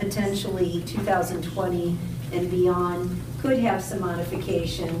 but potentially 2020 and beyond could have some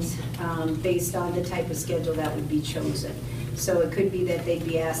modifications based on the type of schedule that would be chosen. So it could be that they'd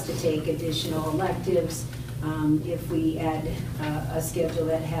be asked to take additional electives if we add a schedule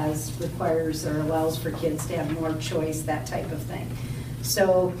that requires or allows for kids to have more choice, that type of thing.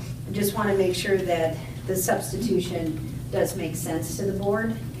 So I just want to make sure that the substitution does make sense to the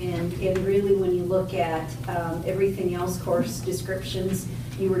board. And really, when you look at everything else, course descriptions,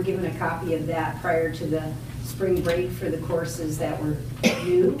 you were given a copy of that prior to the spring break for the courses that were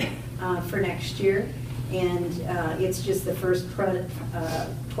new for next year. And it's just the first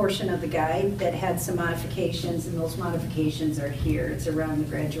portion of the guide that had some modifications, and those modifications are here. It's around the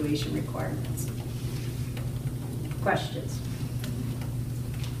graduation requirements. Questions?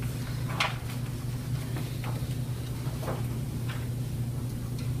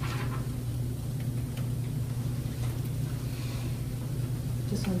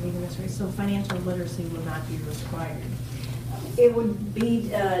 Just want to read this right. So financial literacy will not be required. It would be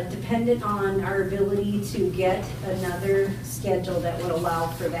dependent on our ability to get another schedule that would allow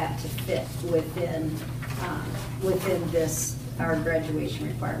for that to fit within this, our graduation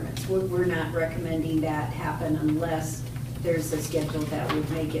requirements. We're not recommending that happen unless there's a schedule that would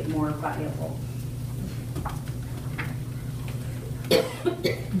make it more viable.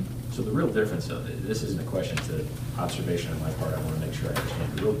 So the real difference, this isn't a question, it's an observation on my part, I want to make sure I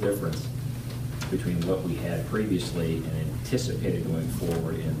understand. The real difference between what we had previously and anticipated going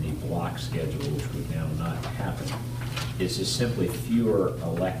forward in the block schedule, which would now not happen, is just simply fewer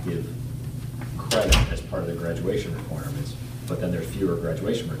elective credit as part of the graduation requirements, but then there's fewer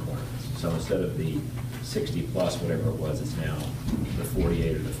graduation requirements. So instead of the 60 plus, whatever it was, it's now the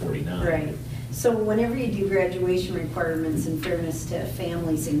 48 or the 49. Right. So whenever you do graduation requirements, in fairness to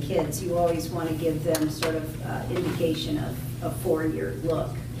families and kids, you always want to give them sort of indication of a 4-year look.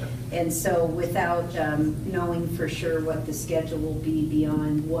 And so without knowing for sure what the schedule will be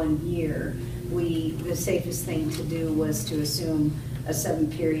beyond 1 year, the safest thing to do was to assume a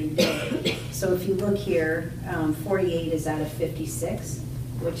 7-period day. So if you look here, 48 is out of 56,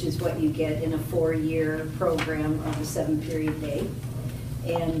 which is what you get in a 4-year program of a 7-period day.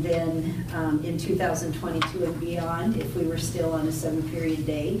 And then in 2022 and beyond, if we were still on a 7-period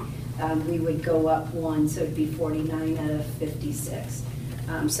day, we would go up 1, so it'd be 49 out of 56.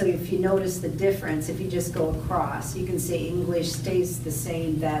 So if you notice the difference, if you just go across, you can see English stays the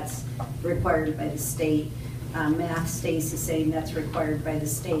same, that's required by the state. Math stays the same, that's required by the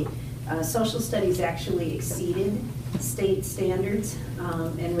state. Social studies actually exceeded state standards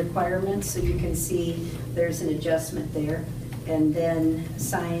and requirements, so you can see there's an adjustment there. And then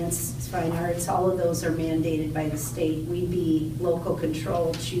science, fine arts, all of those are mandated by the state. We'd be local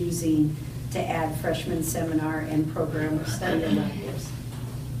control choosing to add freshman seminar and program of study electives.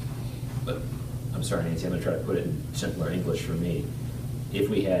 But, I'm sorry, Nancy, I'm going to try to put it in simpler English for me. If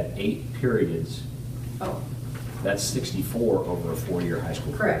we had 8 periods, that's 64 over a 4-year high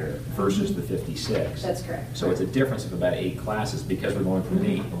school career versus the 56. That's correct. So it's a difference of about 8 classes because we're going from an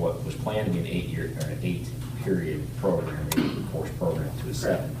 8, or what was planned to be an 8-year or an 8-period program, 8-course program, to a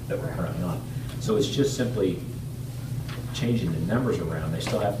 7 that we're currently on. So it's just simply changing the numbers around. They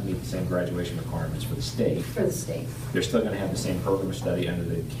still have to meet the same graduation requirements for the state. For the state. They're still going to have the same program of study under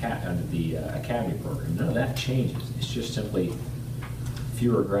the academy program. None of that changes. It's just simply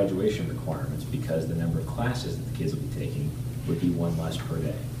fewer graduation requirements because the number of classes that the kids will be taking would be 1 less per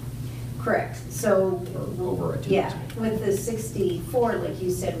day. Correct. So, over a 2 yeah, with the 64, like you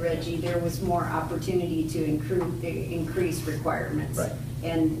said, Reggie, there was more opportunity to increase requirements. Right.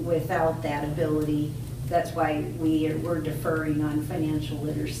 And without that ability, that's why we're deferring on financial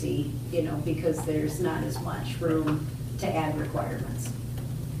literacy, because there's not as much room to add requirements.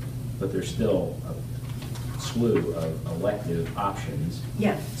 But there's still a slew of elective options.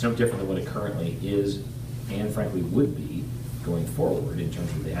 Yeah. It's no different than what it currently is and frankly would be going forward in terms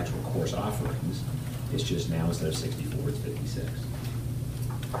of the actual course offerings. It's just now instead of 64, it's 56.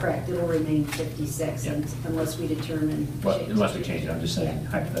 Correct. It'll remain 56 unless we determine. Well, unless we change it, I'm just saying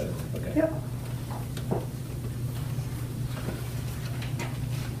hypothetically. Okay. Yep.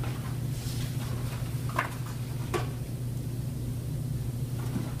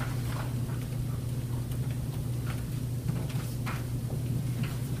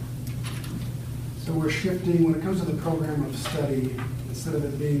 So we're shifting, when it comes to the program of study, instead of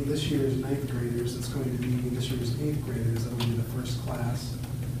it being this year's 9th graders, it's going to be this year's 8th graders. That will be the first class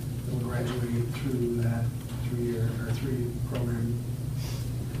that will graduate through that 3-program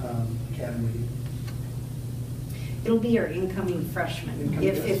academy. it'll be our incoming freshmen. Incoming,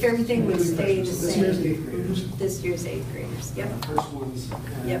 If yes. everything would Incoming stay the freshmen. same. This year's eighth graders. This year's eighth graders, yep. First ones.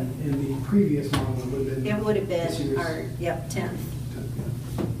 Yep. In the previous model would have been. It would have this been year's our, yep, 10th.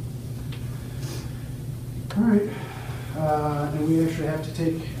 All right, and we actually have to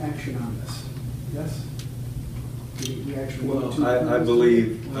take action on this, yes? We actually need to. Well, I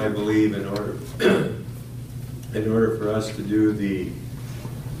believe in order, in order for us to do the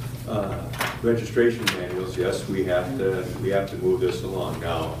registration manuals, yes, we have to move this along.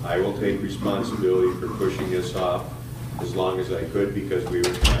 Now, I will take responsibility for pushing this off as long as I could, because we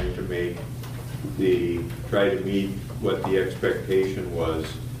were trying to try to meet what the expectation was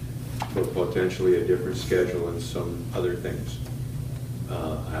for potentially a different schedule and some other things.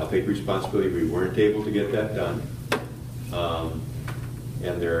 I'll take responsibility. We weren't able to get that done.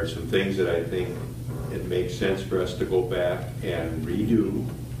 And there are some things that I think it makes sense for us to go back and redo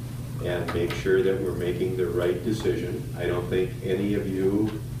and make sure that we're making the right decision. I don't think any of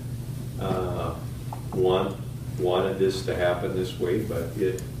you wanted this to happen this way, but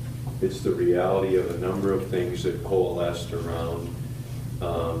it's the reality of a number of things that coalesced around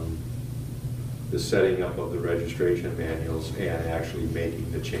the setting up of the registration manuals and actually making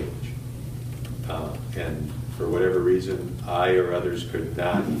the change. And for whatever reason, I or others could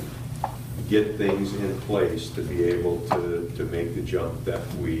not get things in place to be able to make the jump that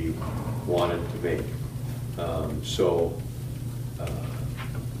we wanted to make.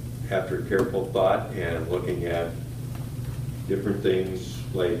 After careful thought and looking at different things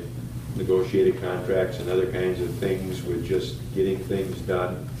like negotiated contracts and other kinds of things with just getting things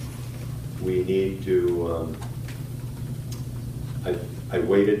done, we need to, I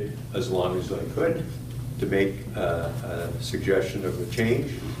waited as long as I could to make a suggestion of a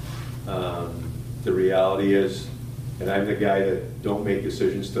change. The reality is, and I'm the guy that don't make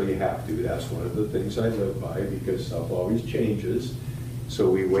decisions till you have to. That's one of the things I live by, because stuff always changes. So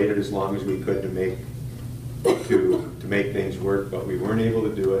we waited as long as we could to make things work, but we weren't able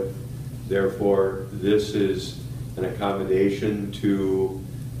to do it. Therefore, this is an accommodation to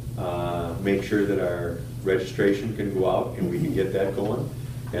make sure that our registration can go out and we can get that going.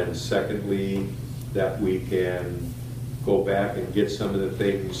 And secondly, that we can go back and get some of the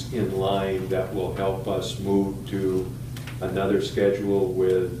things in line that will help us move to another schedule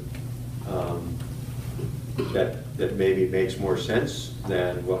with that maybe makes more sense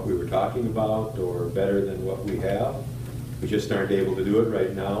than what we were talking about, or better than what we have. We just aren't able to do it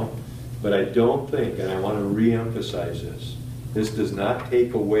right now. But I don't think, and I want to re-emphasize this does not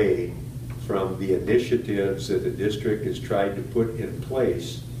take away from the initiatives that the district has tried to put in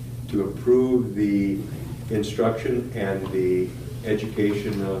place to improve the instruction and the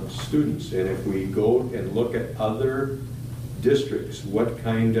education of students. And if we go and look at other districts, what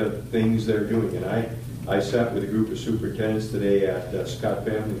kind of things they're doing, and I sat with a group of superintendents today at Scott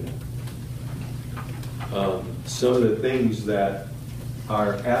Family. Some of the things that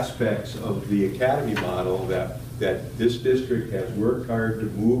are aspects of the academy model that this district has worked hard to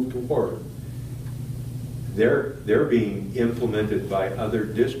move toward, they're being implemented by other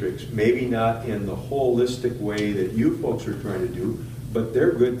districts, maybe not in the holistic way that you folks are trying to do, but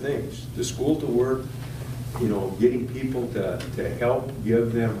they're good things. The school to work, getting people to help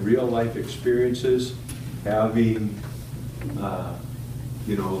give them real life experiences, having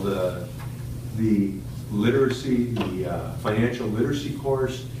the literacy, the financial literacy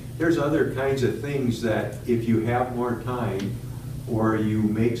course. There's other kinds of things that if you have more time, or you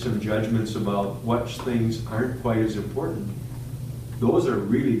make some judgments about what things aren't quite as important, those are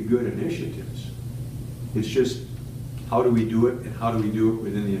really good initiatives. It's just, how do we do it, and how do we do it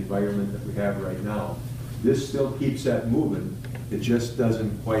within the environment that we have right now? This still keeps that moving. It just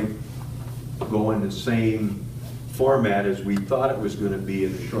doesn't quite go in the same format as we thought it was going to be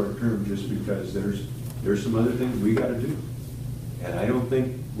in the short term, just because there's some other things we got to do. And I don't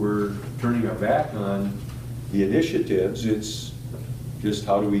think we're turning our back on the initiatives. It's just,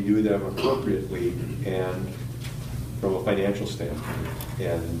 how do we do them appropriately and from a financial standpoint,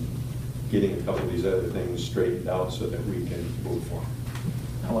 and getting a couple of these other things straightened out so that we can move forward.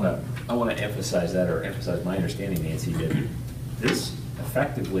 I want to emphasize that, or emphasize my understanding, Nancy, that this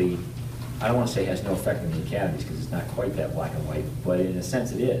effectively, I don't want to say has no effect on the academies, because it's not quite that black and white, but in a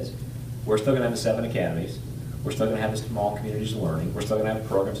sense it is. We're still going to have the 7 academies. We're still going to have the small communities of learning. We're still going to have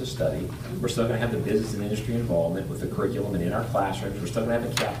programs of study. We're still going to have the business and industry involvement with the curriculum and in our classrooms. We're still going to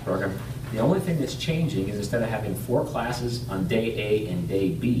have the CAP program. The only thing that's changing is, instead of having 4 classes on day A and day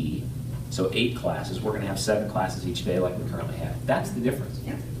B, so 8 classes, we're going to have 7 classes each day like we currently have. That's the difference.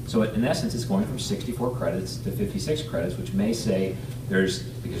 Yeah. So in essence, it's going from 64 credits to 56 credits, which may say because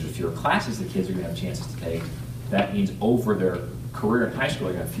there's fewer classes the kids are going to have chances to take, that means over their career in high school,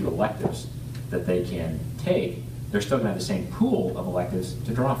 they're going to have a few electives that they can take. They're still going to have the same pool of electives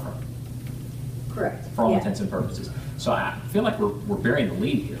to draw from, Correct. for all Yeah. intents and purposes. So I feel like we're bearing the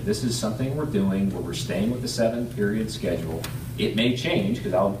lead here. This is something we're doing where we're staying with the 7-period schedule. It may change,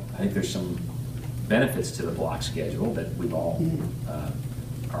 because I think there's some benefits to the block schedule that we've all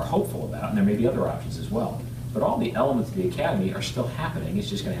are hopeful about, and there may be other options as well. But all the elements of the academy are still happening. It's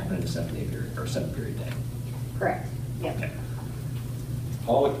just going to happen in a 7-day period, or 7-period day. Correct, yeah. Okay.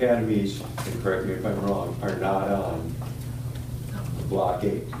 All academies, and correct me if I'm wrong, are not on Block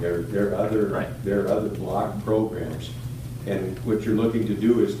 8. There are other block programs. And what you're looking to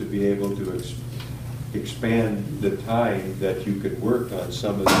do is to be able to expand the time that you can work on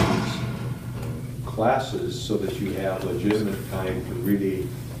some of these classes so that you have legitimate time to really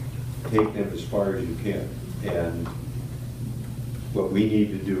take them as far as you can. And what we need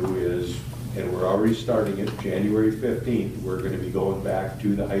to do is, and we're already starting it, January 15th, we're going to be going back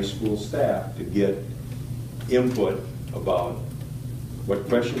to the high school staff to get input about what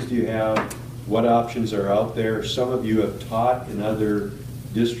questions do you have, what options are out there. Some of you have taught in other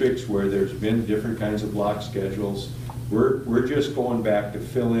districts where there's been different kinds of block schedules. We're just going back to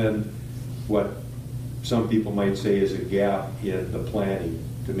fill in what some people might say is a gap in the planning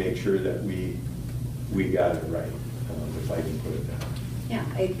to make sure that we got it right, if I can put it that way. Yeah,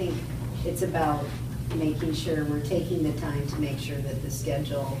 I think it's about making sure we're taking the time to make sure that the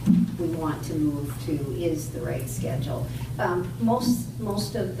schedule we want to move to is the right schedule.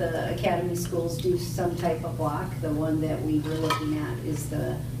 Most of the academy schools do some type of block. The one that we were looking at is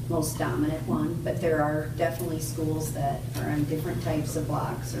the most dominant one, but there are definitely schools that are on different types of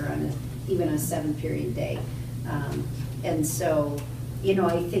blocks or on even a 7-period day. And so, you know,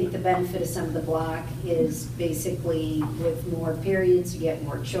 I think the benefit of some of the block is basically with more periods, you get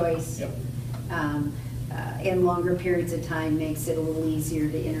more choice. Yep. And longer periods of time makes it a little easier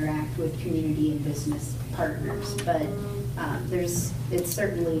to interact with community and business partners. But it's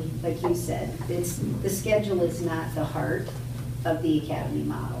certainly, like you said, the schedule is not the heart of the academy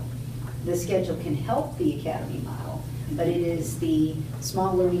model. The schedule can help the academy model, but it is the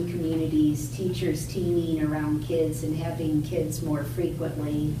small learning communities, teachers teaming around kids and having kids more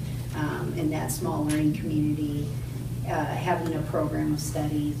frequently in that small learning community, having a program of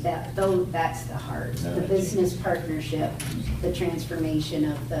study, that's the heart. The business partnership, the transformation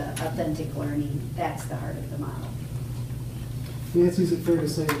of the authentic learning, that's the heart of the model. Nancy, is it fair to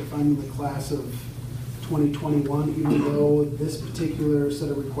say that if I'm in the class of 2021, even though this particular set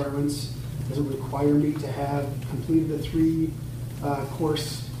of requirements doesn't require me to have completed a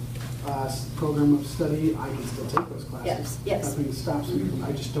 3-course program of study, I can still take those classes? Yes, yes. Nothing stops me from,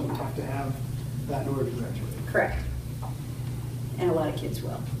 I just don't have to have that in order to graduate. Correct. And a lot of kids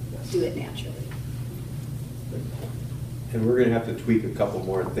will do it naturally. And we're going to have to tweak a couple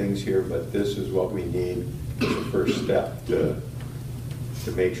more things here, but this is what we need as a first step to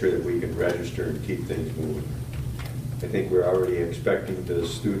make sure that we can register and keep things moving. I think we're already expecting the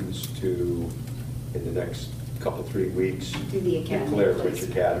students to, in the next couple, 3 weeks, Do the academy declare which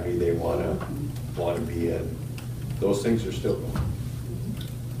placement. academy they want to be in. Those things are still going.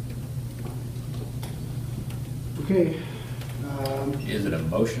 Okay. Is it a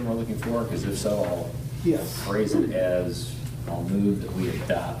motion we're looking for? Because if so, I'll Yes. phrase it as, I'll move that we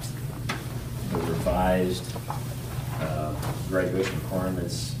adopt the revised graduation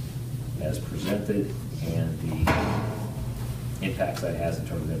requirements as presented and the impacts that has in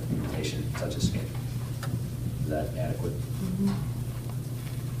terms of implementation, such as schedule. Is that adequate?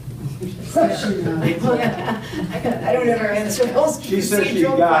 I don't ever answer those. She said she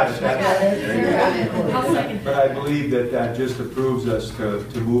got it. I'll second. But I believe that just approves us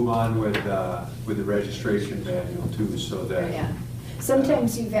to move on with the registration manual too, so that. Yeah.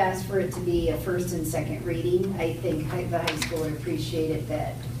 Sometimes you've asked for it to be a first and second reading. I think the high school would appreciate it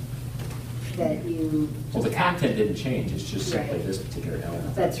that you. Well, the content didn't change, it's just simply Right. this particular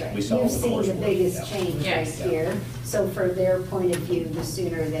element. That's right. We saw You've the seen the coursework. biggest Yeah. change right Yes. here. So for their point of view, the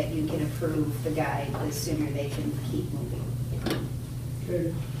sooner that you can approve the guide, the sooner they can keep moving.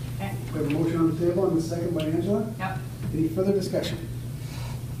 Okay. We have a motion on the table and a second by Angela. Yep. Any further discussion?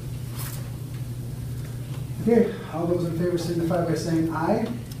 Okay, all those in favor signify by saying aye.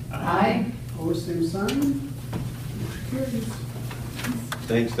 Aye. Opposed, same sign. Motion carries.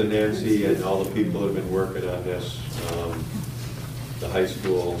 Thanks to Nancy and all the people that have been working on this, the high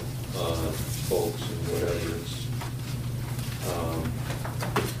school folks and whatever.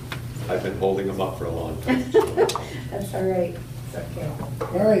 I've been holding them up for a long time. So. That's all right. It's okay.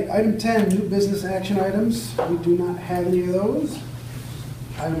 All right, item 10, new business action items. We do not have any of those.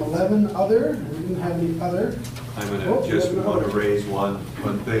 Item 11, other. We didn't have any other. I'm going to just want to raise one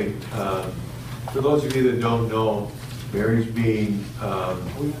thing. For those of you that don't know, Mary's being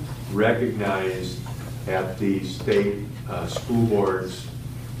recognized at the state school board's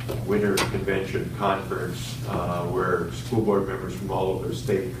winter convention conference, where school board members from all over the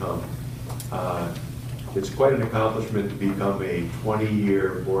state come. It's quite an accomplishment to become a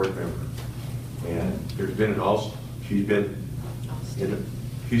 20-year board member. And there's been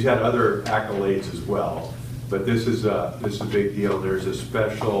she's had other accolades as well, but this is a big deal. There's a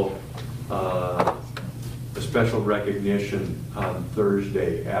special recognition on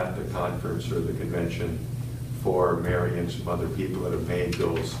Thursday at the conference or the convention for Mary and some other people that have made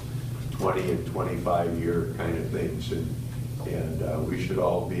those 20 and 25-year kind of things, and we should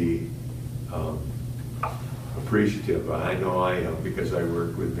all be appreciative. I know I am, because I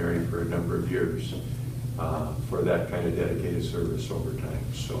worked with Mary for a number of years for that kind of dedicated service over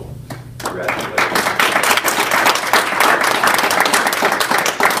time. So, congratulations.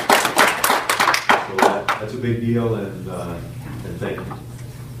 So that's a big deal, and thank you.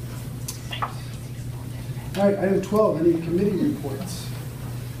 All right, item 12, any committee reports?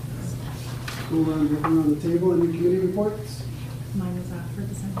 School everything on the table, any committee reports? Mine is out for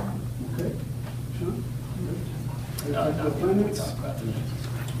December. Okay. Sean?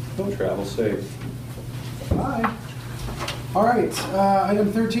 Travel safe. Bye. All right,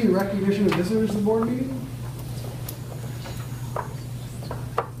 item 13, recognition of visitors to the board meeting.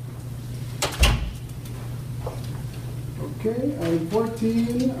 Okay, item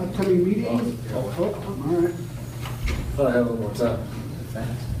 14, upcoming meetings. Oh, all right. Thought I had a little more time.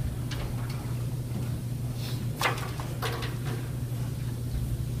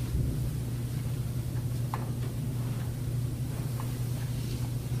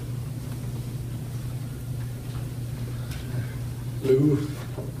 Lou,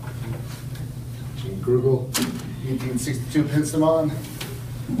 Gene Grugel, 1862 Pinstamon.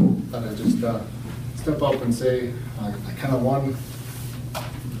 Thought I'd just step up and say I kind of won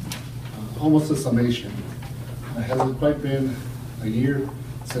almost a summation. It hasn't quite been a year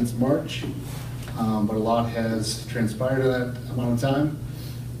since March, but a lot has transpired in that amount of time.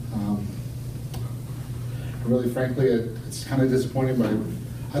 Really, frankly, it's kind of disappointing, but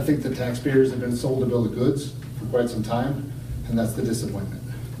I think the taxpayers have been sold a bill of goods for quite some time, and that's the disappointment.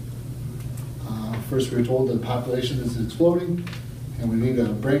 First, we were told that the population is exploding, and we need a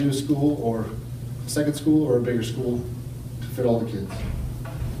brand new school, or a second school, or a bigger school to fit all the kids.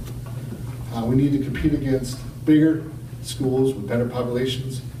 We need to compete against bigger schools with better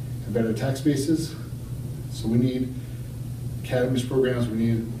populations and better tax bases. So we need academies programs, we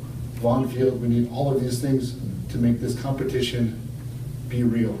need Vaughn Field, we need all of these things to make this competition be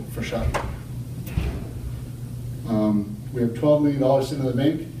real for Shakopee. We have $12 million sitting in the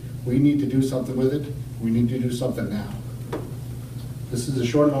bank. We need to do something with it. We need to do something now. This is a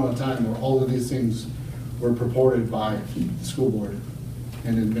short amount of time where all of these things were purported by the school board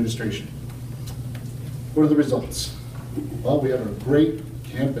and administration. What are the results? Well, we have a great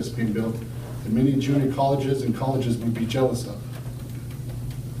campus being built that many junior colleges and colleges would be jealous of.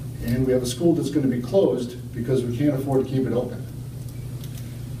 And we have a school that's going to be closed because we can't afford to keep it open.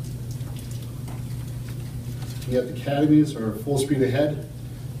 Yet the academies are full speed ahead,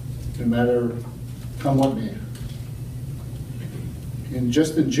 no matter come what may. And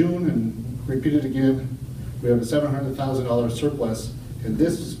just in June, and repeat it again, we have a $700,000 surplus in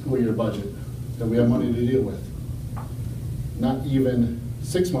this school year budget that we have money to deal with. Not even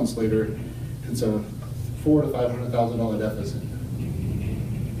 6 months later, it's a $400,000 to $500,000 deficit.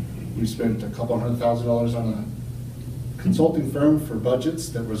 We spent a couple $100,000 on a consulting firm for budgets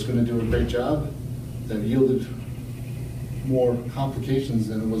that was going to do a great job, that yielded more complications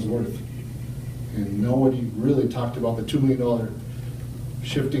than it was worth. And nobody really talked about the $2 million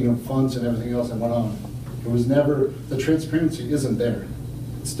shifting of funds and everything else that went on. It was never, the transparency isn't there.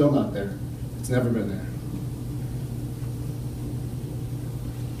 It's still not there. It's never been there.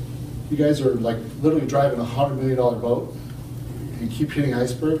 You guys are like literally driving a $100 million boat and keep hitting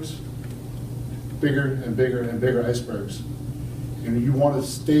icebergs, bigger and bigger and bigger icebergs. And you want to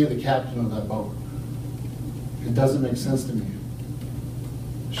stay the captain of that boat. It doesn't make sense to me.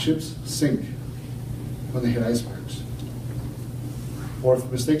 Ships sink when they hit icebergs. Or if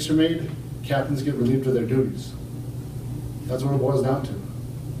mistakes are made, captains get relieved of their duties. That's what it boils down to.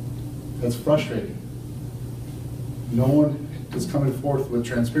 That's frustrating. No one is coming forth with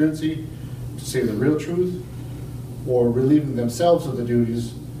transparency to say the real truth, or relieving themselves of the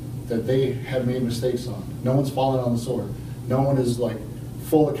duties that they have made mistakes on. No one's fallen on the sword. No one is like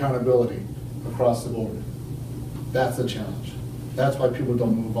full accountability across the board. That's the challenge. That's why people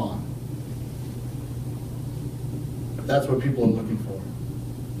don't move on. That's what people are looking for.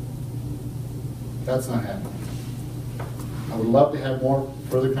 That's not happening. I would love to have more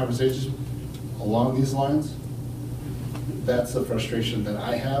further conversations along these lines. That's the frustration that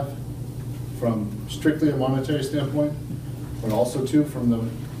I have from strictly a monetary standpoint, but also too from the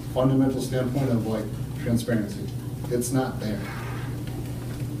fundamental standpoint of like transparency. It's not there.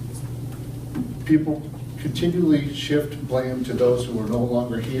 People continually shift blame to those who are no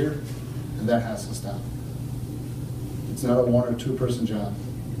longer here, and that has to stop. It's not a 1 or 2 person job.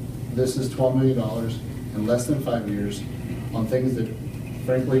 This is $12 million in less than 5 years on things that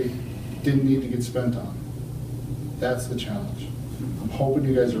frankly didn't need to get spent on. That's the challenge. I'm hoping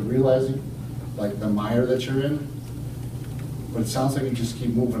you guys are realizing like the mire that you're in, but it sounds like you just keep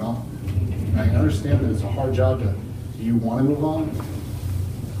moving on. And I understand that it's a hard job to, you want to move on,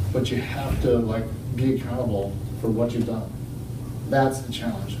 but you have to like be accountable for what you've done. That's the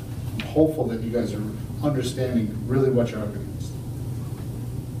challenge. I'm hopeful that you guys are understanding really what you're up against.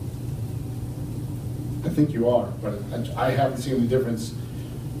 I think you are, but I haven't seen the difference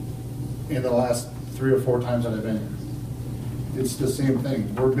in the last 3 or 4 times that I've been here. It's the same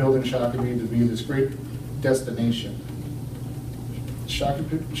thing. We're building Shakopee to be this great destination.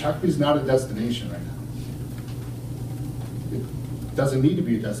 Shakopee's not a destination right now. It doesn't need to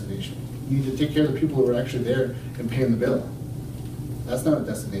be a destination. You need to take care of the people who are actually there and paying the bill. That's not a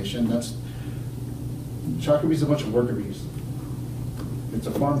destination. Shakopee's a bunch of worker bees. It's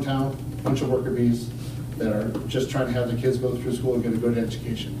a farm town, bunch of worker bees that are just trying to have the kids go through school and get a good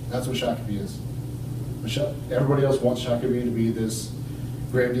education. That's what Shakopee is. Everybody else wants Shakopee to be this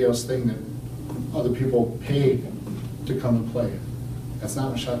grandiose thing that other people pay to come and play. That's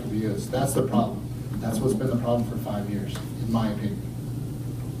not what Shakopee is. That's the problem. That's what's been the problem for 5 years, in my opinion.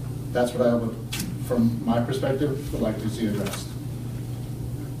 That's what I would, from my perspective, would like to see addressed.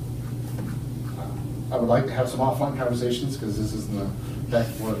 I would like to have some offline conversations because this isn't a back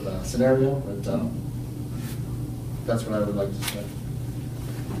and forth scenario, but that's what I would like to say.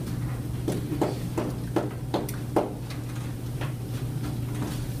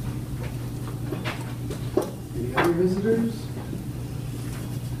 Any other visitors?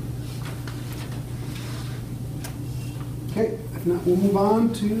 Okay, if not, we'll move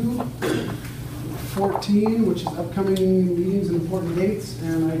on to 14, which is upcoming meetings and important dates.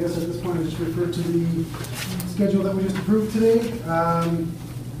 And I guess at this point, I just refer to the schedule that we just approved today.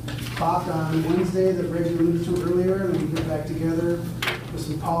 Talked on Wednesday that Reggie alluded to earlier, and we get back together with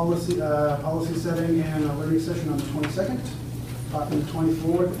some policy setting and a learning session on the 22nd, talk on the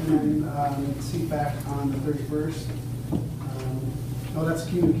 24th, and then CFAC on the 31st. No, that's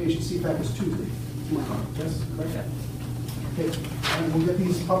communication. CFAC is Tuesday. Yes, correct? Okay, and we'll get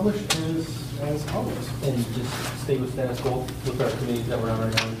these published as always. And just stay with status quo with our committees that we're on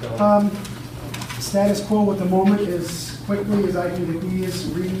right now. Status quo at the moment is quickly as I can get these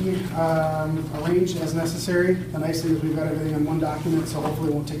rearranged as necessary. The nice thing is we've got everything in one document, so hopefully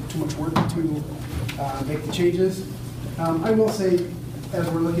it won't take too much work to make the changes. I will say, as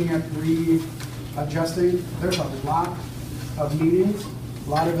we're looking at readjusting, there's a lot of meetings, a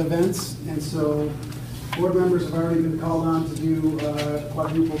lot of events, and so board members have already been called on to do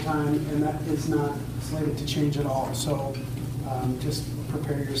quadruple time, and that is not slated to change at all. So just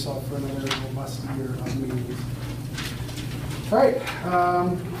prepare yourself for another robust year of meetings. All right,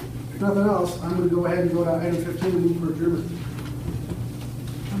 if nothing else, I'm going to go ahead and go to item 15 and move for adjournment.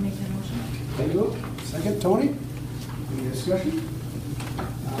 I'll make that motion. Thank you. Second, Tony. Any discussion?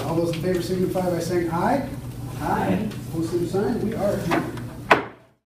 All those in favor signify by saying aye. Aye. Opposed, same sign. We are adjourned.